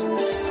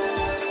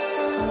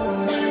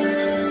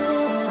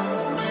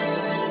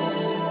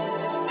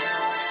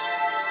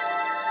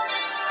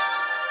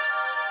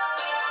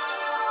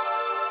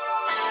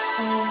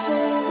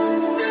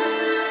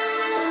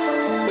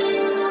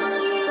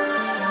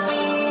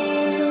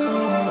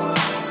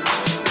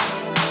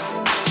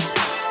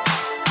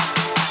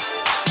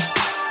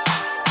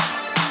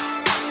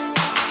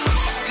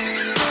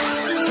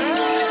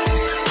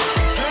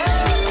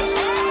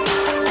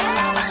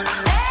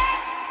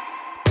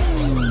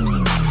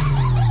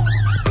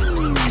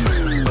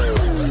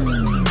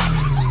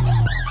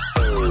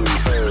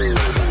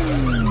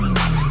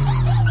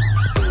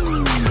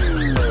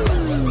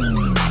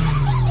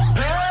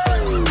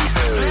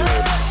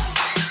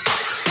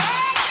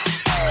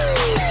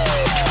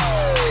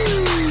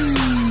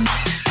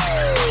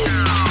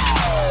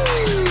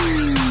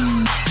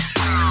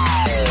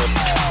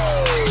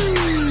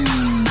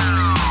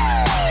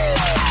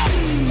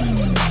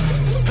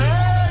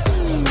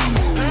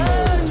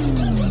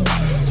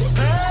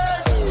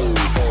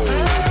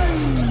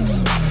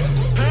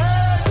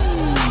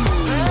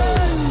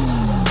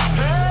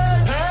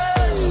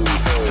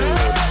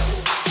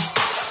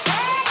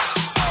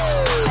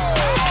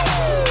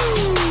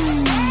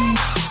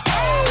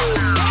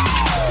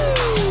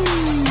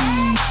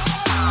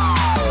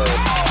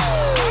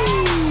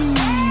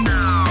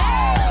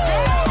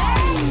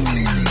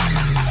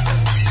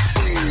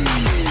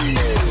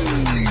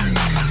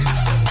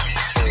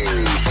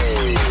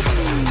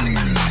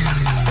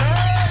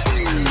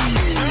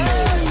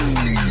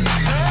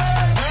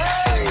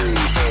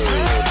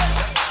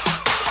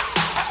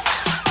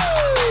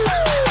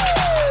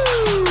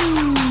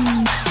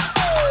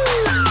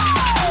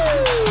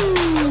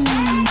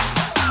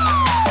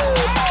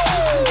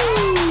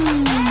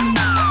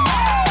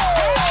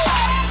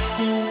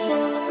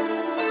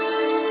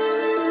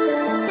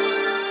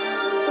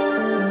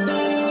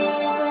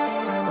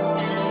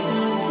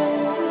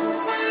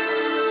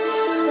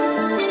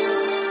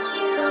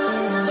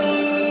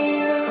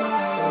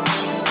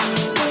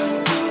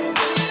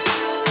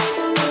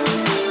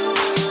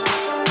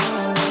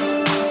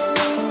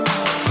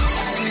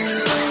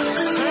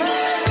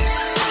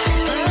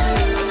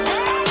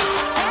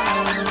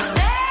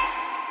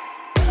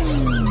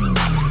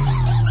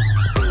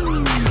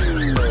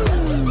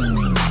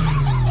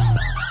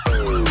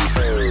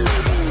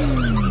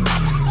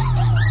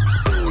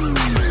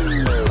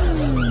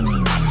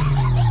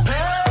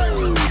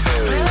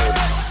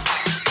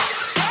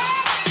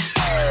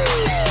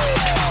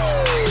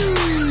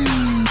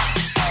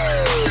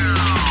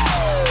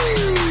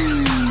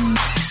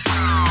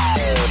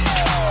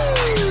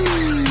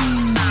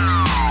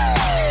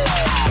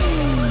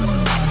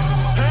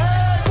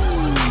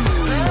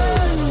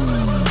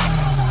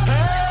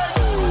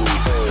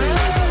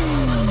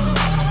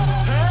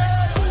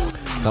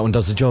 That one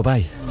does the job,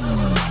 eh?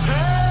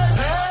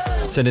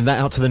 Sending that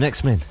out to the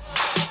next men.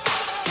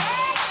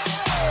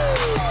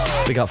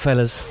 Big up,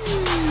 fellas.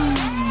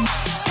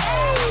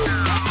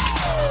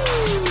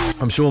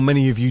 I'm sure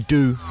many of you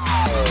do,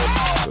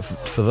 but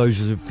for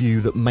those of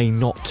you that may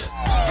not,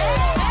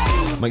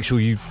 make sure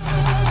you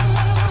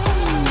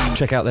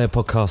check out their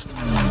podcast.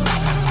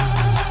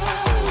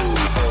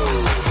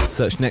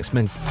 Search Next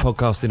Men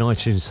Podcast in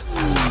iTunes.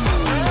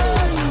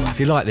 If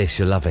you like this,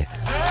 you'll love it.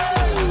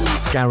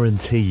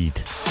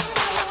 Guaranteed.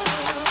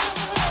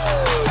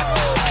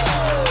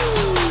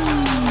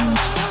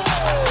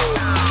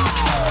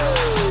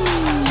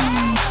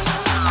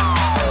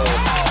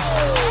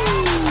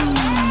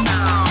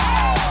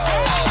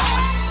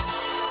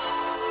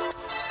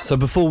 So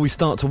before we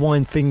start to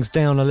wind things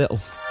down a little,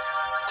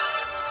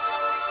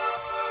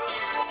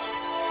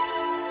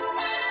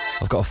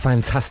 I've got a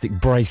fantastic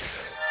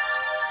brace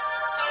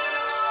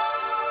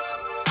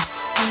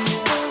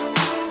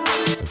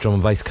of drum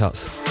and bass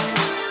cuts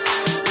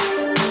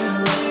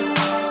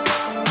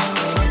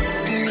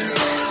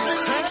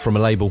from a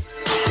label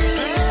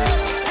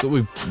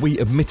that we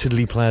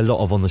admittedly play a lot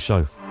of on the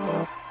show,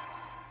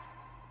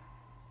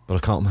 but I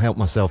can't help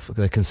myself,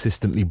 they're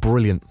consistently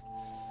brilliant.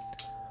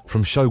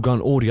 From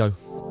Shogun Audio,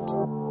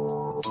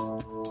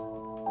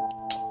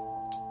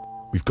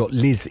 we've got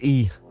Liz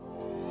E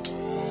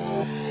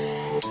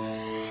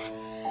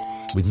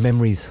with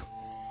Memories,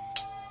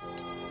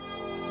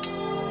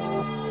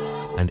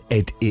 and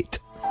Ed It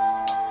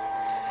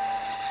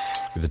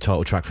with the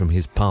title track from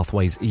his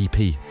Pathways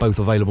EP, both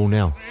available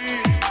now.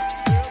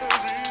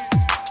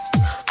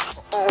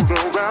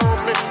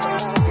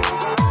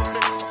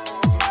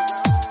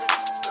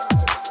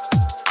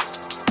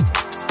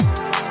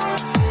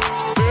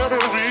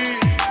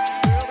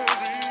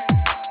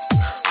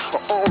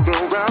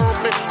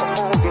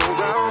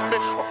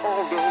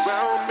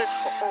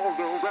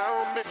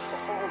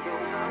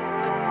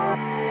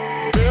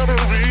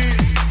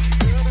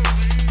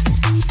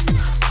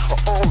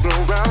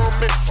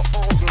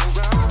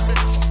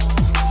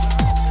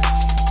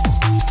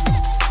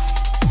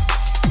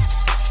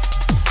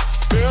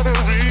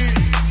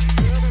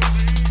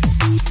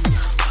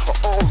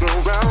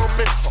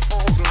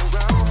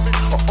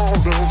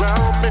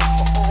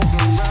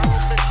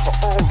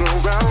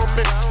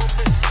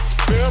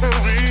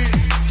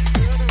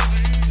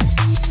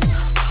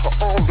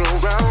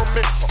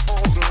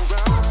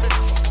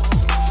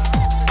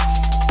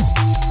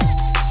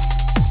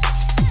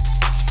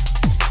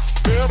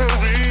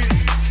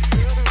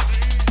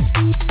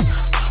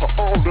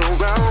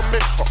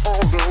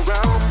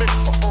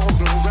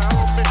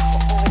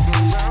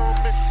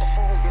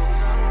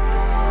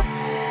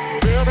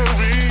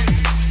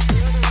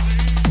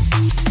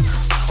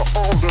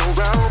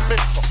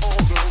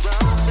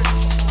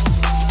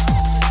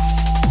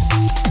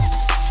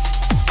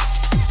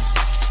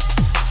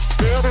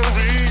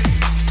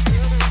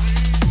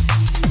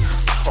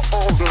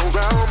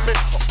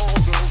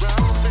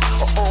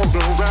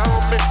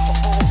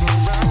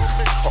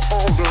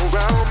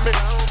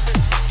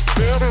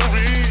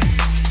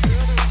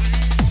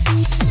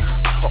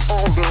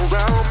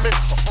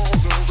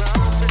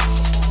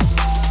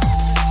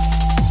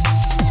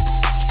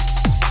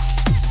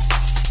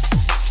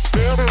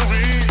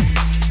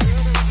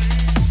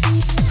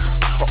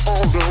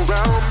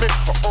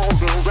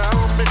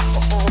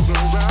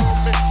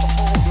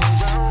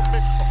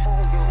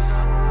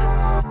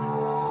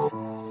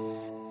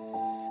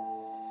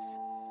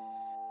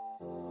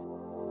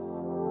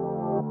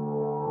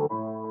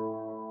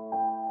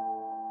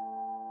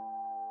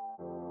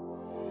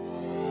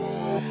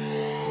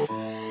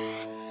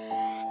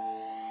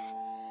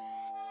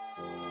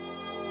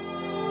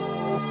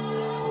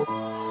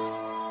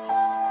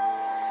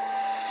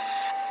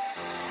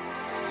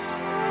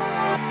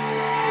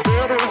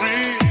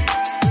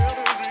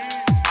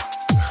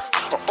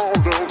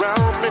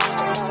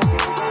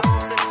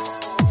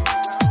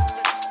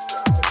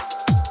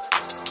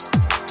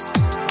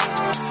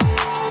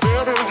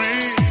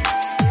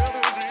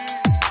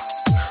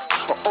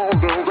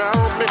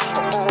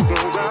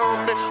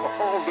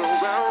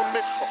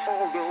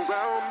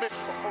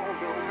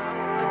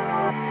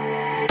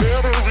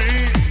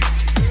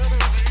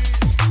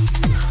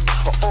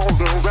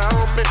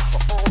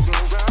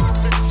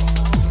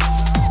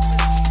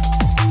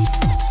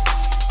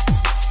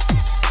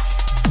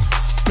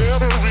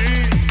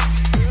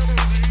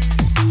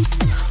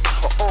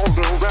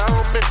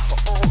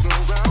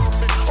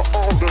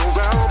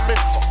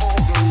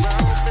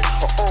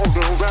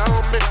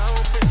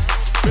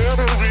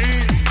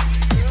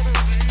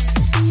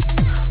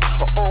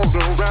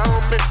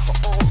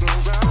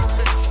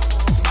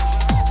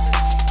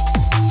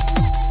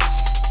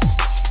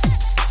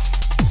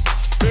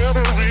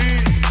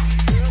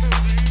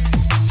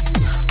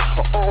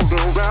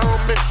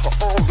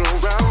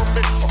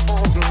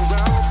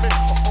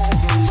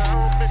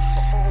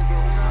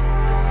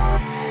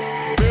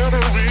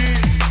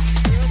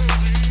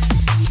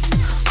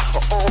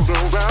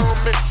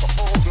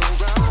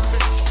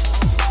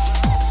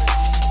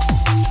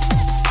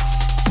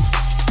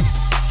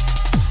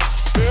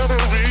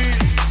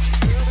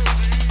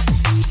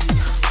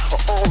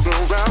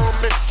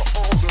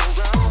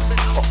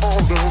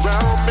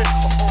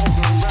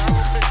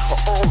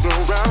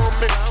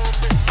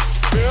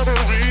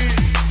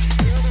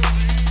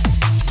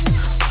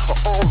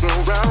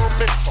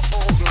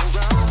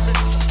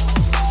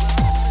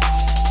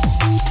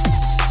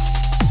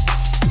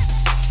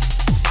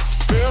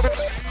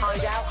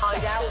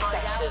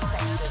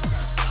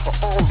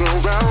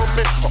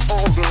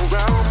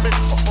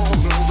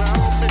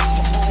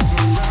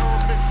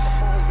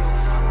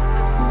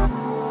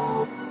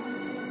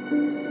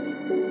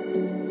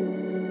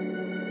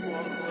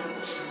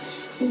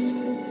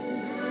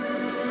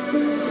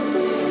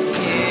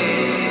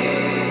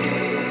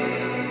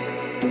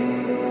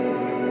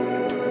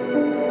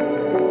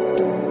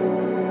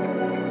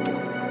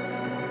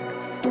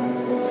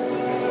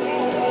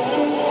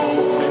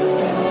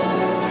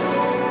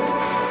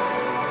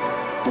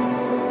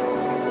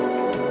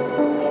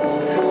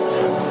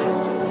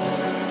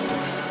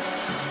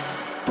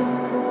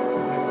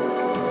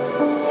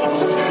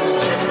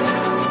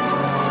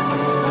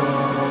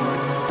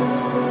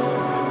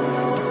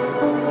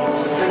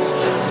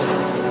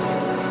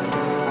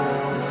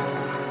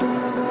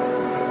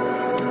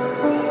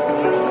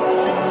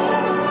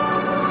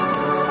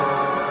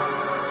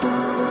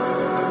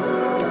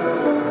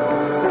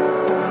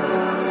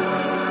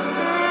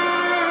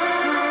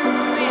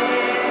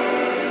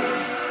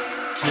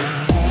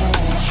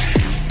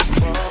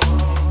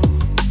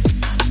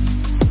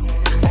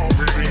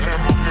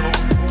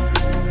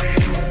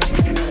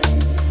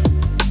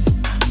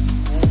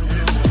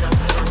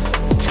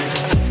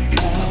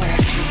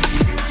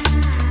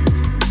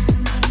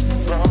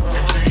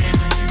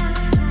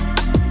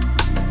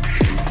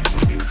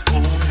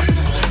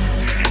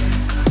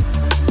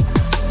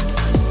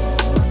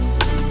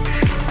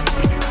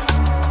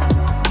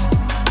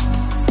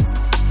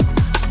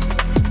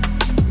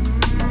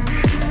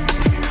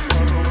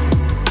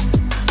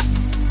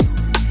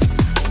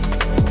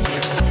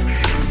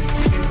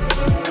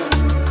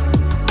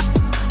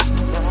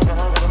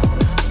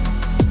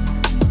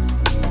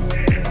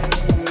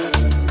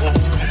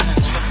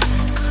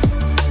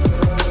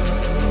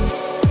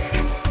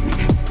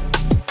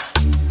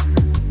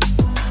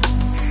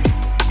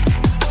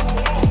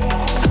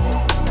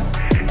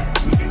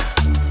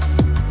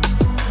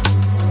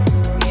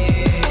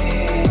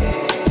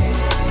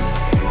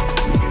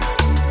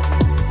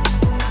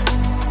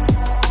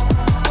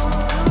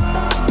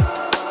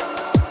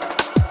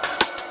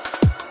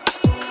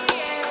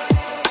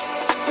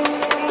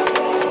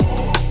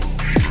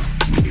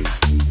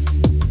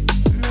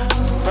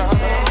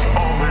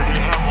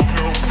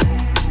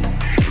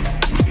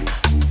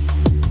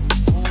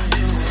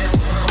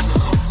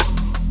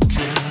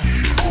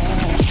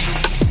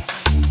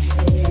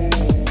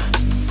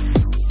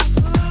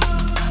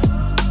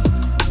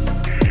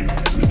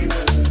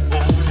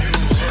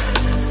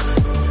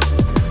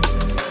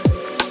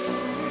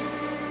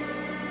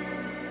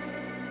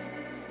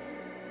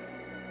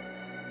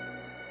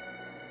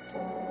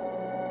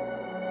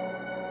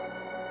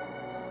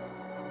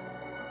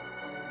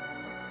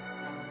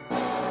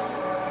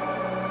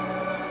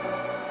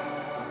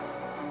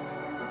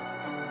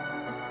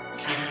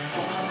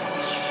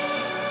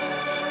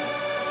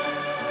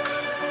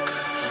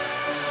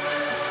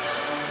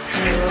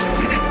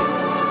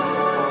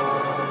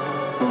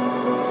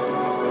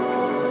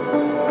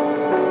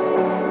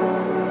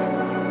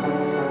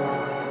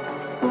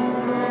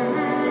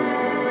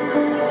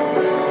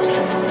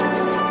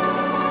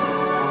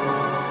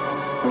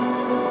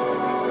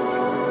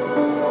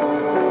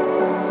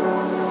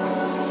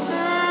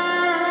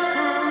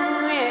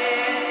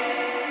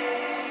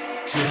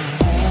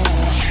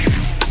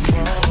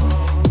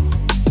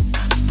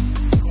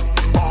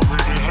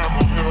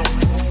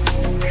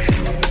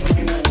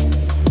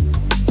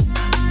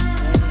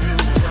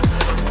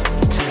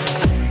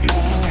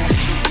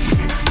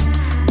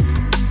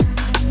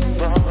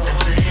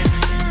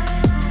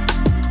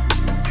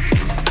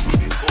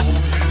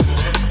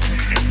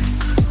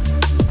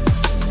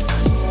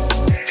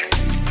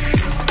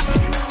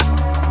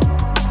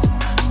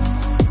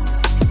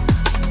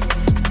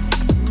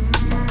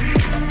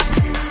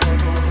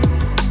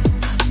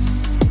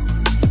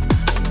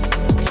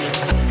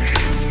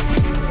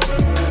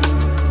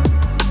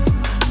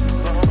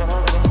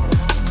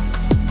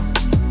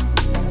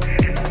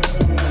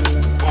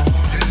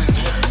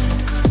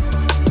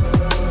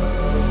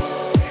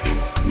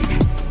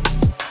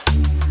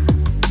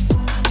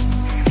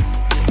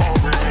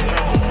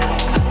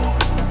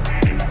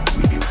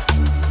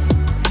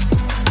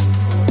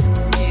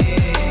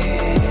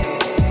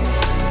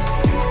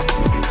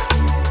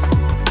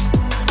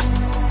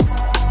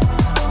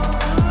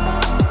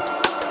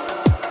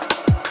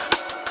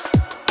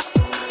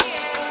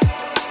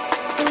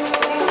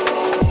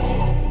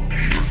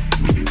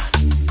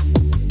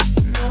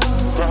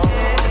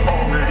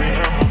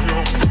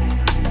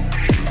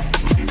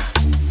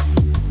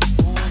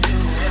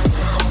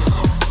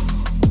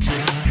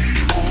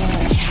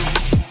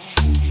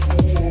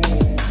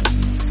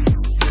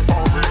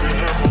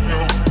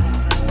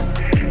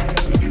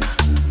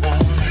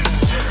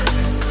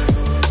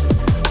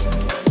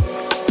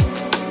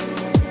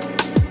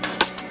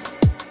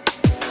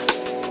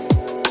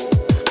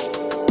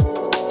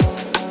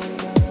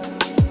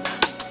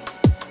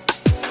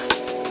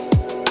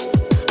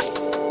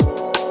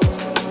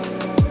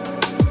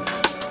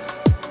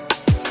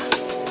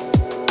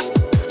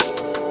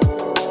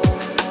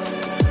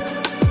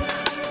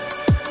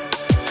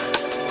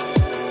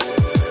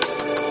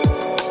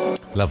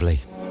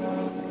 Lovely.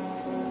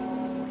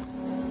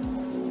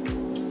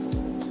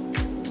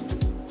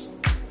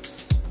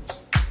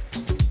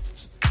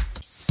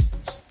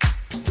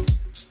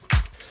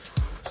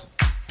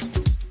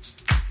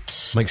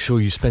 Make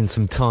sure you spend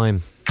some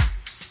time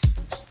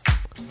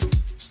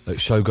at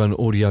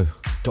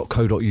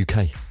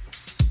shogunaudio.co.uk.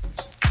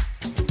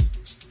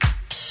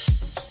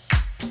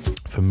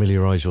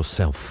 Familiarise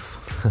yourself.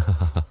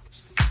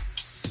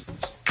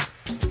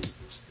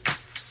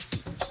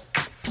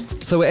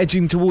 So we're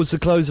edging towards the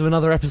close of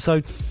another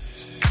episode.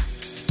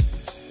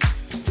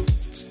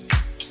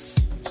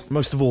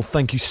 Most of all,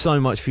 thank you so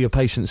much for your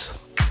patience.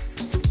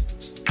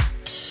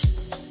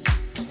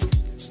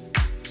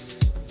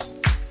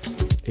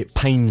 It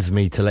pains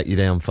me to let you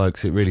down,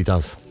 folks. It really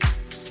does.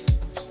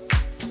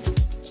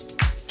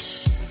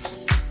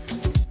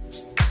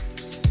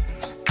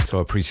 So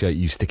I appreciate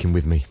you sticking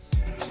with me.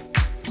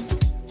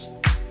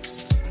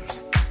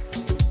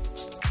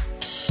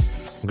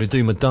 I'm going to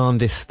do my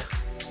darndest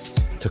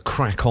to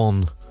crack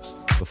on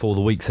before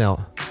the week's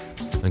out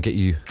and get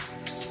you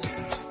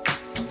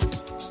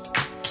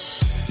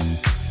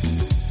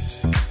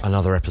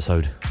another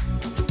episode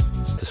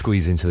to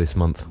squeeze into this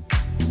month.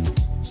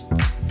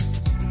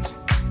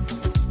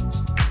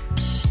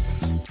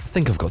 I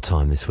think I've got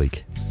time this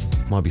week.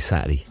 Might be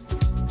Saturday.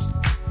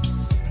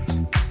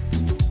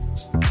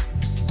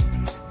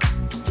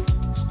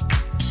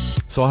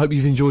 So I hope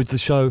you've enjoyed the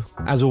show.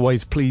 As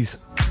always, please,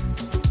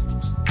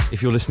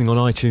 if you're listening on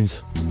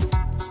iTunes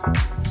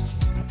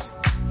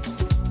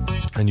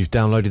and you've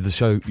downloaded the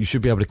show, you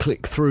should be able to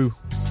click through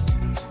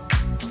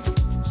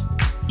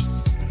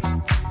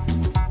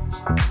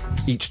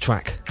each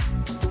track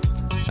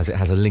as it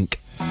has a link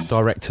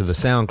direct to the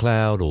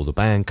SoundCloud or the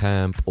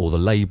Bandcamp or the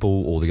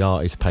label or the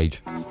artist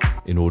page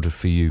in order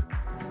for you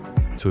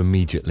to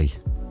immediately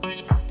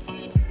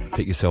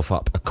pick yourself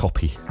up a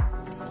copy,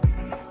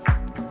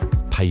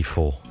 pay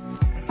for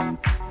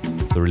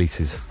the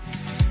releases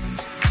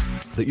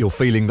that you're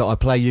feeling that I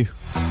play you.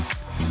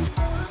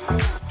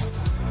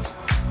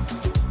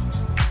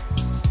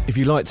 If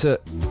you'd like to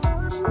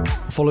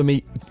follow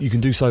me, you can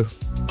do so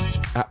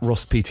at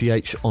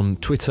RossPTH on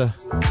Twitter,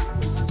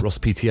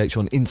 RossPTH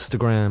on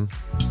Instagram,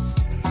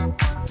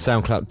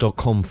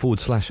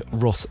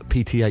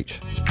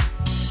 soundcloud.com/RossPTH,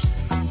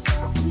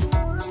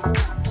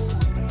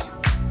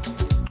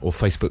 or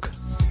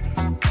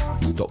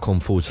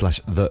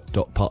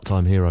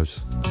Facebook.com/the.parttimeheroes.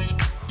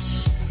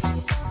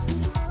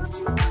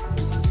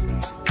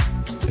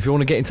 If you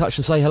want to get in touch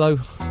and say hello,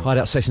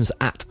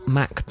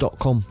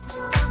 hideoutsessions@mac.com.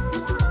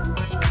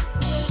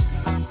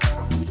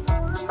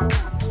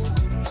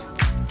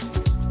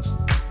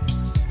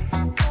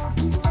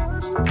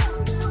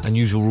 And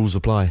usual rules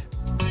apply.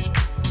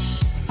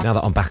 Now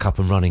that I'm back up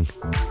and running,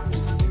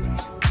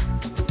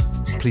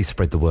 please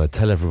spread the word.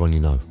 Tell everyone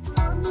you know.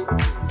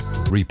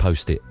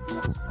 Repost it,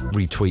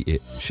 retweet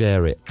it,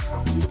 share it.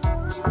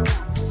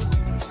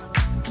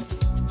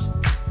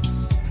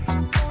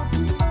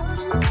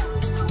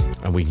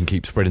 And we can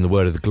keep spreading the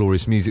word of the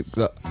glorious music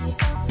that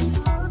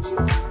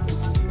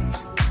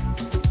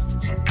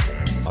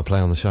I play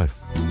on the show.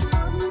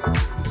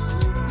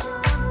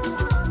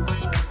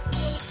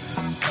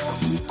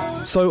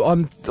 So I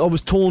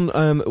was torn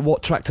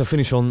what track to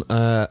finish on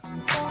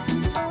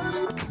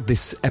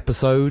this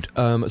episode.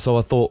 So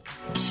I thought,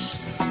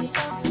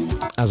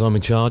 as I'm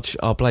in charge,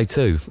 I'll play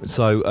two.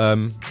 So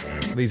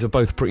these are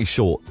both pretty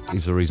short,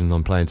 is the reason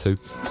I'm playing two.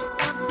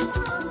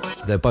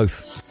 They're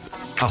both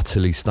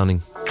utterly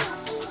stunning.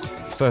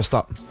 First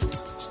up,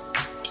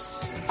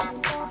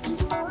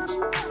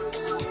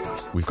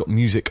 we've got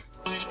music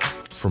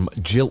from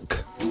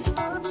Jilk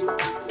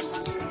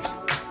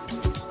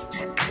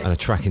and a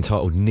track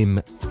entitled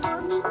Nim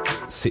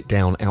Sit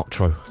Down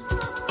Outro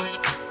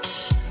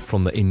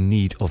from the In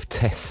Need of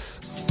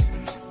Tess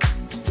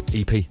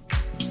EP.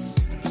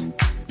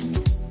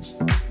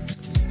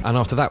 And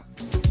after that,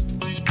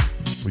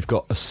 we've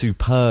got a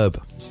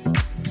superb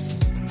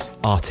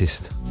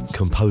artist,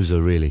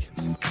 composer really,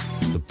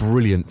 the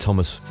brilliant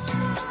Thomas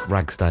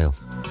Ragsdale.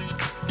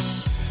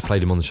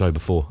 Played him on the show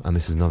before, and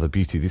this is another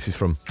beauty. This is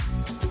from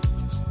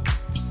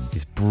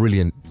his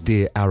brilliant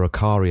Dear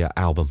Araucaria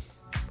album,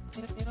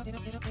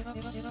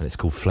 and it's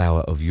called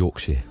Flower of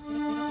Yorkshire.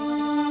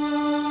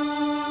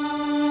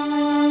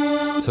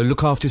 So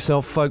look after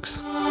yourself,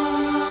 folks.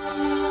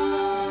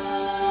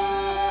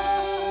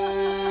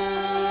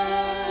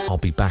 I'll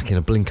be back in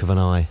a blink of an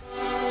eye.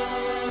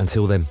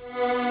 Until then,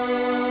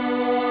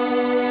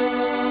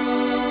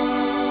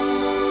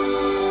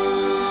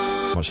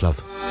 much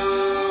love.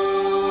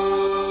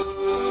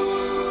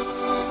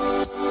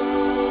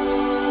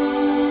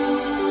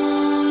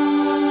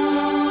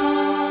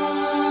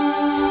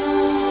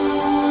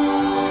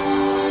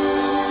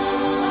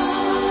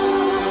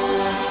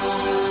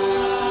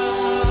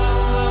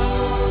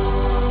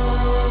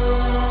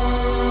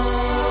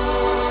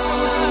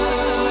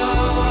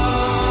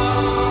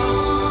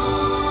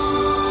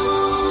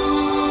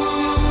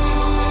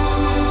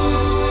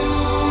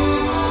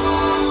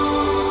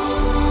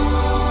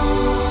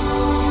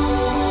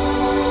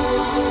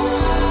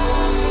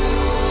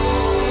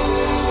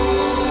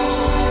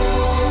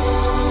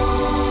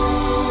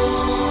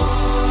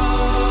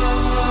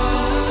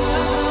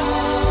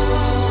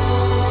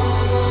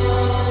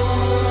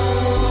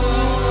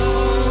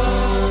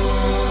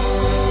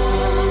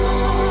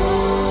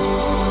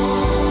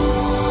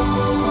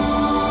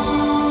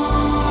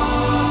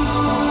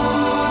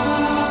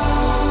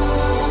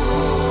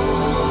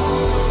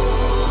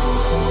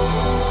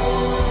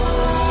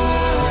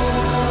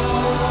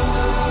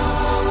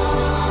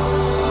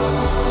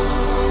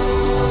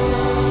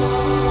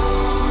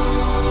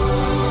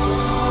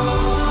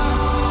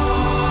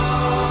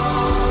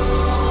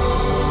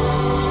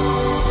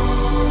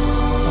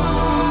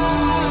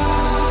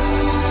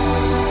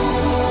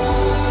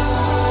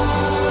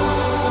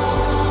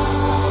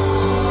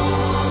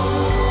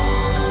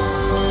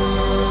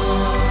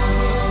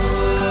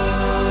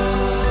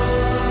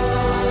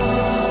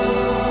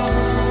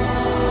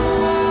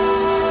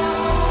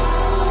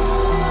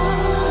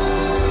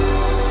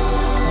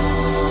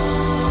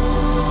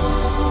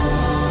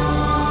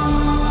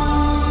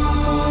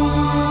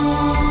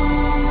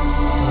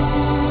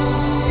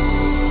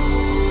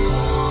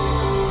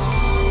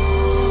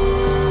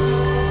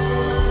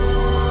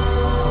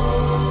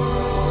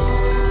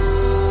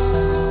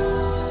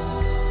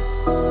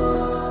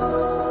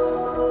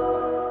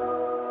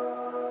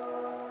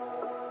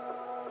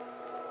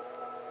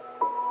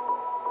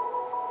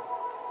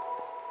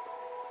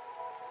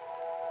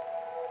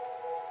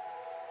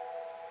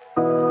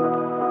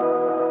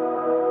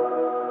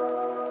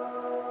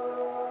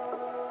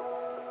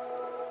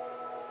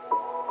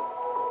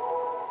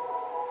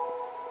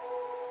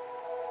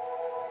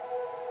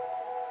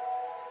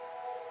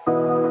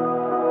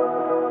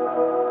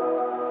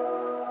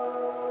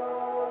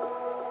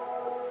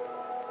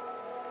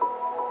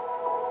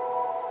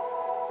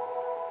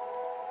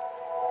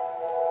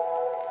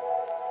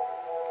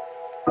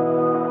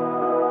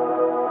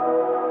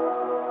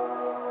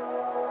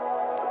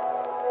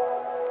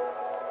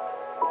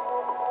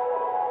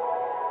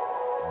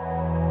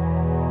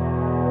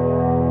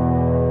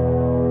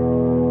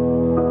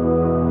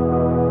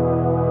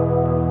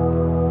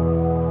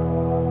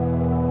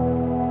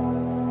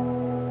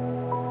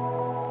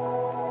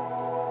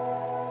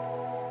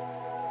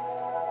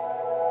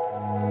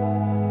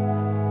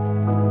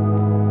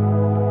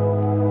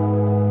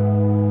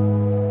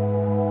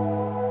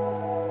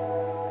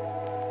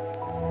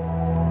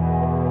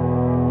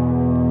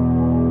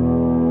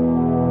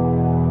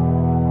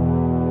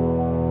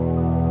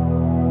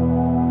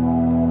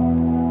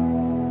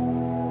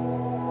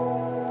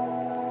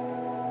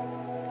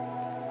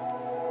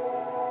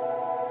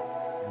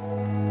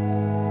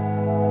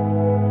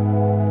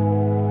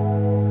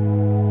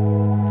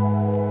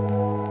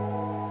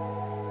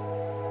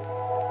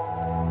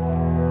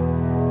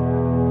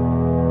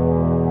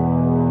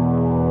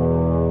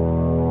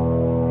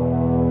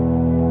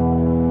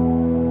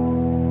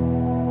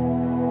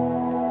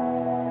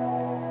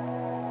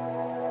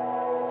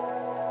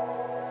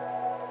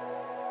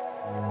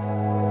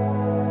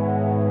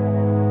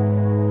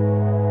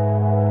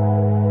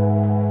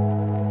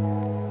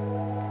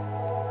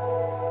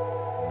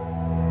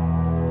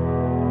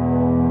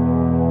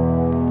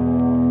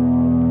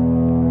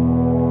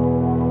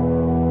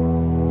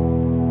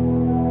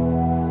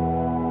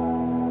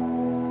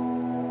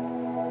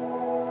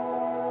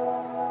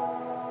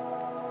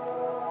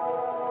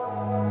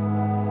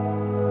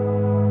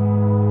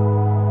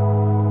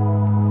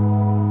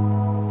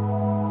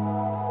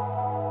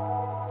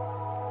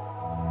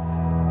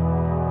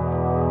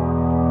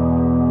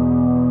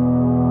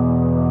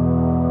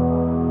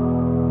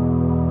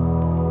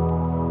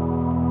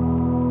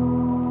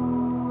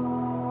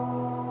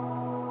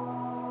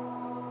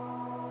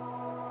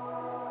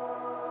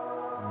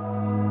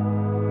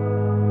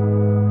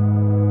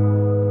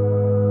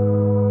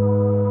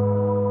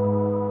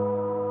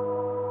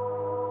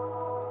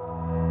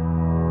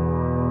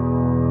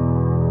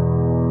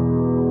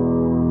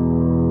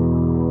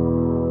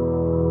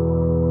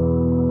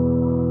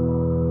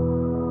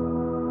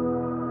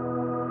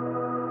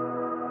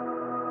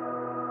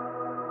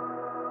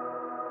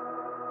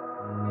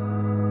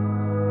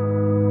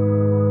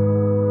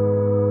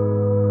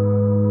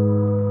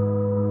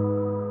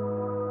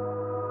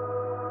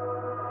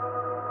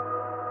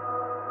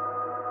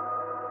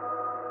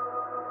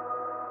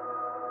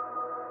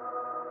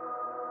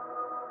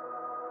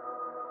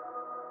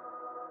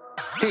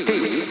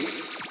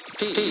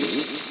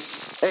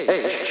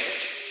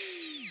 H